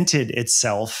presented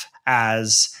itself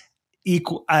as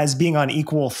being on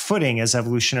equal footing as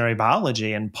evolutionary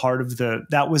biology. And part of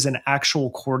that was an actual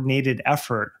coordinated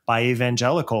effort by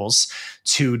evangelicals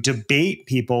to debate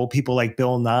people like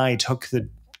Bill Nye took the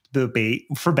debate,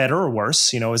 for better or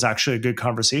worse. You know, it was actually a good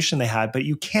conversation they had, but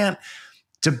you can't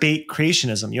debate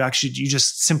creationism. You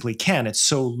just simply can't. It's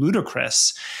so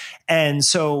ludicrous. And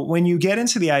so when you get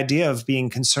into the idea of being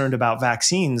concerned about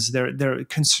vaccines,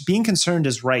 being concerned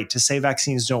is right. To say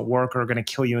vaccines don't work or are going to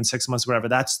kill you in 6 months, whatever,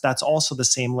 that's also the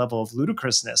same level of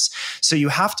ludicrousness. So you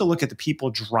have to look at the people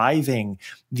driving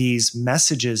these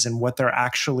messages and what they're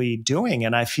actually doing.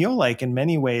 And I feel like in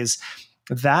many ways,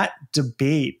 that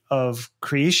debate of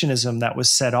creationism that was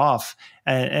set off,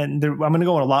 and I'm going to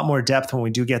go in a lot more depth when we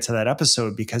do get to that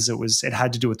episode, because it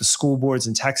had to do with the school boards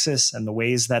in Texas and the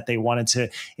ways that they wanted to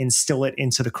instill it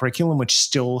into the curriculum, which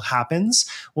still happens.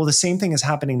 Well, the same thing is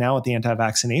happening now with the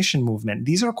anti-vaccination movement.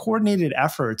 These are coordinated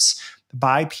efforts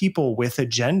by people with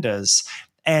agendas.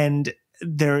 And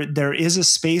there is a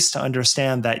space to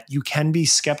understand that you can be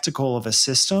skeptical of a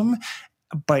system,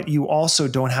 but you also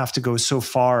don't have to go so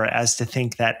far as to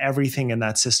think that everything in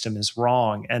that system is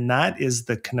wrong. And that is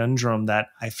the conundrum that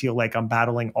I feel like I'm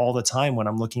battling all the time when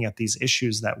I'm looking at these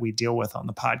issues that we deal with on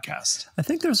the podcast. I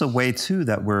think there's a way too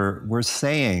that we're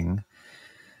saying,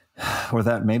 or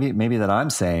that maybe that I'm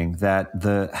saying, that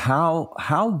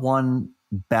how one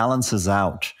balances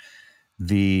out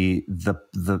the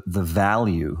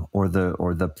value or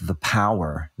the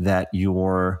power that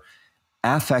your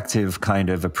affective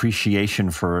kind of appreciation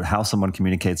for how someone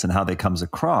communicates and how they comes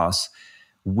across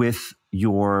with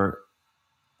your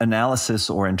analysis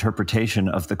or interpretation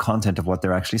of the content of what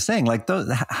they're actually saying. Like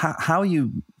how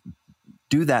you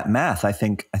do that math, I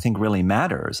think really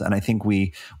matters. And I think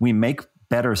we make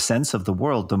better sense of the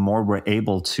world the more we're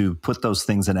able to put those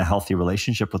things in a healthy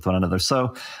relationship with one another.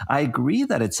 So I agree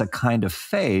that it's a kind of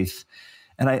faith.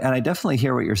 And I definitely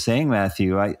hear what you're saying,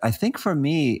 Matthew. I think for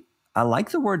me, I like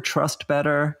the word trust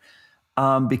better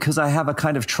because I have a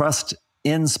kind of trust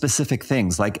in specific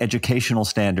things like educational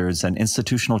standards and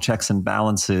institutional checks and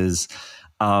balances,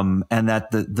 and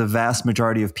that the vast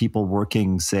majority of people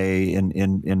working, say,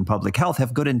 in public health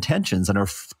have good intentions and are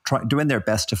doing their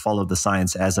best to follow the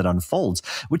science as it unfolds,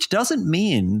 which doesn't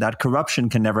mean that corruption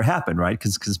can never happen, right?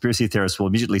 Because conspiracy theorists will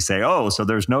immediately say, oh, so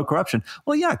there's no corruption.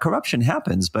 Well, yeah, corruption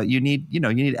happens, but you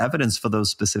need evidence for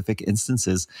those specific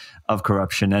instances of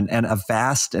corruption, and a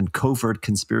vast and covert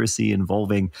conspiracy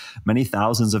involving many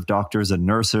thousands of doctors and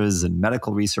nurses and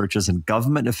medical researchers and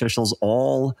government officials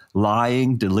all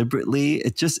lying deliberately.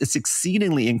 It's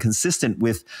exceedingly inconsistent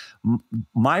with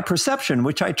my perception,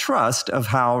 which I trust, of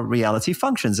how reality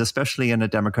functions, especially in a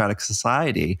democratic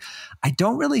society. I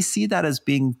don't really see that as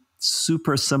being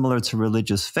super similar to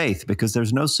religious faith, because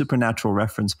there's no supernatural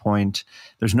reference point.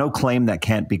 There's no claim that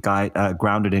can't be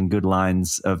grounded in good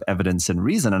lines of evidence and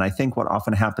reason. And I think what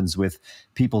often happens with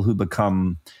people who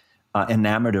become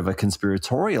enamored of a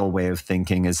conspiratorial way of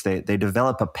thinking is they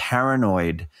develop a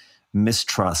paranoid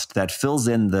mistrust that fills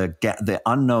in the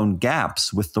unknown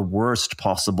gaps with the worst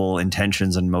possible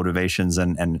intentions and motivations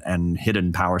and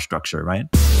hidden power structure, right?